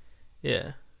 okay.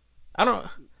 Yeah.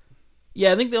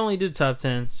 I think they only did top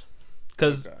 10s.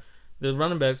 Because the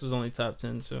running backs was only top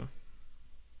 10, so.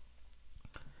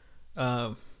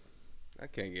 I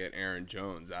can't get Aaron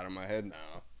Jones out of my head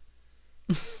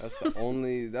now. That's the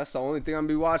only thing I'm gonna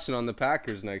be watching on the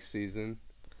Packers next season.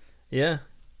 Yeah.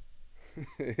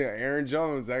 Yeah, Aaron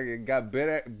Jones, I got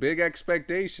big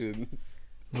expectations.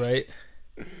 Right.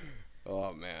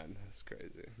 Oh man, that's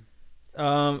crazy.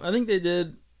 I think they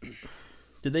did.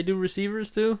 Did they do receivers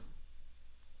too?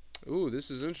 Ooh, this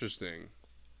is interesting.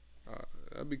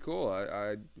 That'd be cool.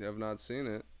 I have not seen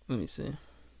it. Let me see.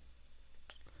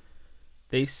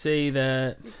 They say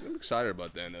that I'm excited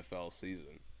about the NFL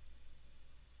season.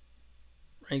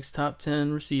 Ranks top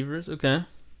 10 receivers. Okay.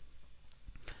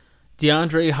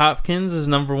 DeAndre Hopkins is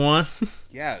number 1.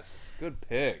 Yes, good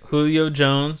pick. Julio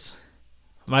Jones,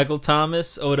 Michael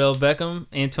Thomas, Odell Beckham,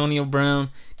 Antonio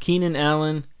Brown, Keenan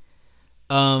Allen,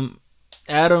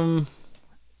 Adam.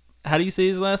 How do you say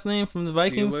his last name from the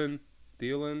Vikings?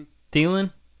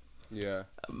 Thielen. Yeah.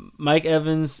 Mike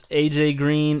Evans, AJ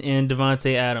Green, and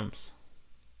Devontae Adams.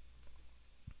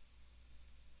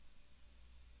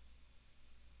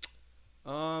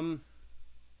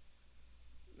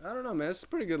 I don't know, man. It's a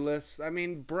pretty good list. I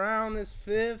mean, Brown is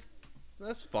 5th.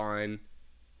 That's fine.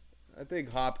 I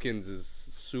think Hopkins is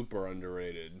super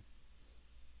underrated.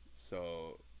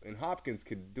 So, and Hopkins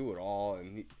could do it all,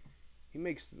 and he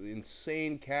makes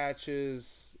insane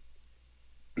catches.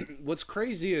 What's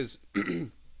crazy is,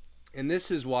 and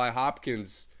this is why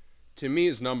Hopkins, to me,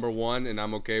 is number 1, and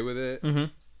I'm okay with it. Mm-hmm.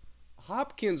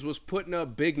 Hopkins was putting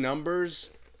up big numbers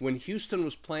when Houston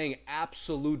was playing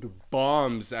absolute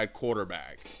bombs at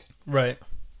quarterback. Right.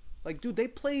 Like, dude, they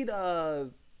played,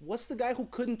 what's the guy who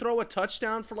couldn't throw a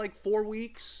touchdown for like 4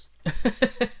 weeks?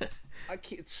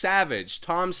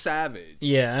 Tom Savage.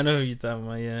 Yeah, I know who you're talking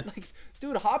about, yeah. Like,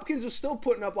 dude, Hopkins was still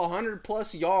putting up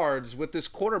 100+ yards with this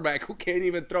quarterback who can't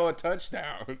even throw a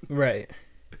touchdown. Right.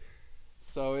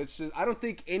 So it's just, I don't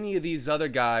think any of these other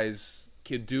guys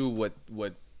could do what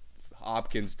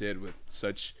Hopkins did with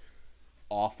such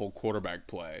awful quarterback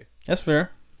play. That's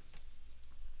fair.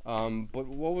 But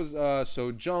what was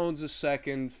so Jones is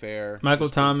 2nd, fair. Michael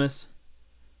Thomas.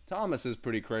 Thomas is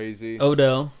pretty crazy.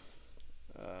 Odell.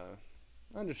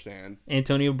 I understand.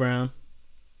 Antonio Brown.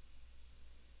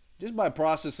 Just by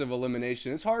process of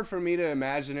elimination, it's hard for me to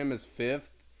imagine him as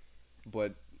 5th,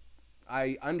 but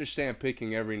I understand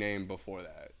picking every name before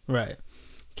that. Right.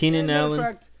 Keenan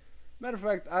Allen. Matter of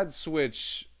fact, I'd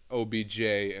switch OBJ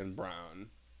and Brown.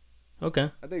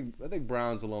 Okay. I think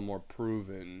Brown's a little more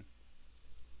proven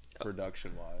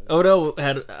production-wise. Odell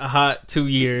had a hot 2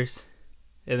 years,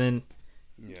 and then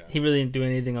he really didn't do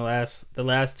anything the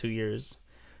last 2 years.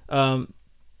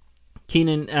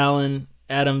 Keenan Allen,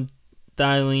 Adam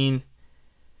Thielen.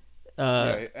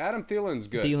 Adam Thielen's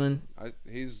good.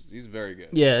 He's very good.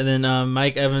 Yeah, and then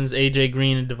Mike Evans, AJ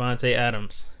Green, and Devontae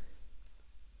Adams.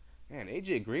 Man,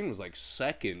 AJ Green was like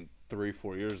 2nd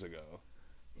 3-4 years ago.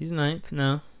 He's 9th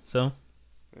now, so.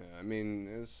 Yeah, I mean,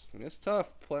 it's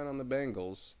tough playing on the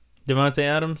Bengals. Devontae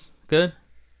Adams, good?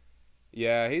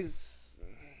 Yeah, he's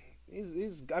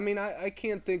I mean, I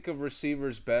can't think of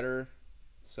receivers better,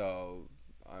 so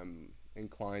I'm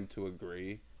inclined to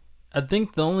agree. I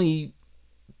think the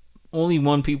only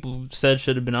one people said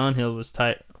should have been on Hill was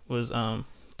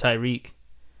Tyreek.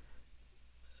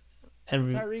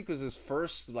 Tyreek was his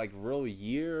first real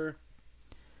year,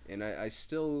 and I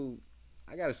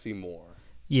gotta see more.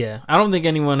 Yeah, I don't think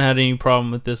anyone had any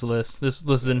problem with this list. This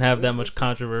list didn't have that much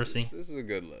controversy. This is a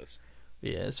good list.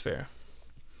 Yeah, it's fair.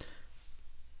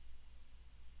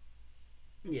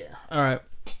 Yeah. All right.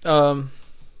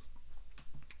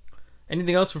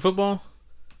 Anything else for football?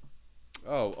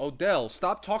 Oh, Odell,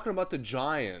 stop talking about the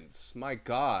Giants. My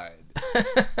God.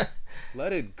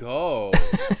 Let it go.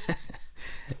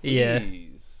 Yeah.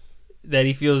 Please. That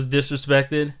he feels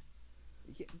disrespected.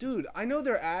 Yeah, dude, I know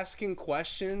they're asking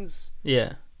questions.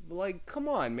 Yeah. But come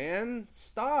on, man.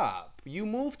 Stop. You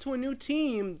move to a new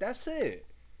team. That's it.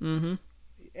 Mm-hmm.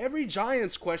 Every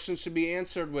Giants question should be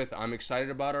answered with, I'm excited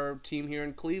about our team here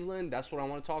in Cleveland. That's what I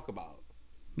want to talk about.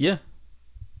 Yeah.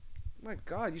 My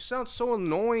God, you sound so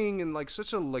annoying and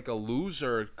such a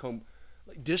loser,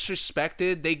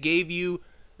 disrespected. They gave you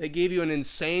an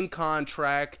insane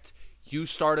contract. you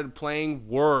started playing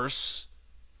worse.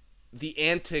 The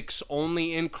antics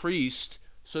only increased,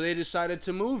 so they decided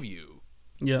to move you.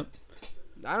 Yep.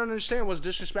 I don't understand what's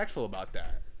disrespectful about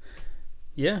that.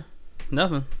 Yeah,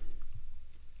 nothing.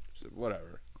 So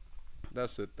whatever.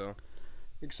 That's it, though.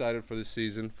 Excited for the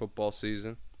season, football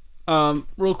season.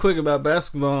 Real quick about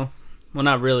basketball. Well,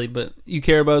 not really, but you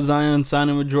care about Zion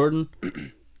signing with Jordan?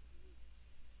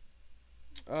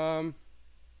 That's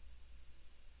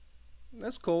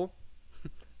cool.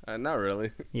 Not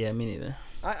really. Yeah, me neither.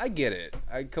 I get it.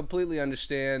 I completely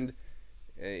understand.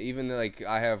 Even like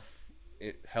I have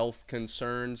health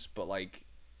concerns, but like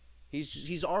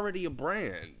he's already a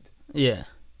brand. Yeah.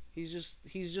 He's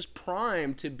just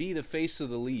primed to be the face of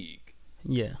the league.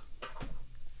 Yeah.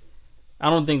 I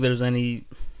don't think there's any.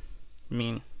 I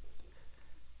mean,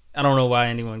 I don't know why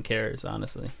anyone cares,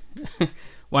 honestly.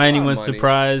 Why anyone's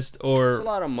surprised or. It's a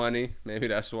lot of money. Maybe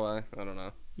that's why. I don't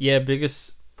know. Yeah,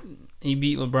 he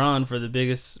beat LeBron for the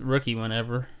biggest rookie win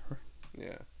ever.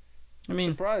 Yeah. I mean,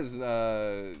 I'm surprised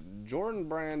Jordan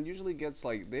brand usually gets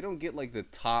like they don't get like the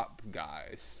top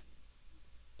guys.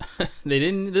 They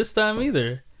didn't this time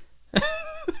either.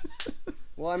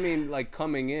 Well, I mean, like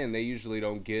coming in, they usually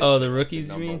don't get the rookies,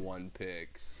 the you mean? number one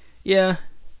picks. Yeah.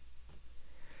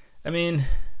 I mean,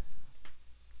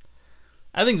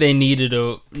 I think they needed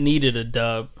a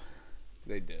dub.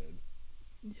 They did.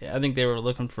 Yeah, I think they were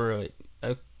looking for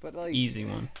a but like, easy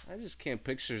one. I just can't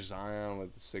picture Zion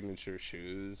with the signature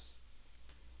shoes.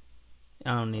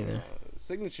 I don't either.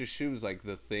 Signature shoes like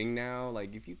the thing now.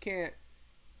 Like if you can't,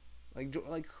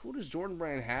 like who does Jordan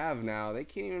Brand have now? They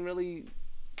can't even really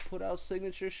put out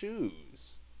signature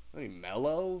shoes. I mean,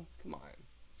 Mello, come on,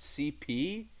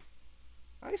 CP.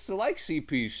 I used to like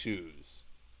CP's shoes.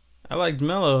 I liked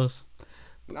Mello's.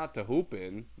 Not to hoop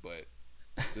in, but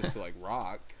just to like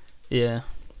rock. Yeah,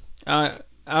 I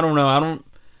don't know.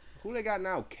 Who they got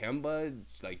now? Kemba,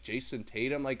 like Jason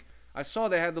Tatum. Like I saw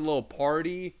they had the little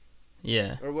party.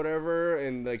 Yeah. Or whatever,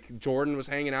 and like Jordan was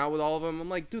hanging out with all of them. I'm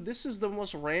like, dude, this is the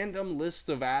most random list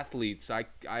of athletes I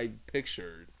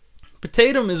pictured. But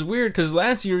Tatum is weird because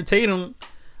last year Tatum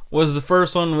was the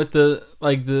first one with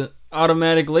the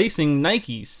automatic lacing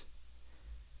Nikes,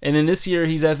 and then this year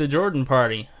he's at the Jordan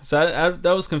party. So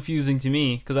that was confusing to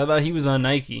me because I thought he was on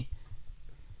Nike.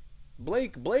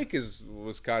 Blake was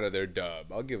kind of their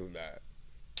dub. I'll give him that.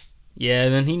 Yeah,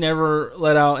 and then he never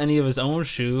let out any of his own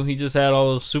shoe. He just had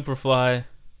all those Superfly.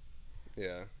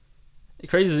 Yeah. The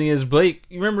crazy thing is Blake.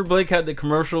 You remember Blake had the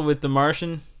commercial with the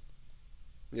Martian?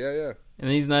 Yeah. And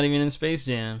he's not even in Space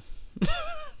Jam.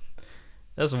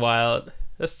 That's wild.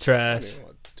 That's trash. I don't even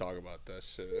want to talk about that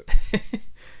shit.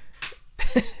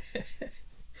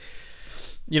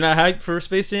 You're not hyped for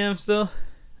Space Jam still?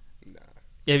 Nah.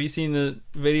 Have you seen the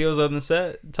videos on the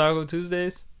set? Taco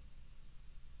Tuesdays?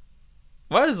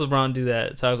 Why does LeBron do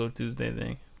that Taco Tuesday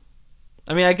thing?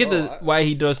 I mean, I get why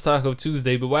he does Taco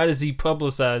Tuesday, but why does he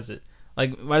publicize it?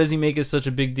 Like, why does he make it such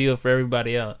a big deal for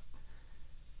everybody else?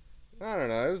 I don't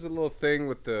know. It was a little thing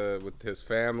with his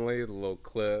family, the little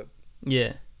clip.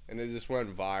 Yeah. And it just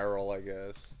went viral, I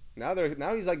guess. Now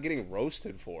he's like getting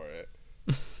roasted for it.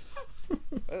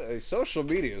 Social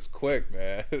media is quick,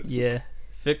 man. Yeah.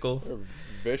 Fickle. They're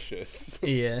vicious.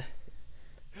 Yeah.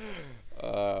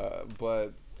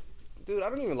 But dude, I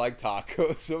don't even like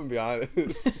tacos. I'm gonna be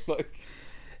honest. Like,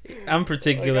 I'm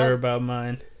particular about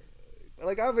mine.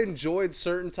 Like I've enjoyed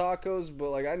certain tacos, but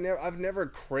like I've never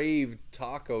craved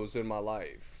tacos in my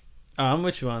life. Oh, I'm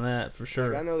with you on that for sure.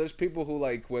 Like, I know there's people who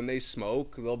like when they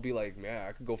smoke, they'll be like, "Man,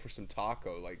 I could go for some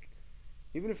taco." Like,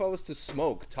 even if I was to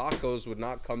smoke, tacos would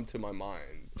not come to my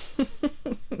mind.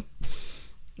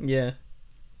 Yeah.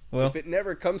 Well, if it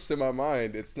never comes to my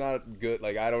mind, it's not good.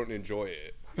 Like I don't enjoy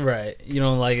it. Right. You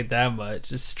don't like it that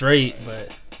much. It's straight,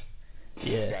 but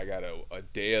yeah. This guy got a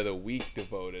day of the week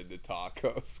devoted to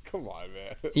tacos. Come on,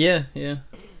 man. Yeah.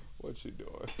 What you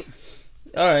doing?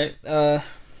 All right.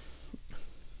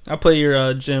 I'll play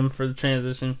your Jim for the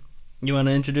transition. You want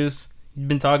to introduce? You've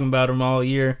been talking about him all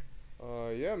year.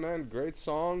 Yeah, man. Great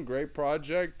song, great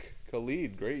project.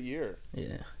 Khalid, great year.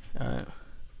 Yeah. All right.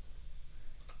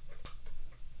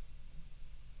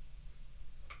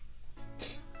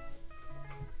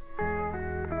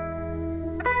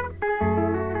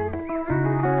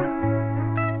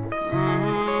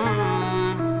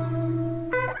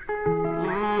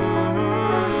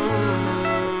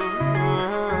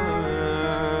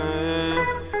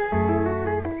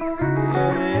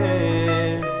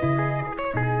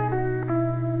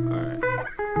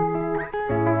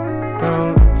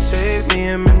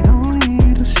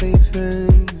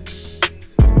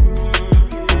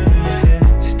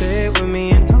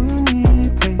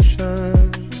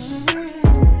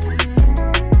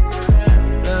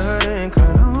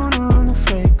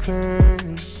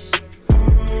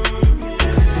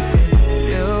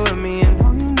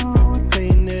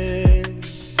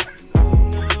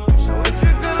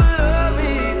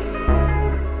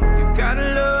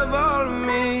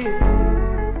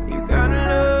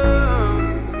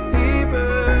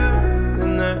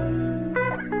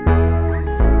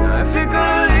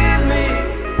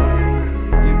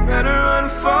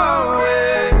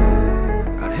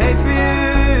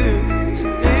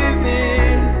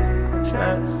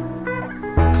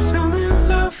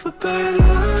 for bad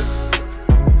luck.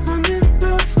 I'm in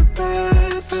love for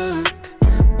bad luck.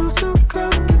 Move too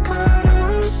close, get caught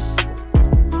up.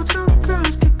 Move too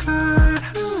close, get caught up.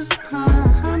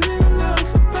 I'm in love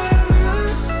for bad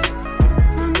luck.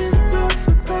 I'm in love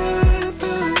for bad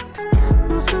luck.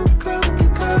 Move too close,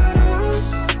 get caught up.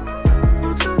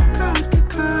 Move too close, get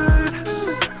caught up.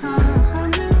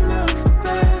 I'm in love for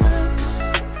bad luck.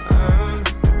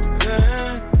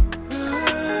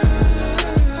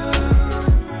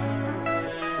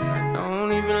 I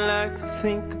don't even like to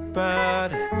think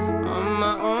about it. On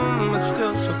my own, but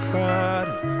still so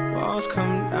crowded. Walls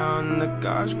come down, the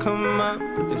guards come up,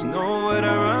 but there's nowhere to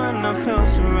run. I feel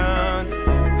surrounded.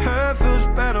 Hurt feels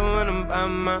better when I'm by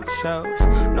myself.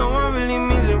 No one really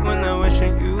means it when they're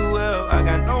wishing you well. I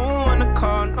got no one to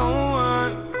call, no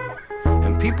one.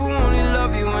 And people only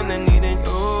love you when they're needing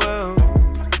your wealth.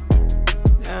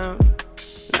 Down,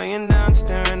 laying down,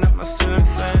 staring at my ceiling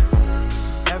fan.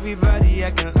 Everybody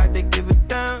acting like they give a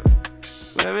damn.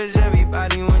 Where is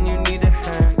everybody when you need a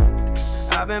hand?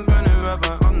 I've been burning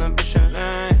rubber on the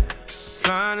Michelin,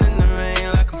 flying in the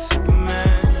rain like I'm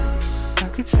Superman. I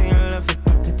could say I love it,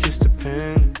 but it just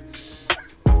depends.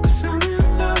 Cause I'm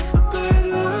in love for bad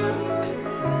luck.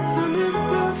 I'm in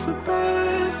love for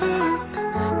bad luck.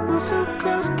 Move too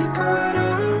close, get caught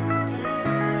up.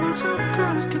 Move too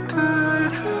close, get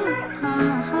caught up.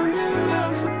 I'm in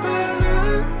love for bad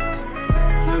luck.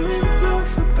 I'm in love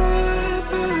for bad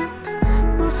luck.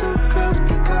 Move too close,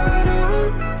 get caught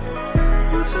up.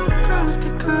 Move too close,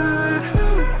 get caught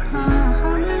up.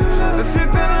 I'm in love. If you're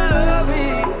gonna love me,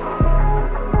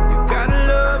 you gotta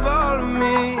love all of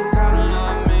me. Gotta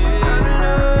love me. Gotta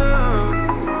love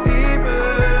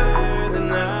deeper than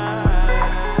that.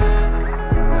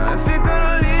 Now if you're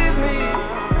gonna leave me,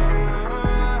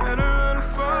 better run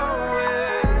far away.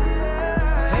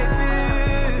 I hate for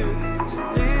you to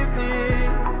leave me.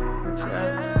 Cause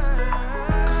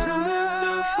I'm in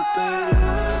love for bad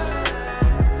luck.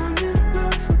 I'm in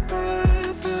love for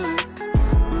bad luck.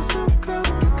 Move too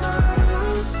close, get caught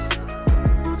up.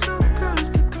 Move too close,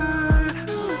 get caught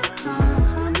up.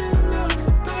 I'm in love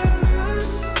for bad luck.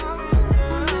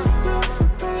 I'm in love for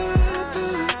bad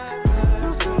luck.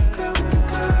 Move too close, get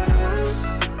caught up.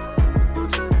 Move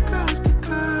too close, get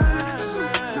caught up.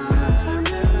 I'm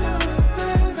in love for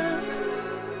bad luck.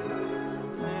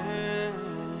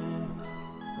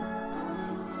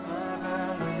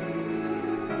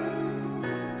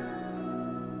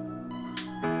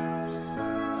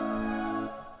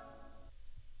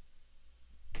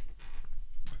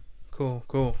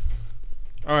 Cool.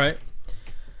 All right.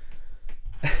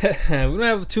 We don't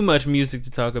have too much music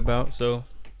to talk about, so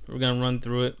we're gonna run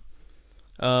through it.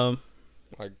 My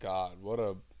God, what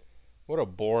a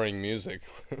boring music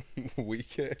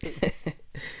weekend.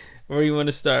 Where you want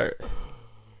to start?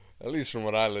 At least from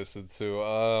what I listened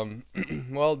to.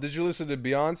 Well, did you listen to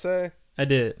Beyonce? I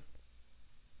did.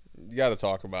 You got to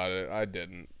talk about it. I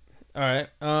didn't. All right.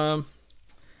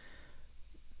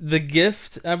 The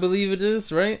Gift, I believe it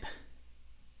is, right?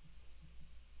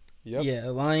 Yep. Yeah,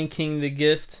 Lion King, The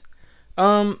Gift.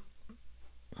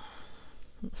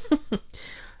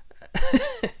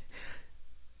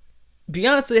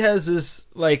 Beyonce has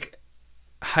this like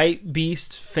hype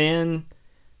beast fan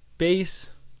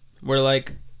base where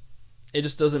like it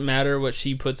just doesn't matter what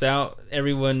she puts out,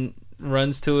 everyone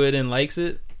runs to it and likes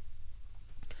it.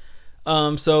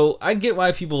 So I get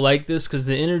why people like this because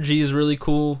the energy is really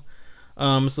cool.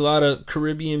 It's a lot of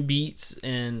Caribbean beats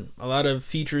and a lot of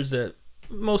features that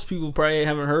most people probably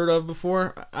haven't heard of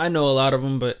before. I know a lot of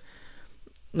them, but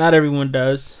not everyone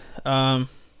does. Then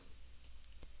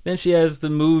she has the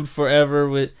Mood Forever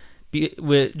with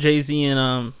Jay-Z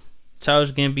and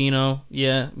Childish Gambino.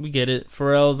 Yeah, we get it.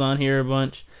 Pharrell's on here a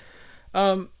bunch.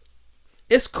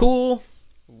 It's cool.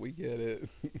 We get it.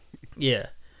 Yeah,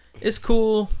 it's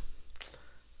cool.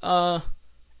 It's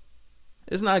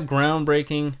not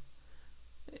groundbreaking.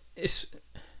 It's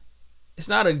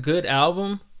not a good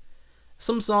album.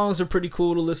 Some songs are pretty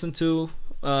cool to listen to,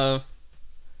 but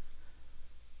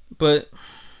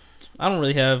I don't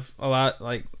really have a lot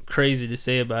like crazy to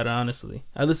say about it, honestly.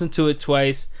 I listened to it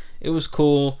twice. It was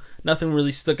cool. Nothing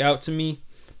really stuck out to me.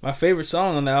 My favorite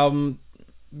song on the album,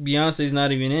 Beyonce's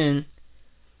not even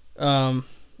in.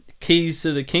 Keys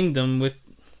to the Kingdom with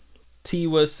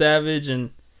Tiwa Savage and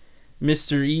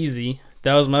Mr. Easy.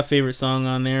 That was my favorite song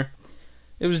on there.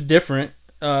 It was different.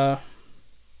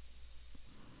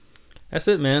 That's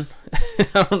it, man.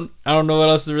 I don't know what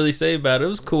else to really say about it. It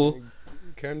was cool.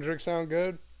 Kendrick sound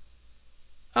good?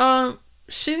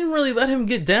 She didn't really let him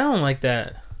get down like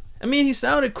that. I mean, he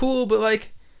sounded cool, but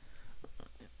like,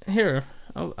 here,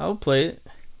 I'll play it.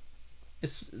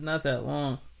 It's not that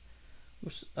long.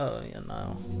 Oh yeah,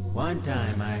 no. One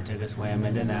time I took a swim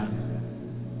in the now.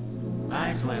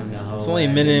 I swam the whole It's only a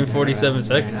minute and 47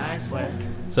 seconds. I swear.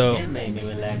 So It made me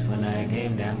relax when I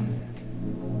came down.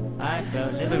 I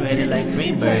felt liberated like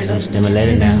free birds. I'm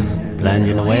stimulated now.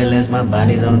 Plunging away, less my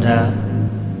body's on top.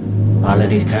 All of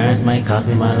these currents might cost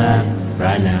me my life.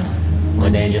 Right now,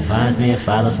 when danger finds me, it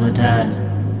follows with tides.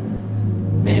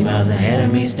 Many miles ahead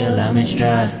of me, still I'm in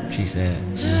stride. She said,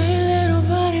 Hey little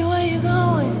buddy, where you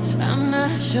going? I'm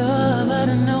not sure, but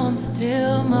I know I'm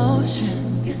still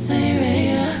motion. You say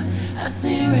radar, I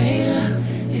say radar.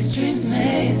 These streets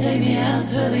may take me out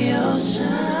to the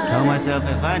ocean. told myself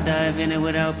if I dive in it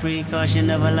without precaution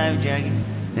of a life jacket,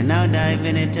 then I'll dive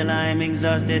in it till I am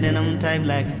exhausted and I'm type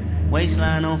lagging.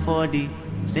 Waistline on 4D,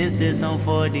 senses on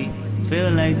 4D, feel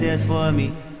like this for me.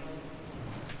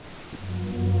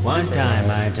 One time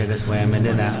I took a swim in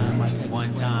the now.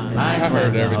 One time I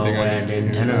swam the whole way and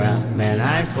didn't turn around. Man,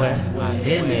 I swear,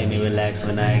 it made me relax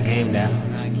when I came down.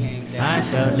 I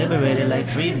felt liberated like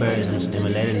free birds, I'm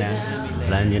stimulated now.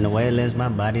 Plunging away, less my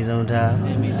body's on top.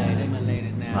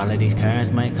 All of these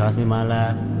currents might cost me my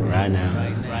life. Right now,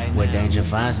 where danger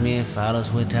finds me, it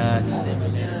follows with tides.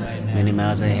 Many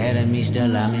miles ahead of me,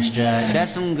 still I'm in stride.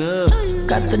 That's some good.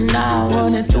 Got the now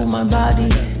running through my body.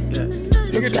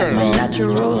 Look at my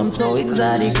natural, I'm so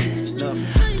exotic.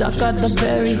 Dark are the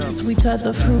berry, sweet are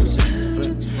the fruit.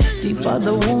 Deep are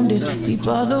the wounded, deep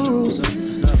are the roots.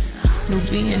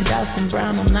 Nubian, doused in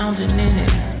brown, I'm lounging in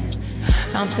it.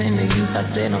 Fountain of youth, I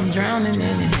said I'm drowning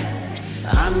in it.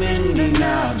 I'm in the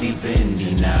now, deep in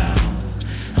the now.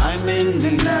 I'm in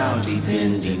the now, deep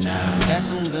in the now. That's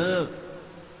some good.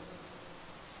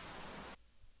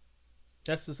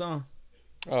 that's the song.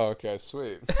 Oh, okay,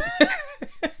 sweet.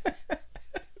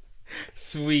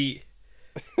 Sweet.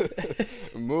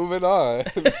 Moving on.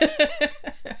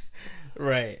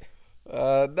 Right.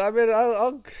 I mean,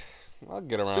 I'll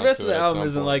get around. The rest to of the it at album some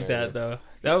isn't point, like maybe. that though.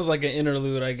 That was like an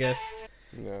interlude, I guess.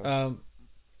 Yeah.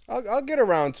 I'll get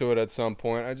around to it at some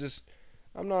point.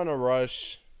 I'm not in a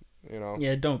rush, you know.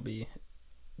 Yeah, don't be.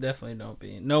 Definitely don't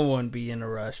be. No one be in a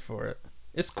rush for it.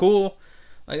 It's cool.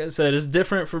 Like I said, it's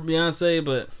different for Beyonce,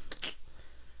 but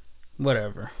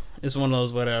whatever. It's one of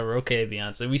those whatever. Okay,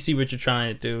 Beyonce, we see what you're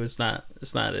trying to do. It's not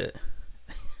it.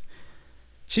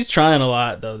 She's trying a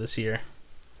lot though this year.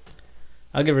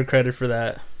 I'll give her credit for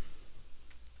that.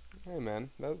 Hey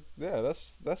man,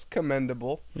 that's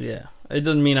commendable. Yeah, it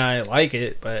doesn't mean I like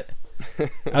it, but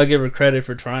I'll give her credit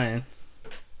for trying.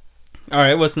 All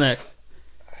right, what's next?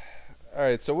 All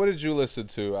right, so what did you listen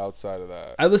to outside of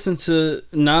that? I listened to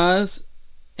Nas,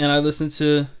 and I listened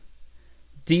to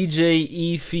DJ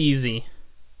E-Feezy.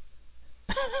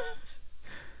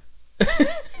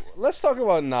 Let's talk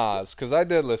about Nas, because I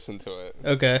did listen to it.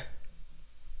 Okay.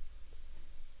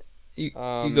 You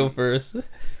go first.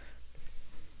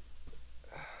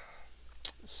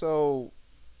 So,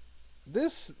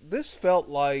 this felt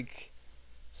like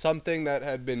something that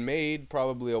had been made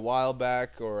probably a while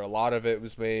back, or a lot of it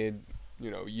was made,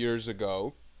 years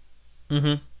ago.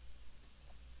 Mm-hmm.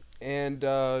 And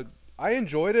I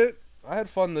enjoyed it. I had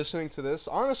fun listening to this.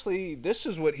 Honestly, this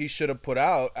is what he should have put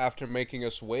out after making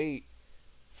us wait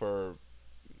for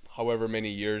however many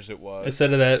years it was.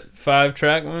 Instead of that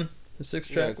 5-track one, the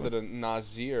 6-track instead of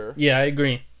Nasir. Yeah, I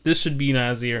agree. This should be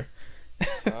Nasir.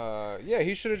 Yeah,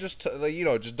 he should have just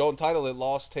just don't title it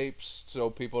Lost Tapes so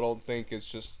people don't think it's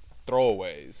just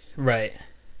throwaways. Right.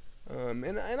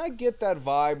 And I get that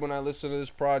vibe when I listen to this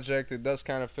project. It does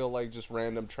kind of feel like just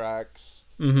random tracks.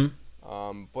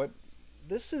 Mm-hmm. But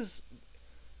this is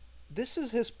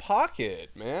his pocket,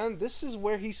 man. This is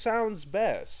where he sounds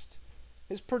best.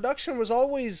 His production was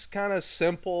always kind of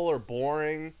simple or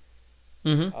boring.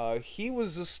 Mm-hmm. He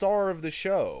was the star of the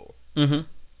show. Mm-hmm.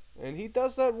 And he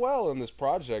does that well in this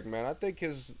project, man. I think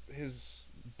his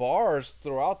bars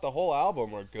throughout the whole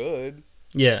album are good.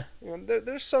 Yeah.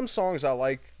 There's some songs I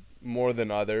like more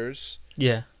than others.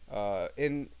 Yeah.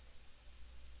 And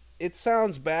it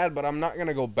sounds bad, but I'm not going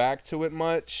to go back to it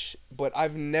much. But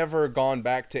I've never gone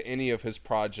back to any of his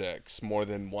projects more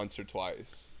than once or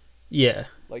twice. Yeah.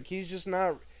 Like, he's just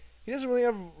not... He doesn't really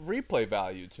have replay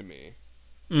value to me.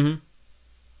 Mm-hmm.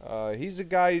 He's a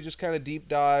guy you just kind of deep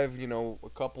dive, a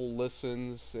couple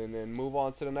listens, and then move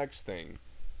on to the next thing.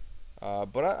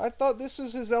 But I thought this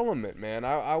is his element, man.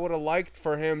 I would have liked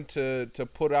for him to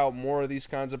put out more of these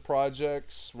kinds of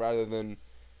projects rather than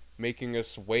making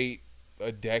us wait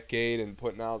a decade and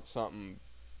putting out something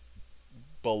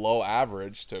below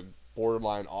average to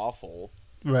borderline awful.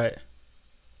 Right.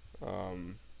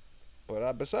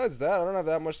 But besides that, I don't have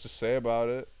that much to say about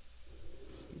it.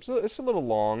 It's a little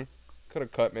long. Could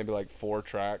have cut maybe like 4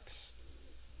 tracks.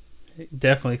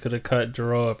 Definitely could have cut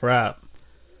Dro off rap.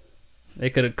 They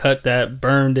could have cut that,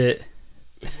 burned it.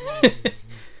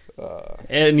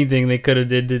 Anything they could have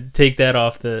did to take that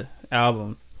off the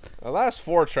album. The last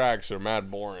 4 tracks are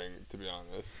mad boring, to be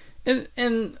honest.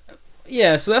 And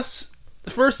yeah, so that's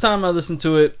the first time I listened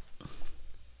to it.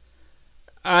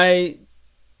 I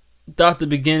thought the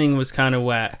beginning was kind of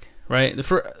whack, right?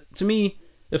 To me,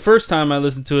 the first time I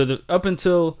listened to it, up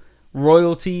until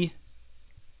Royalty,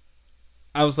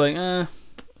 I was like,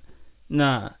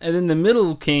 nah. And then the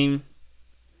middle came.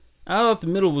 I thought the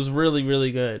middle was really,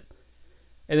 really good.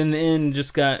 And then the end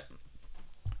just got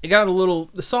a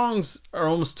little, the songs are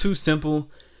almost too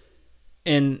simple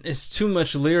and it's too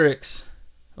much lyrics,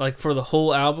 like for the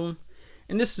whole album.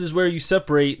 And this is where you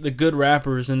separate the good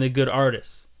rappers and the good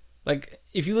artists. Like,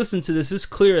 if you listen to this, it's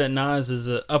clear that Nas is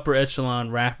an upper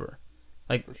echelon rapper.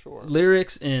 Like, for sure.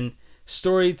 Lyrics and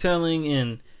storytelling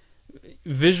and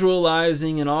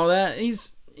visualizing and all that,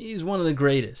 he's one of the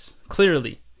greatest,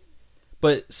 clearly.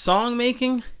 But song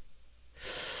making,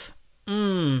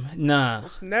 nah.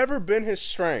 It's never been his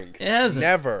strength. It hasn't.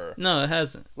 Never. No, it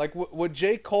hasn't. Like, what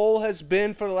J. Cole has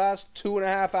been for the last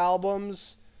 2.5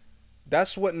 albums,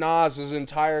 that's what Nas'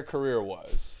 entire career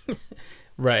was.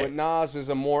 Right. But Nas is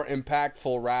a more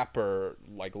impactful rapper,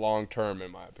 like, long-term,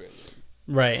 in my opinion.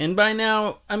 Right. And by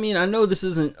now, I mean, I know this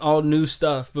isn't all new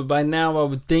stuff, but by now I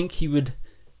would think he would,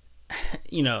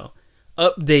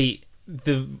 update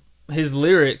his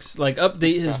lyrics, like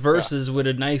update his verses with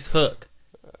a nice hook.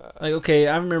 Like, okay,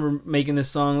 I remember making this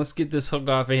song. Let's get this hook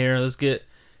off of here. Let's get,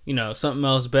 something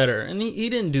else better. And he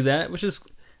didn't do that, which is,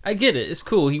 I get it. It's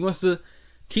cool. He wants to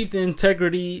keep the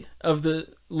integrity of the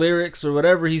lyrics or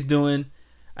whatever he's doing.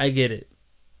 I get it.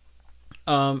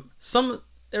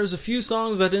 There's a few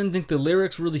songs I didn't think the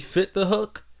lyrics really fit the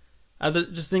hook. I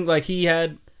just think like he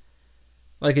had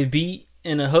like a beat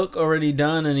and a hook already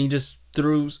done and he just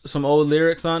threw some old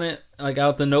lyrics on it, like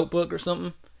out the notebook or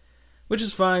something, which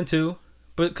is fine too,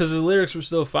 but because his lyrics were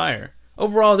still fire.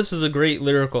 Overall, this is a great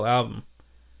lyrical album.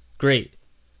 Great.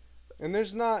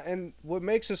 And what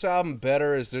makes this album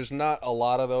better is there's not a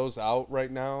lot of those out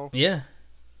right now. Yeah.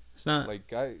 It's not.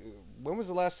 Like, when was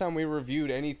the last time we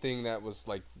reviewed anything that was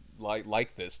like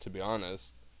this, to be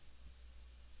honest?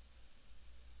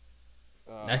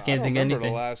 I can't think of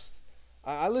anything.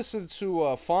 I listened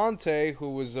to Fonte, who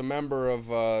was a member of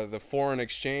the Foreign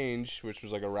Exchange, which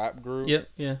was like a rap group. Yep,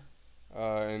 yeah.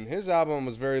 And his album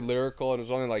was very lyrical, and it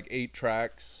was only like 8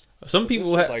 tracks. Some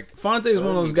people Fonte is one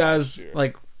of those guys,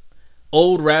 like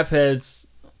old rap heads,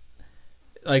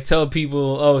 like tell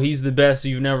people, "Oh, he's the best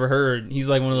you've never heard." He's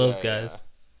like one of those guys.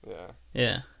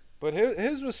 Yeah. But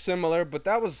his was similar, but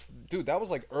that was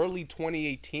like early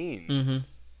 2018. Mm-hmm.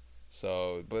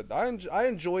 So, but I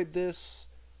enjoyed this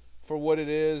for what it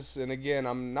is, and again,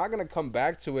 I'm not gonna come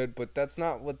back to it, but that's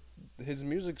not what his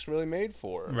music's really made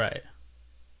for. Right.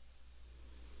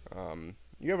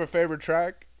 You have a favorite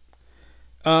track?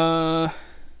 I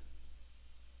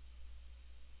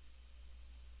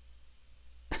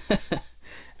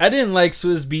didn't like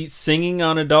Swizz Beatz singing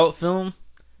on Adult Film,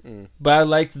 but I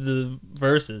liked the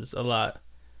verses a lot.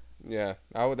 Yeah,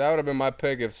 that would have been my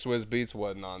pick if Swizz Beatz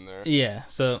wasn't on there. Yeah,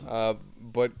 so.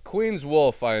 But Queen's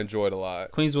Wolf I enjoyed a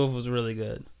lot. Queen's Wolf was really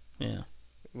good. Yeah.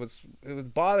 What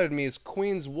bothered me is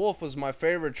Queen's Wolf was my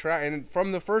favorite track, and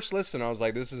from the first listen I was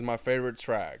like, this is my favorite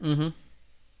track. Mm-hmm.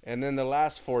 And then the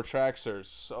last 4 tracks are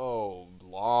so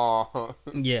long.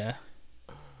 Yeah.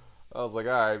 I was like,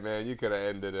 all right, man, you could have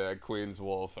ended it at Queen's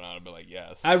Wolf, and I'd have been like,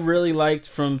 yes. I really liked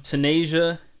from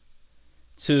Tunasia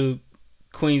to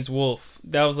Queen's Wolf.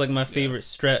 That was like my favorite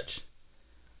stretch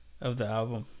of the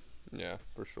album. Yeah,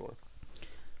 for sure.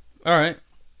 All right.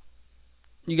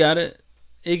 You got it.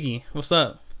 Iggy, what's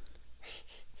up?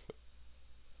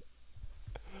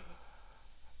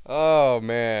 Oh,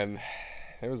 man.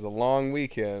 It was a long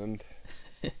weekend.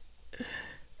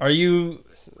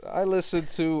 I listened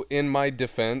to In My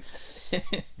Defense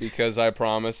because I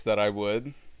promised that I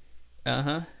would.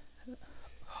 Uh-huh.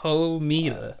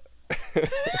 Homita.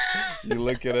 You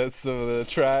looking at some of the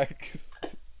tracks?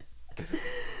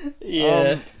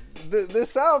 Yeah.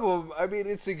 This album, I mean,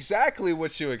 it's exactly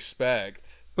what you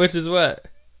expect. Which is what?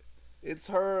 It's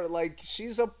her, like,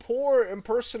 she's a poor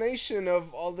impersonation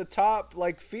of all the top,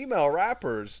 like, female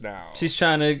rappers now. She's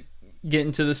trying to get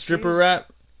into the stripper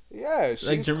rap? Yeah, she's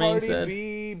like Jermaine Cardi said.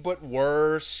 B, but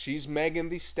worse. She's Megan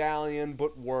Thee Stallion,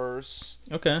 but worse.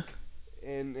 Okay.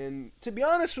 And to be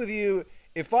honest with you,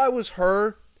 if I was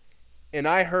her and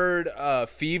I heard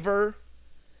Fever,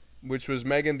 which was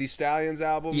Megan Thee Stallion's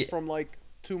album from, like,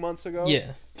 2 months ago.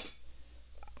 Yeah.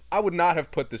 I would not have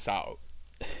put this out.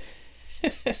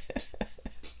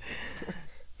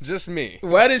 Just me.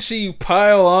 Why did she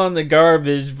pile on the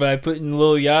garbage by putting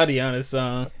Lil Yachty on a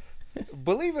song?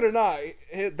 Believe it or not,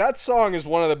 that song is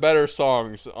one of the better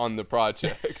songs on the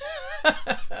project.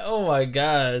 Oh my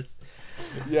gosh.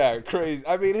 Yeah, crazy.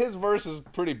 I mean, his verse is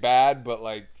pretty bad, but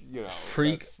like, you know,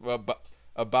 Freak. that's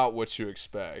about what you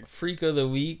expect. Freak of the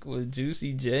Week with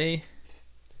Juicy J.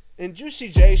 And Juicy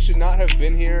J should not have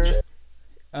been here.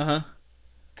 Uh-huh.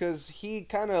 Because he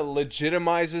kind of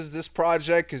legitimizes this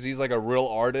project because he's like a real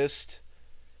artist.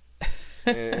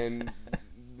 And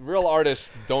real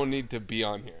artists don't need to be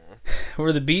on here.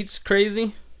 Were the beats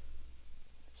crazy?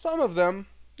 Some of them.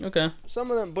 Okay. Some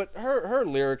of them. But her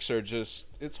lyrics are just,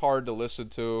 it's hard to listen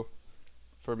to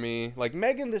for me. Like,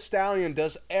 Megan Thee Stallion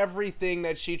does everything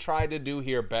that she tried to do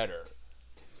here better.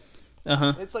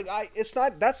 Uh-huh. It's like,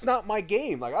 that's not my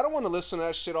game. Like, I don't want to listen to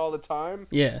that shit all the time.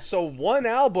 Yeah. So one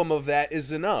album of that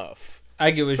is enough. I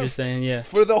get what you're saying, yeah.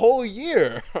 For the whole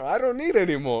year. I don't need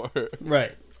any more.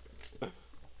 Right.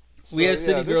 So, we had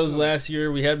City Girls last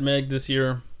year. We had Meg this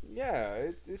year.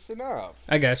 Yeah, it's enough.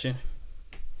 I got you.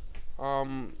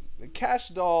 Cash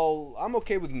Doll, I'm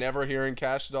okay with never hearing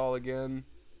Cash Doll again.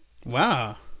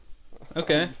 Wow.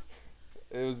 Okay.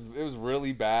 It was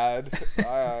really bad.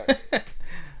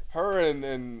 Her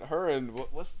and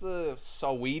what's the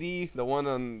Saweetie, the one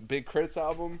on Big Crit's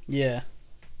album? Yeah.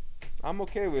 I'm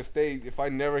okay with if I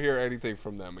never hear anything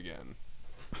from them again.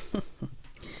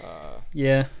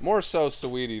 Yeah. More so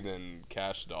Saweetie than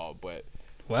Cash Doll, but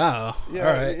wow. yeah,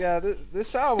 all right. yeah.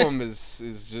 This album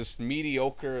is just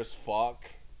mediocre as fuck.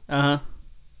 Uh-huh.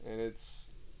 And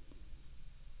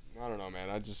I don't know, man.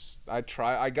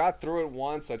 I got through it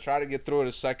once. I tried to get through it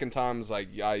a second time. It's like,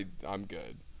 I'm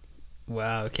good.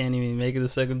 Wow, can't even make it the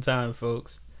second time,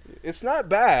 folks. It's not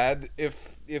bad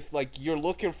if like you're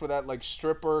looking for that like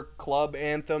stripper club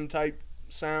anthem type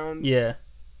sound. Yeah.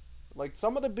 Like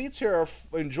some of the beats here are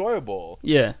enjoyable.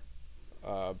 Yeah.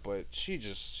 But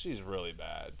she's really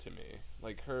bad to me.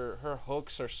 Like her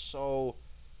hooks are so.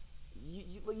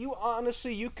 You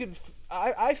honestly, you could.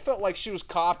 I felt like she was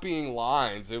copying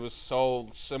lines. It was so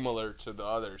similar to the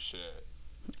other shit.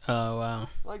 Oh, wow.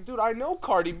 Like, dude, I know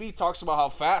Cardi B talks about how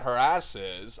fat her ass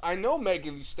is. I know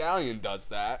Megan Thee Stallion does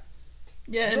that.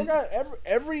 Yeah, You got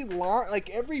every line, like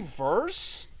every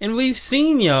verse. and we've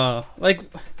seen y'all. Like,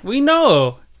 we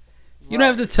know. You don't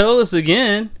have to tell us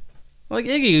again. Like,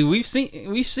 Iggy, we've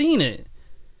seen it.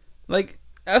 Like,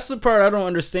 that's the part I don't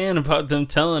understand about them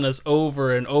telling us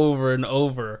over and over and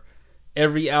over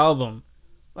every album.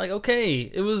 Like, okay,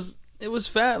 it was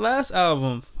fat last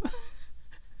album.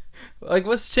 Like,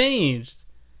 what's changed?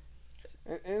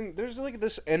 And there's like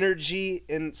this energy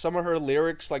in some of her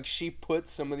lyrics. Like, she put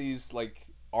some of these like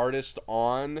artists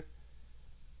on.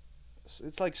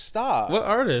 It's like, stop. What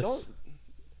artists?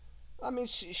 I mean,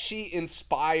 she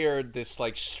inspired this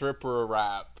like stripper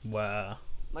rap. Wow.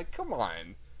 Like, come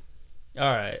on.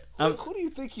 All right. Who do you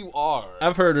think you are?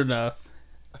 I've heard enough.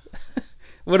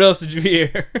 What else did you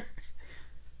hear?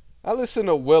 I listened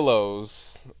to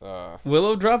Willow's.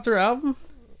 Willow dropped her album?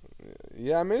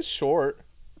 Yeah, I mean, it's short.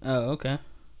 Oh, okay.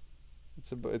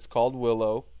 It's called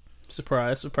Willow.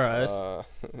 Surprise.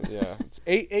 Yeah, it's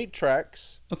eight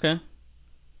tracks. Okay.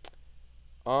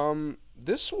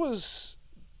 This was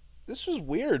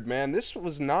weird, man. This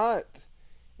was not,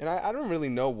 and I don't really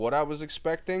know what I was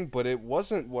expecting, but it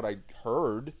wasn't what I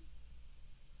heard.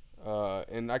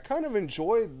 And I kind of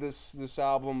enjoyed this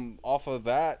album off of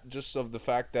that, just of the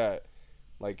fact that,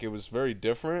 like, it was very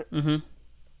different. Mm-hmm.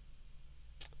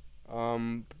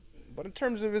 But in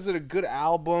terms of, is it a good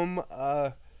album?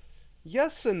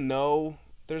 Yes and no.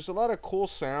 There's a lot of cool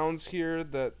sounds here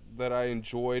that I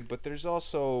enjoyed, but there's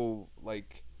also,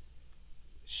 like,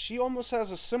 she almost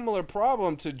has a similar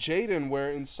problem to Jaden,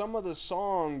 where in some of the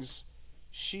songs,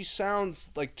 she sounds,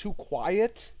 like, too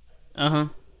quiet. Uh-huh.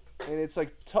 And it's,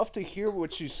 like, tough to hear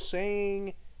what she's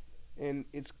saying. And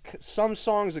it's some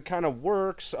songs it kind of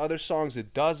works, other songs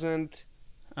it doesn't.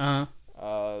 Uh-huh.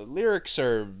 Lyrics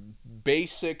are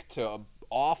basic to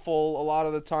awful a lot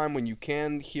of the time when you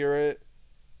can hear it.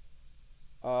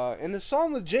 And the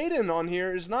song with Jaden on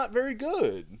here is not very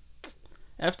good.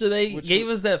 After they gave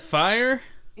us that fire?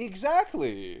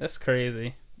 Exactly. That's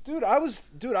crazy. Dude, that was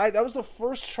the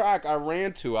first track I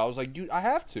ran to. I was like, dude, I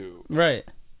have to. Right.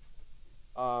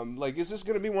 Like, is this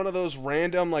gonna be one of those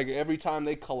random, like, every time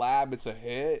they collab, it's a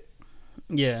hit?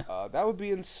 Yeah. That would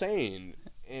be insane.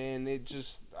 And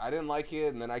I didn't like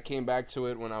it, and then I came back to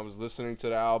it when I was listening to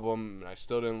the album, and I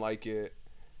still didn't like it.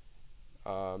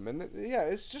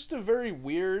 It's just a very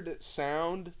weird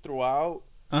sound throughout.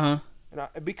 Uh-huh. And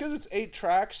because it's 8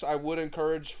 tracks, I would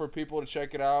encourage for people to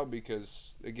check it out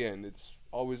because, again,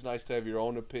 always nice to have your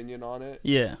own opinion on it.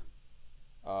 Yeah.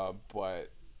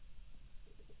 But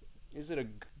is it a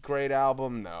great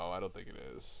album? No, I don't think it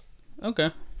is.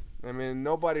 Okay. I mean,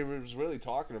 nobody was really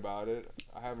talking about it.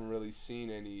 I haven't really seen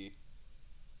any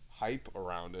hype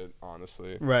around it,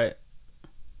 honestly. Right.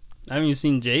 I haven't even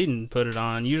seen Jaden put it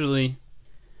on. Usually,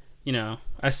 you know,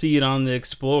 I see it on the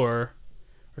Explorer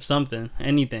or something.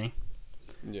 Anything.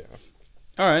 Yeah.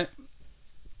 All right.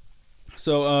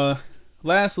 So,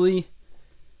 lastly,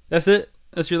 that's it?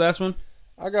 That's your last one?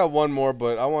 I got one more,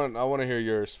 but I want to hear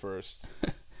yours first.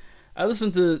 I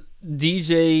listened to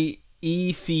DJ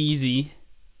E-Feezy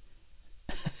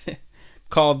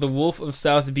called The Wolf of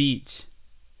South Beach.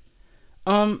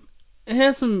 It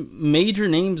has some major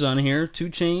names on here. 2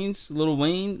 Chainz, Lil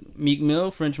Wayne, Meek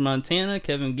Mill, French Montana,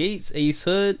 Kevin Gates, Ace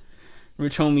Hood,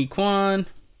 Rich Homie Quan,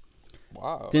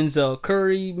 Wow. Denzel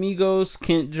Curry, Migos,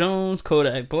 Kent Jones,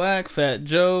 Kodak Black, Fat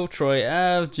Joe, Troy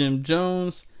Ave, Jim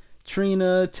Jones,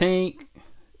 Trina, Tank,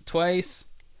 Twice,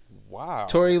 Wow.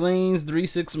 Tory Lanez,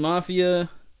 3-6 Mafia,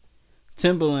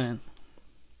 Timbaland.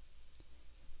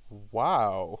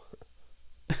 Wow.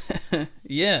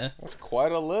 Yeah. That's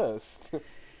quite a list.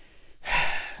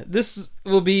 This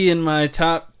will be in my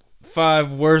top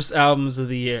 5 worst albums of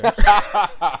the year.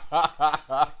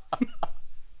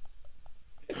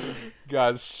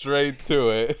 Got straight to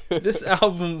it. This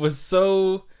album was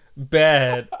so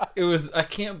bad. I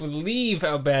can't believe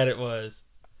how bad it was.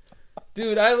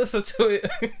 Dude, I listened to it.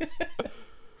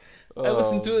 I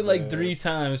listened to it like 3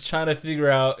 times trying to figure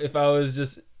out if I was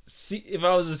just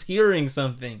hearing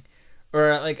something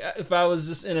or like if I was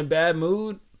just in a bad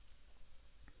mood.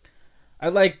 I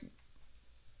like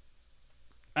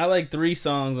 3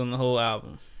 songs on the whole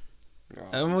album.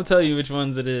 I'm going to tell you which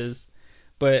ones it is,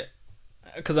 but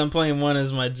because I'm playing one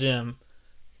as my gym.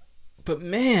 But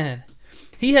man,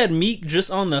 he had Meek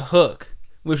just on the hook,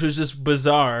 which was just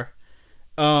bizarre.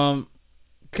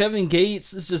 Kevin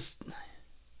Gates is just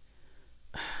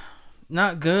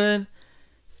not good.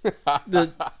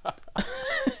 The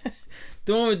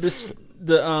one with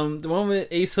the one with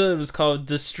Ace Hood was called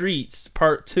The Streets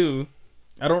Part 2.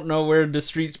 I don't know where The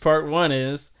Streets Part 1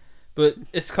 is, but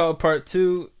it's called Part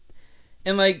 2.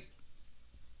 And like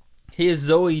he has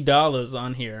Zoe Dallas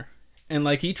on here. And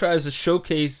like he tries to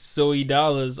showcase Zoe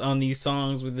Dallas on these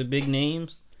songs with the big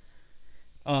names.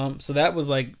 So that was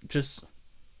like just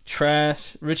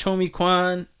trash. Rich Homie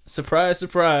Quan, surprise,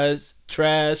 surprise,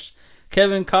 trash.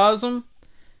 Kevin Cosm,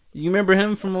 you remember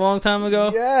him from a long time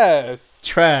ago? Yes.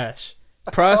 Trash.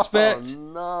 Prospect,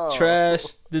 no. Trash.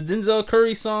 The Denzel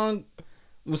Curry song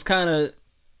was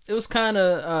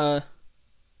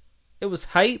it was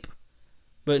hype,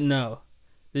 but no.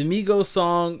 The Migos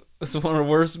song was one of the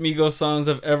worst Migos songs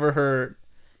I've ever heard.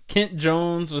 Kent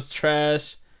Jones was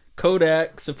trash.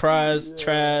 Kodak, surprise,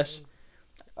 trash.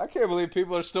 I can't believe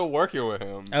people are still working with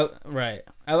him. Right.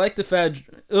 I like the Fat...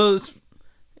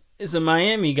 It's a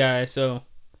Miami guy, so...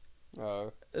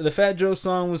 the Fat Joe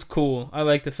song was cool. I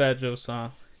like the Fat Joe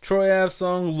song. Troy Ave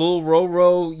song, Lil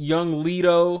Roro, Young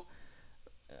Lido.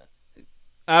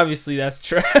 Obviously, that's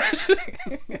trash.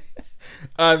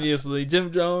 Obviously,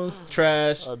 Jim Jones,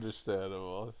 trash.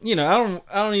 Understandable. You know,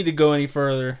 I don't need to go any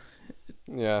further.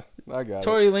 Yeah, I got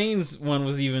Tory Lanez one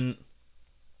was even...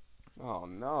 Oh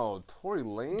no, Tory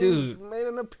Lanez Dude, made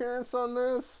an appearance on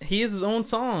this? He has his own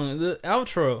song, the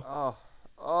outro.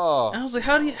 Oh. I was like,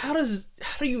 how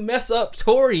do you mess up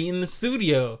Tory in the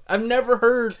studio? I've never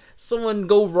heard someone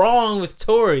go wrong with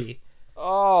Tory.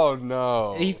 Oh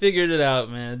no. He figured it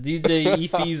out, man. DJ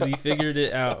E-Feezy figured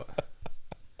it out.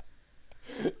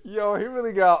 Yo, he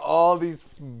really got all these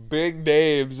big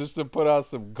names just to put out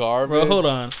some garbage. Bro, hold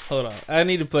on. I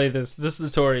need to play this. Just the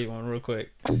Tory one real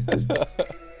quick.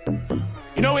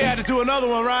 You know we had to do another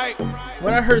one, right?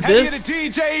 When I heard this, the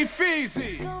DJ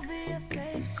E-Feezy.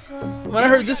 When I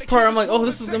heard this part, I'm like, oh,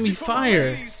 this is gonna be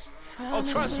fire. Oh,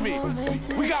 trust me,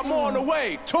 we got more on the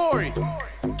way. Tory,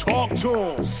 talk to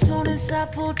him. Soon as I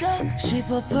pulled up, she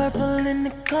put purple in the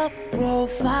cup, roll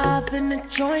 5 in the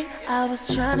joint. I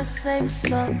was trying to say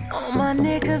what's up. All my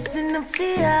niggas in the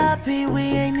VIP, we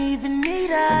ain't even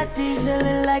need ID.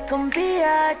 Feeling like I'm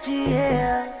B.I.G.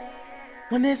 yeah.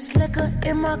 When it's liquor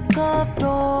in my cup,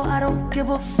 though, I don't give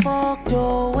a fuck,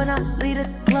 though. When I leave the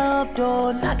club,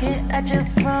 though, knocking at your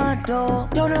front door.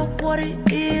 Don't know what it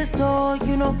is, though,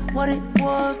 you know what it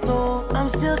was, though. I'm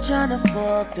still trying to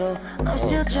fuck, though. I'm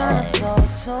still trying to fuck,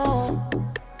 so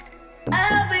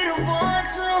I'll be the one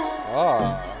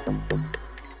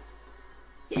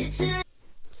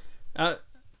to.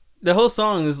 The whole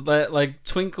song is that like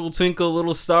Twinkle Twinkle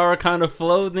Little Star kind of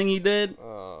flow thing he did.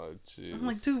 Oh, jeez. I'm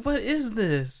like, dude, what is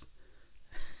this?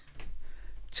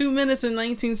 2 minutes and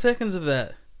 19 seconds of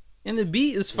that. And the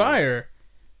beat is fire.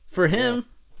 For him,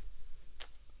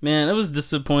 man, it was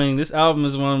disappointing. This album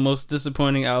is one of the most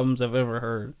disappointing albums I've ever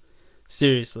heard.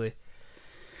 Seriously.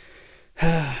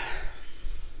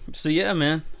 So yeah,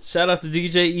 man. Shout out to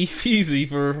DJ E-Feezy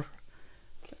for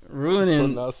ruining...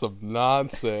 Putting out some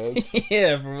nonsense.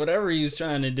 Yeah, for whatever he was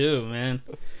trying to do, man.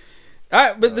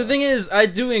 But the thing is, I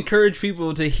do encourage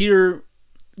people to hear...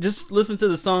 Just listen to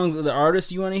the songs of the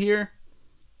artists you want to hear.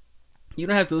 You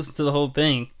don't have to listen to the whole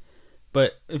thing.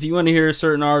 But if you want to hear a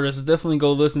certain artist, definitely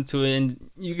go listen to it,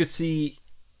 and you can see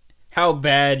how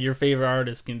bad your favorite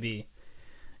artist can be.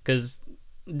 Because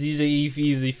DJ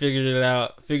E-Feezy figured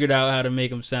out how to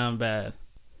make him sound bad.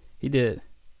 He did.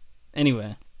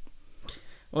 Anyway,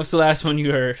 what's the last one you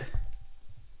heard?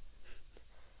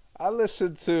 I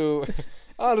listened to...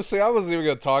 Honestly, I wasn't even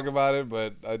going to talk about it,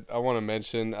 but I want to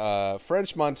mention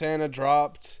French Montana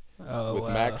dropped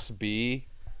with Max B.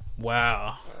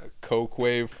 Wow. Coke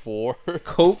Wave 4.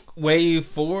 Coke Wave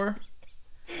 4?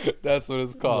 That's what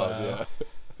it's called, yeah.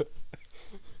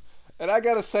 And I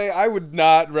gotta say, I would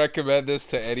not recommend this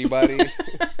to anybody.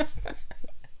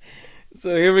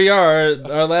 So here we are,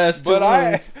 our last two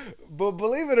ones. But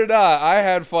believe it or not, I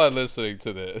had fun listening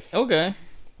to this. Okay.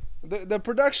 The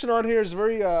production on here is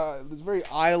very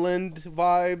island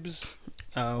vibes.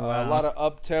 Oh wow. A lot of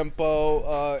up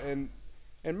tempo, and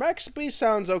Max B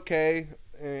sounds okay.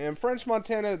 And French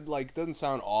Montana doesn't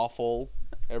sound awful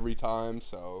every time,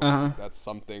 so that's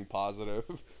something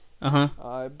positive.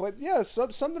 But yeah,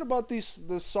 something about the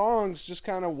songs just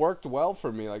kind of worked well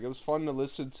for me. Like, it was fun to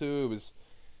listen to.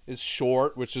 It's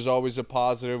short, which is always a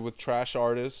positive with trash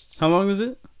artists. How long is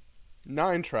it?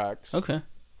 9 tracks. Okay.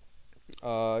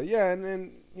 Yeah, and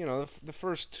then the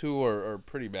first 2 are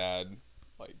pretty bad.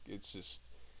 Like, it's just,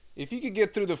 if you could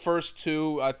get through the first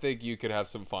 2, I think you could have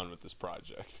some fun with this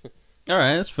project. All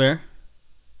right, that's fair.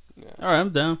 Yeah. All right,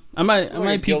 I'm down. I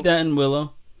might peep that in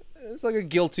Willow. It's like a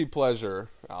guilty pleasure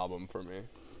album for me.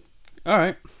 All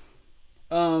right.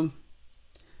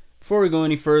 Before we go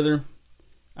any further,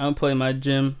 I'll play my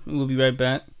gym. We'll be right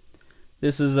back.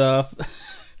 This is off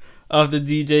the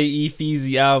DJ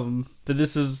E-Feezy album. But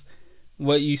this is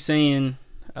What You Saying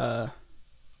by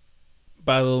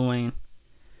Lil Wayne.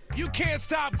 You can't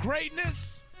stop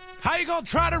greatness? How you gonna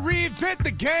try to reinvent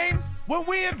the game when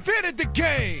we invented the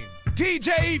game?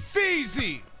 DJ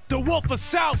E-Feezy, the Wolf of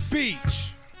South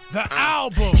Beach, the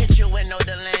album. Hit you with no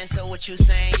delay, so what you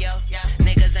saying, yo?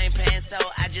 Niggas ain't paying, so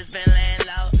I just been laying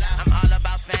low. I'm all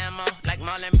about famo, like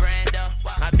Marlon Brando.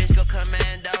 My bitch go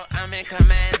commando, I'm in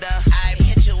commando. I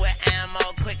hit you with ammo,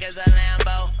 quick as a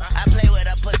Lambo. I play with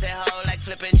a pussy hole like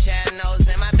flipping channels.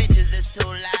 And my bitches is too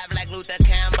live like Luther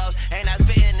Campbell. Ain't I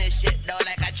spitting this shit though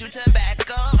like I chew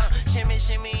tobacco. Shimmy,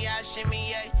 shimmy, yeah,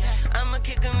 shimmy, yeah. I'ma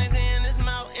kick a nigga in his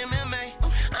mouth, MMA.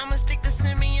 I'ma stick the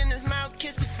semi in his mouth,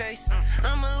 kiss his face.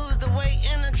 I'ma lose the weight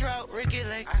in the drought, Ricky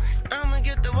Lake. I'ma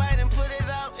get the white and put it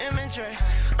out, imagery.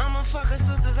 I'ma fuck her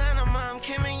sisters and her mom,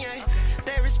 Kim and Ye.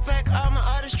 They respect all my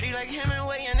artistry like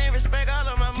Hemingway, and they respect all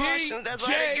of my motions. That's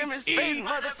why they give me space,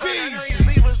 motherfucker. I know you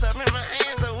see what's up in my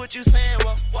hands, so what you saying?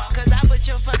 Well, cause I put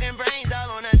your fucking brains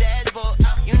all on the dashboard.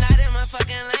 You not in my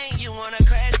fucking lane, you want a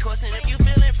crash course. And if you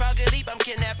feeling froggy leap, I'm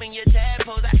kidnapping your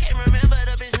tadpoles. I can't remember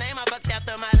the bitch name I fucked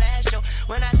after my last show.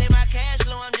 When I say my cash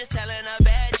low, I'm just telling a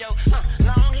bad joke.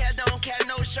 Long hair, don't care,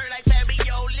 no shirt like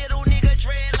Fabio. Little nigga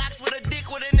dreadlocks with a dick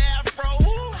with an afro.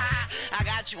 Ooh, I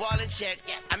got you all in check.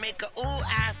 I make a ooh,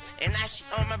 and now she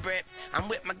on my breath. I'm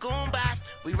with my goomba,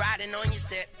 we riding on your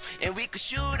set. And we could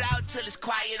shoot out till it's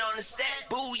quiet on the set.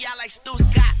 Boo, y'all like Stu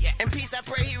Scott. In peace, I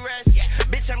pray he rests.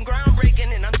 Bitch, I'm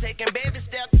groundbreaking and I'm taking baby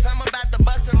steps. I'm about to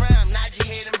bust around, nod your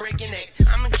head and break your neck.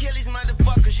 I'ma kill these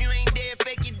motherfuckers, you ain't dead,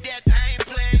 fake your death. I ain't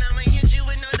playing, I'ma hit you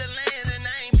with no delay and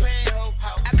I ain't paying, ho.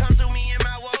 I come through me in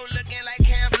my woe looking like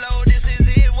Camp Low. This is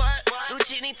it, what?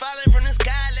 Lucini falling from the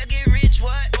sky, look get rich,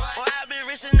 what? Boy, I've been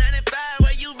rich since 95,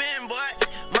 where you been, boy?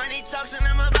 Money talks and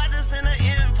I'm about to send an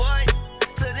invoice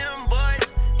to them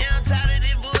boys. Yeah, I'm tired of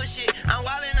this bullshit. I'm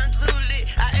wildin', I'm too lit.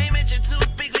 I aim at your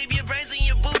toothpick, leave your brains in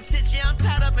your boot tits. Yeah, I'm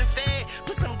tied up and fed.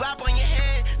 Put some guap on your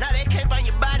head. Now they cape on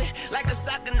your body like a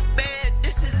sock in the bed.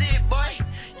 This is it, boy.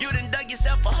 You done dug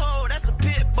yourself a hole. That's a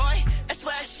pit, boy. That's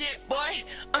why shit, boy.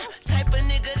 Type of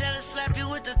nigga that'll slap you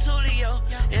with the tulio.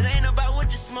 It ain't about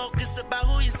what you smoke, it's about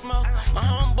who you smoke. My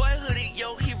homeboy hoodie,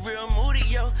 yo, he real moody,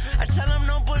 yo. I tell him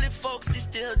no bullet folks, he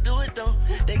still do it though.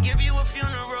 They give you a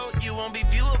funeral, you won't be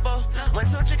viewable. When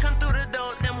don't you come through the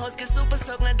door, them hoes get super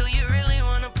soaked. Now do you really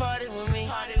wanna party with me?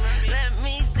 Let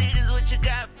me see this what you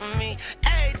got for me.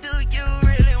 Hey, do you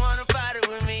really wanna party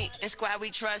with me? It's squad we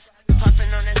trust.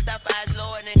 Puffin' on that stuff, eyes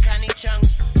lower than Connie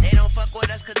Chunks. They don't don't fuck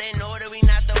with us cause they know that we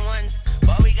not the ones.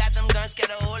 But we got them guns,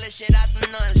 scared of all the shit out the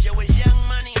nuns. Yo, it's Young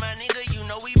Money, my nigga, you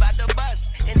know we bout to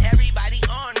bust. And everybody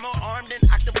on, more armed than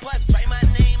octopus. Write my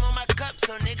name on my cup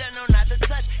so nigga know not to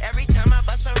touch. Every time I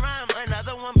bust a rhyme,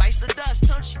 another one bites the dust,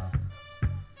 don't you?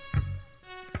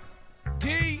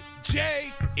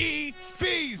 DJ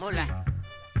E-Feezy.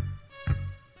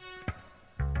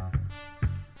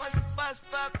 What's bus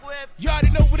fuck with? You already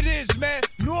know what it is, man.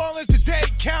 New Orleans to Dade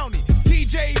County.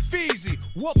 DJ E-Feezy,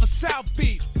 Wolf of South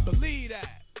Beach. Believe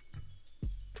that.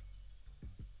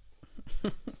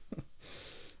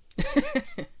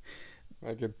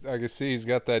 I could see he's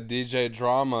got that DJ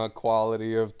drama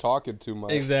quality of talking too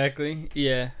much. Exactly.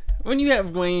 Yeah. When you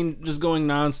have Wayne just going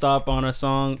nonstop on a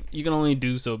song, you can only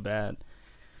do so bad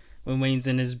when Wayne's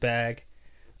in his bag.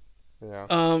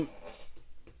 Yeah.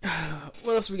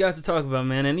 What else we got to talk about,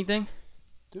 man? Anything?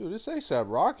 Dude, this ASAP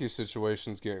Rocky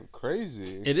situation's getting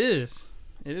crazy. It is.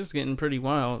 It is getting pretty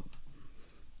wild.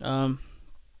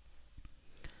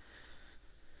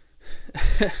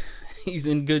 He's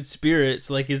in good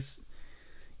spirits. Like,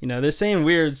 they're saying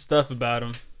weird stuff about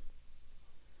him.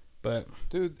 But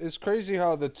dude, it's crazy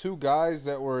how the two guys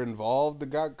that were involved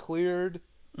that got cleared,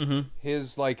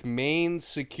 his main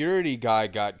security guy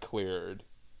got cleared,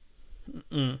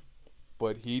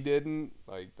 but he didn't.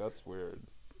 That's weird.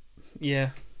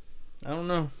 Yeah, I don't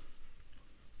know.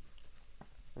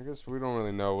 I guess we don't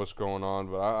really know what's going on,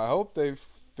 but I hope they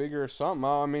figure something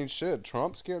out. I mean, shit,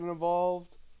 Trump's getting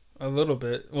involved a little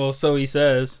bit. Well, so he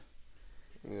says.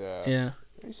 Yeah. Yeah.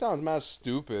 He sounds mad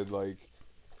stupid. You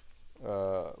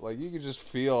could just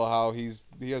feel how he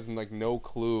has no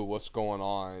clue what's going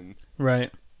on.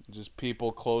 Right. Just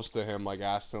people close to him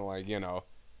asking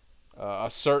a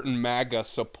certain MAGA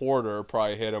supporter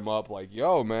probably hit him up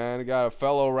yo man, I got a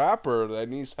fellow rapper that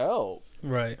needs help.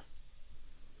 Right.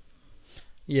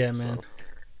 Yeah, man.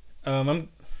 So.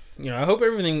 I hope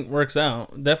everything works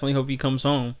out. Definitely hope he comes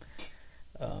home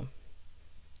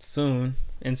soon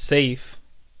and safe.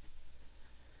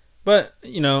 But,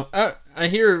 I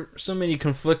hear so many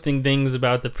conflicting things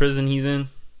about the prison he's in.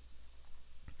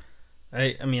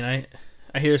 I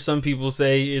hear some people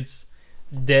say it's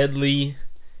deadly.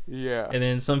 Yeah. And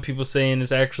then some people saying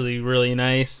it's actually really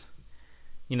nice.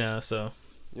 So.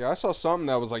 Yeah, I saw something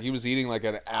that was he was eating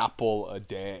an apple a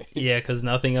day. Yeah, because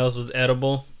nothing else was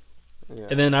edible. Yeah.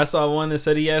 And then I saw one that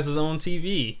said he has his own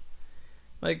TV.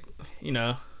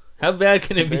 How bad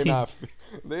can it be?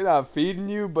 They're not feeding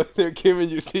you, but they're giving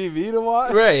you TV to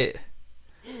watch? Right.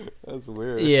 That's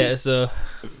weird. Yeah, so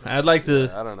I'd like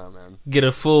to I don't know, man. Get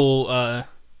a full, the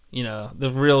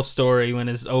real story when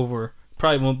it's over.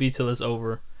 Probably won't be till it's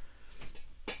over.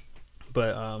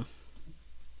 But, I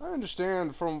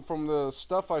understand from the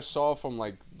stuff I saw from,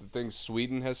 the things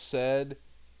Sweden has said,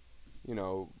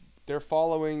 they're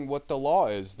following what the law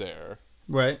is there.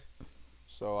 Right.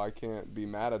 So I can't be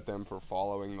mad at them for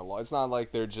following the law. It's not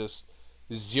like they're just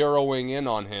zeroing in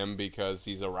on him because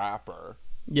he's a rapper.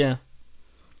 Yeah.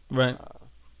 Right.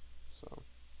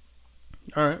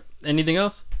 All right. Anything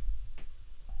else?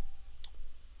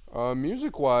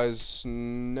 Music-wise,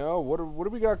 no. What do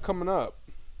we got coming up?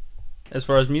 As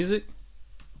far as music?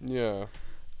 Yeah.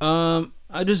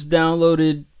 I just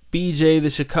downloaded BJ the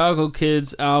Chicago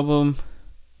Kids album.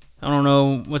 I don't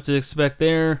know what to expect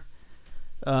there.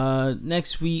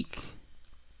 Next week,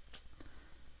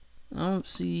 I don't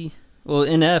see. Well,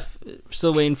 NF,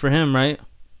 still waiting for him, right?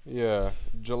 Yeah,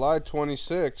 July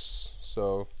 26th.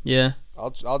 So yeah,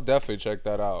 I'll definitely check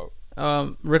that out.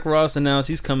 Rick Ross announced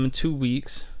he's coming 2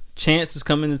 weeks. Chance is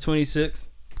coming the 26th.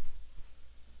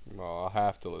 Well, I'll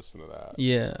have to listen to that.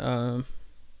 Yeah.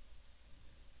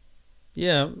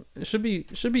 Yeah, it should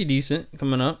be decent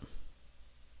coming up.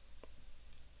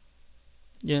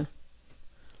 Yeah.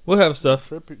 We'll have stuff.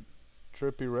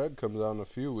 Trippie Red comes out in a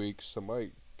few weeks. I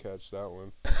might catch that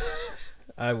one.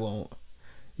 I won't.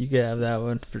 You can have that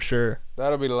one for sure.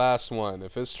 That'll be the last one.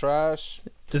 If it's trash,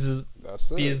 that's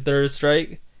it. His third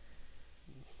strike.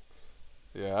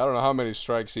 Yeah, I don't know how many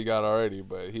strikes he got already,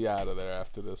 but he out of there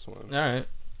after this one. All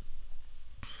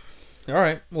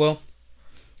right. Well,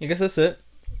 I guess that's it.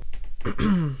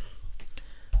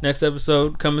 Next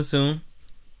episode coming soon.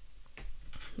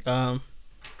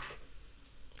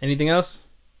 Anything else?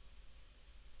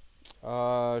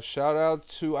 Shout out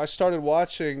to I started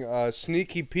watching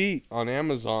Sneaky Pete on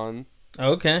Amazon.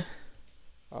 Okay.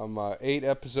 I'm 8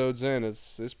 episodes in.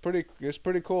 It's pretty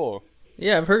cool.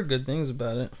 Yeah, I've heard good things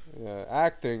about it. Yeah,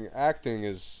 acting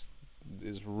is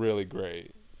really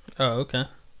great. Oh, okay.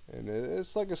 And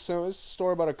it's it's a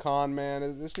story about a con man.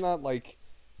 It's not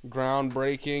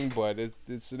groundbreaking, but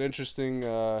it's an interesting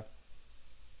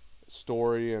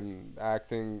story and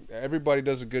acting. Everybody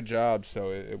does a good job, so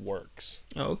it works.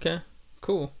 Oh, okay,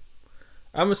 cool.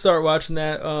 I'm gonna start watching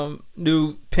that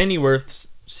new Pennyworth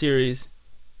series,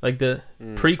 like the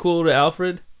prequel to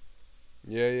Alfred.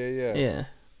 Yeah. Yeah.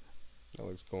 That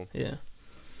looks cool. Yeah.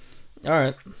 All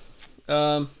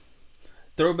right.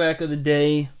 Throwback of the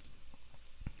day.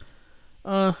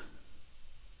 I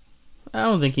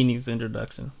don't think he needs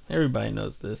introduction. Everybody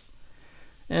knows this.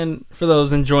 And for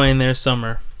those enjoying their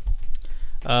summer,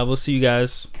 we'll see you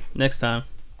guys next time.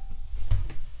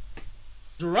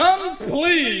 Drums,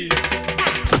 please.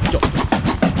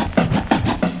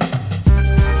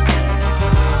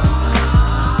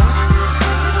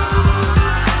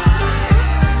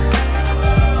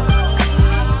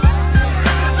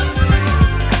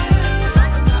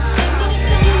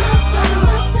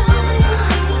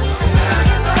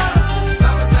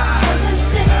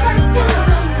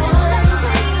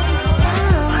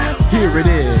 Here it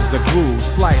is, a groove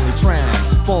slightly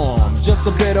transformed. Just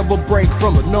a bit of a break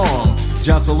from the norm.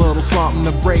 Just a little something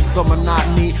to break the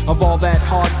monotony of all that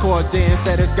hardcore dance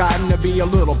that has gotten to be a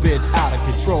little bit out of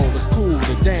control. It's cool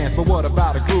to dance, but what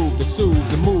about a groove that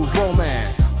soothes and moves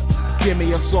romance? Give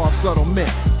me a soft, subtle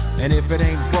mix, and if it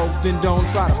ain't broke, then don't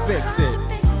try to fix it.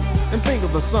 And think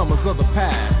of the summers of the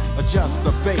past. Adjust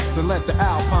the bass and let the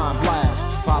alpine blast.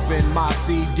 Pop in my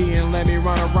CD and let me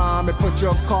run a rhyme and put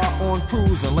your car on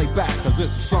cruise and lay back, cause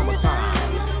it's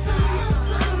summertime.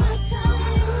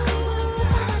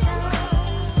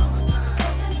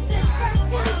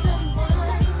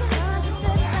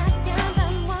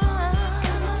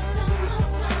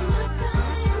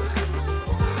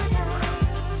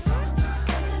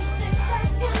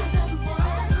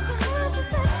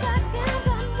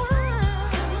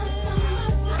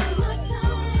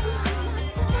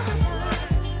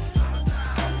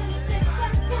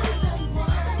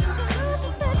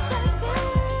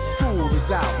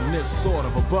 Out and it's sort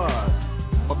of a buzz,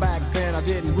 but back then I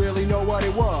didn't really know what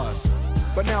it was.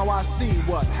 But now I see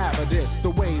what happened is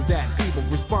the way that people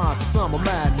respond to summer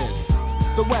madness.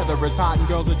 The weather is hot and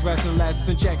girls are dressing less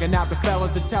and checking out the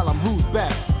fellas to tell them who's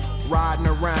best. Riding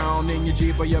around in your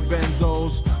Jeep or your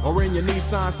Benzos, or in your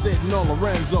Nissan sitting on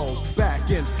Lorenzo's.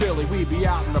 Back in Philly we be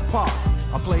out in the park.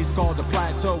 A place called the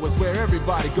Plateau is where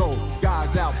everybody go.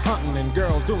 Guys out hunting and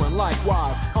girls doing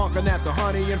likewise. Honking at the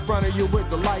honey in front of you with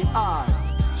the light eyes.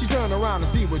 She turn around and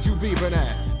see what you beeping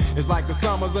at. It's like the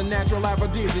summer's a natural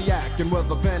aphrodisiac. And with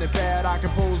a pen and pad I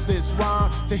compose this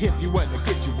rhyme to hip you and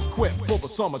to get you equipped for the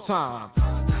summertime.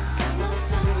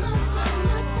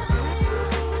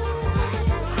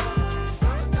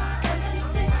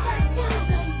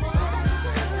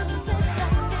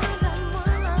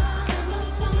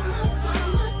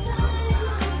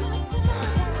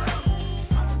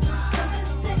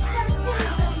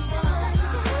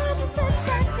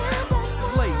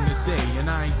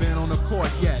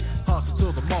 Yet, hustle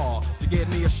to the mall to get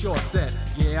me a short set.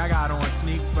 Yeah, I got on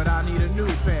sneaks, but I need a new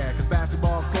pair, cause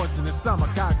basketball courts in the summer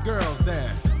got girls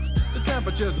there. The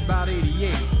temperature's about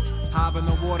 88. Hop in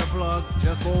the water plug,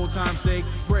 just for old time's sake.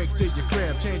 Break to your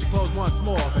crib, change your clothes once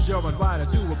more, cause you're invited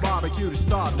to a barbecue that's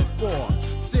starting at 4.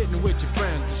 Sitting with your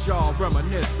friends as y'all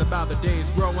reminisce about the days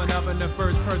growing up and the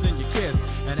first person you kiss.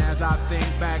 And as I think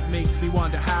back, makes me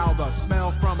wonder how the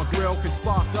smell from a grill can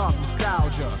spark up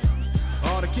nostalgia.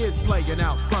 All the kids playing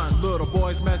out front, little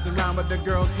boys messing around with the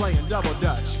girls playing double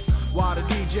dutch. While the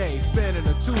DJ spinning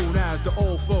a tune as the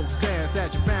old folks dance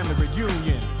at your family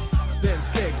reunion. Then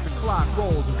 6 o'clock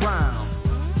rolls around.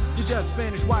 You just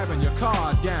finished wiping your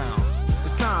car down.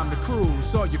 It's time to cruise,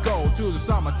 so you go to the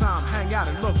summertime hangout.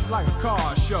 It looks like a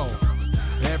car show.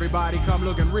 Everybody come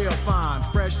looking real fine,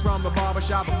 fresh from the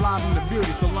barbershop and fly from the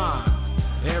beauty salon.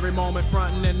 Every moment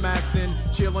frontin' and maxin',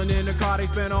 chillin' in the car, they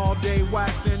spend all day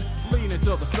waxin', leaning to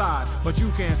the side, but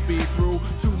you can't speed through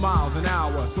 2 miles an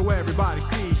hour, so everybody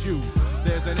sees you.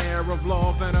 There's an air of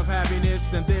love and of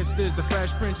happiness, and this is the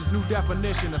Fresh Prince's new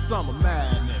definition of summer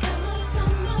madness.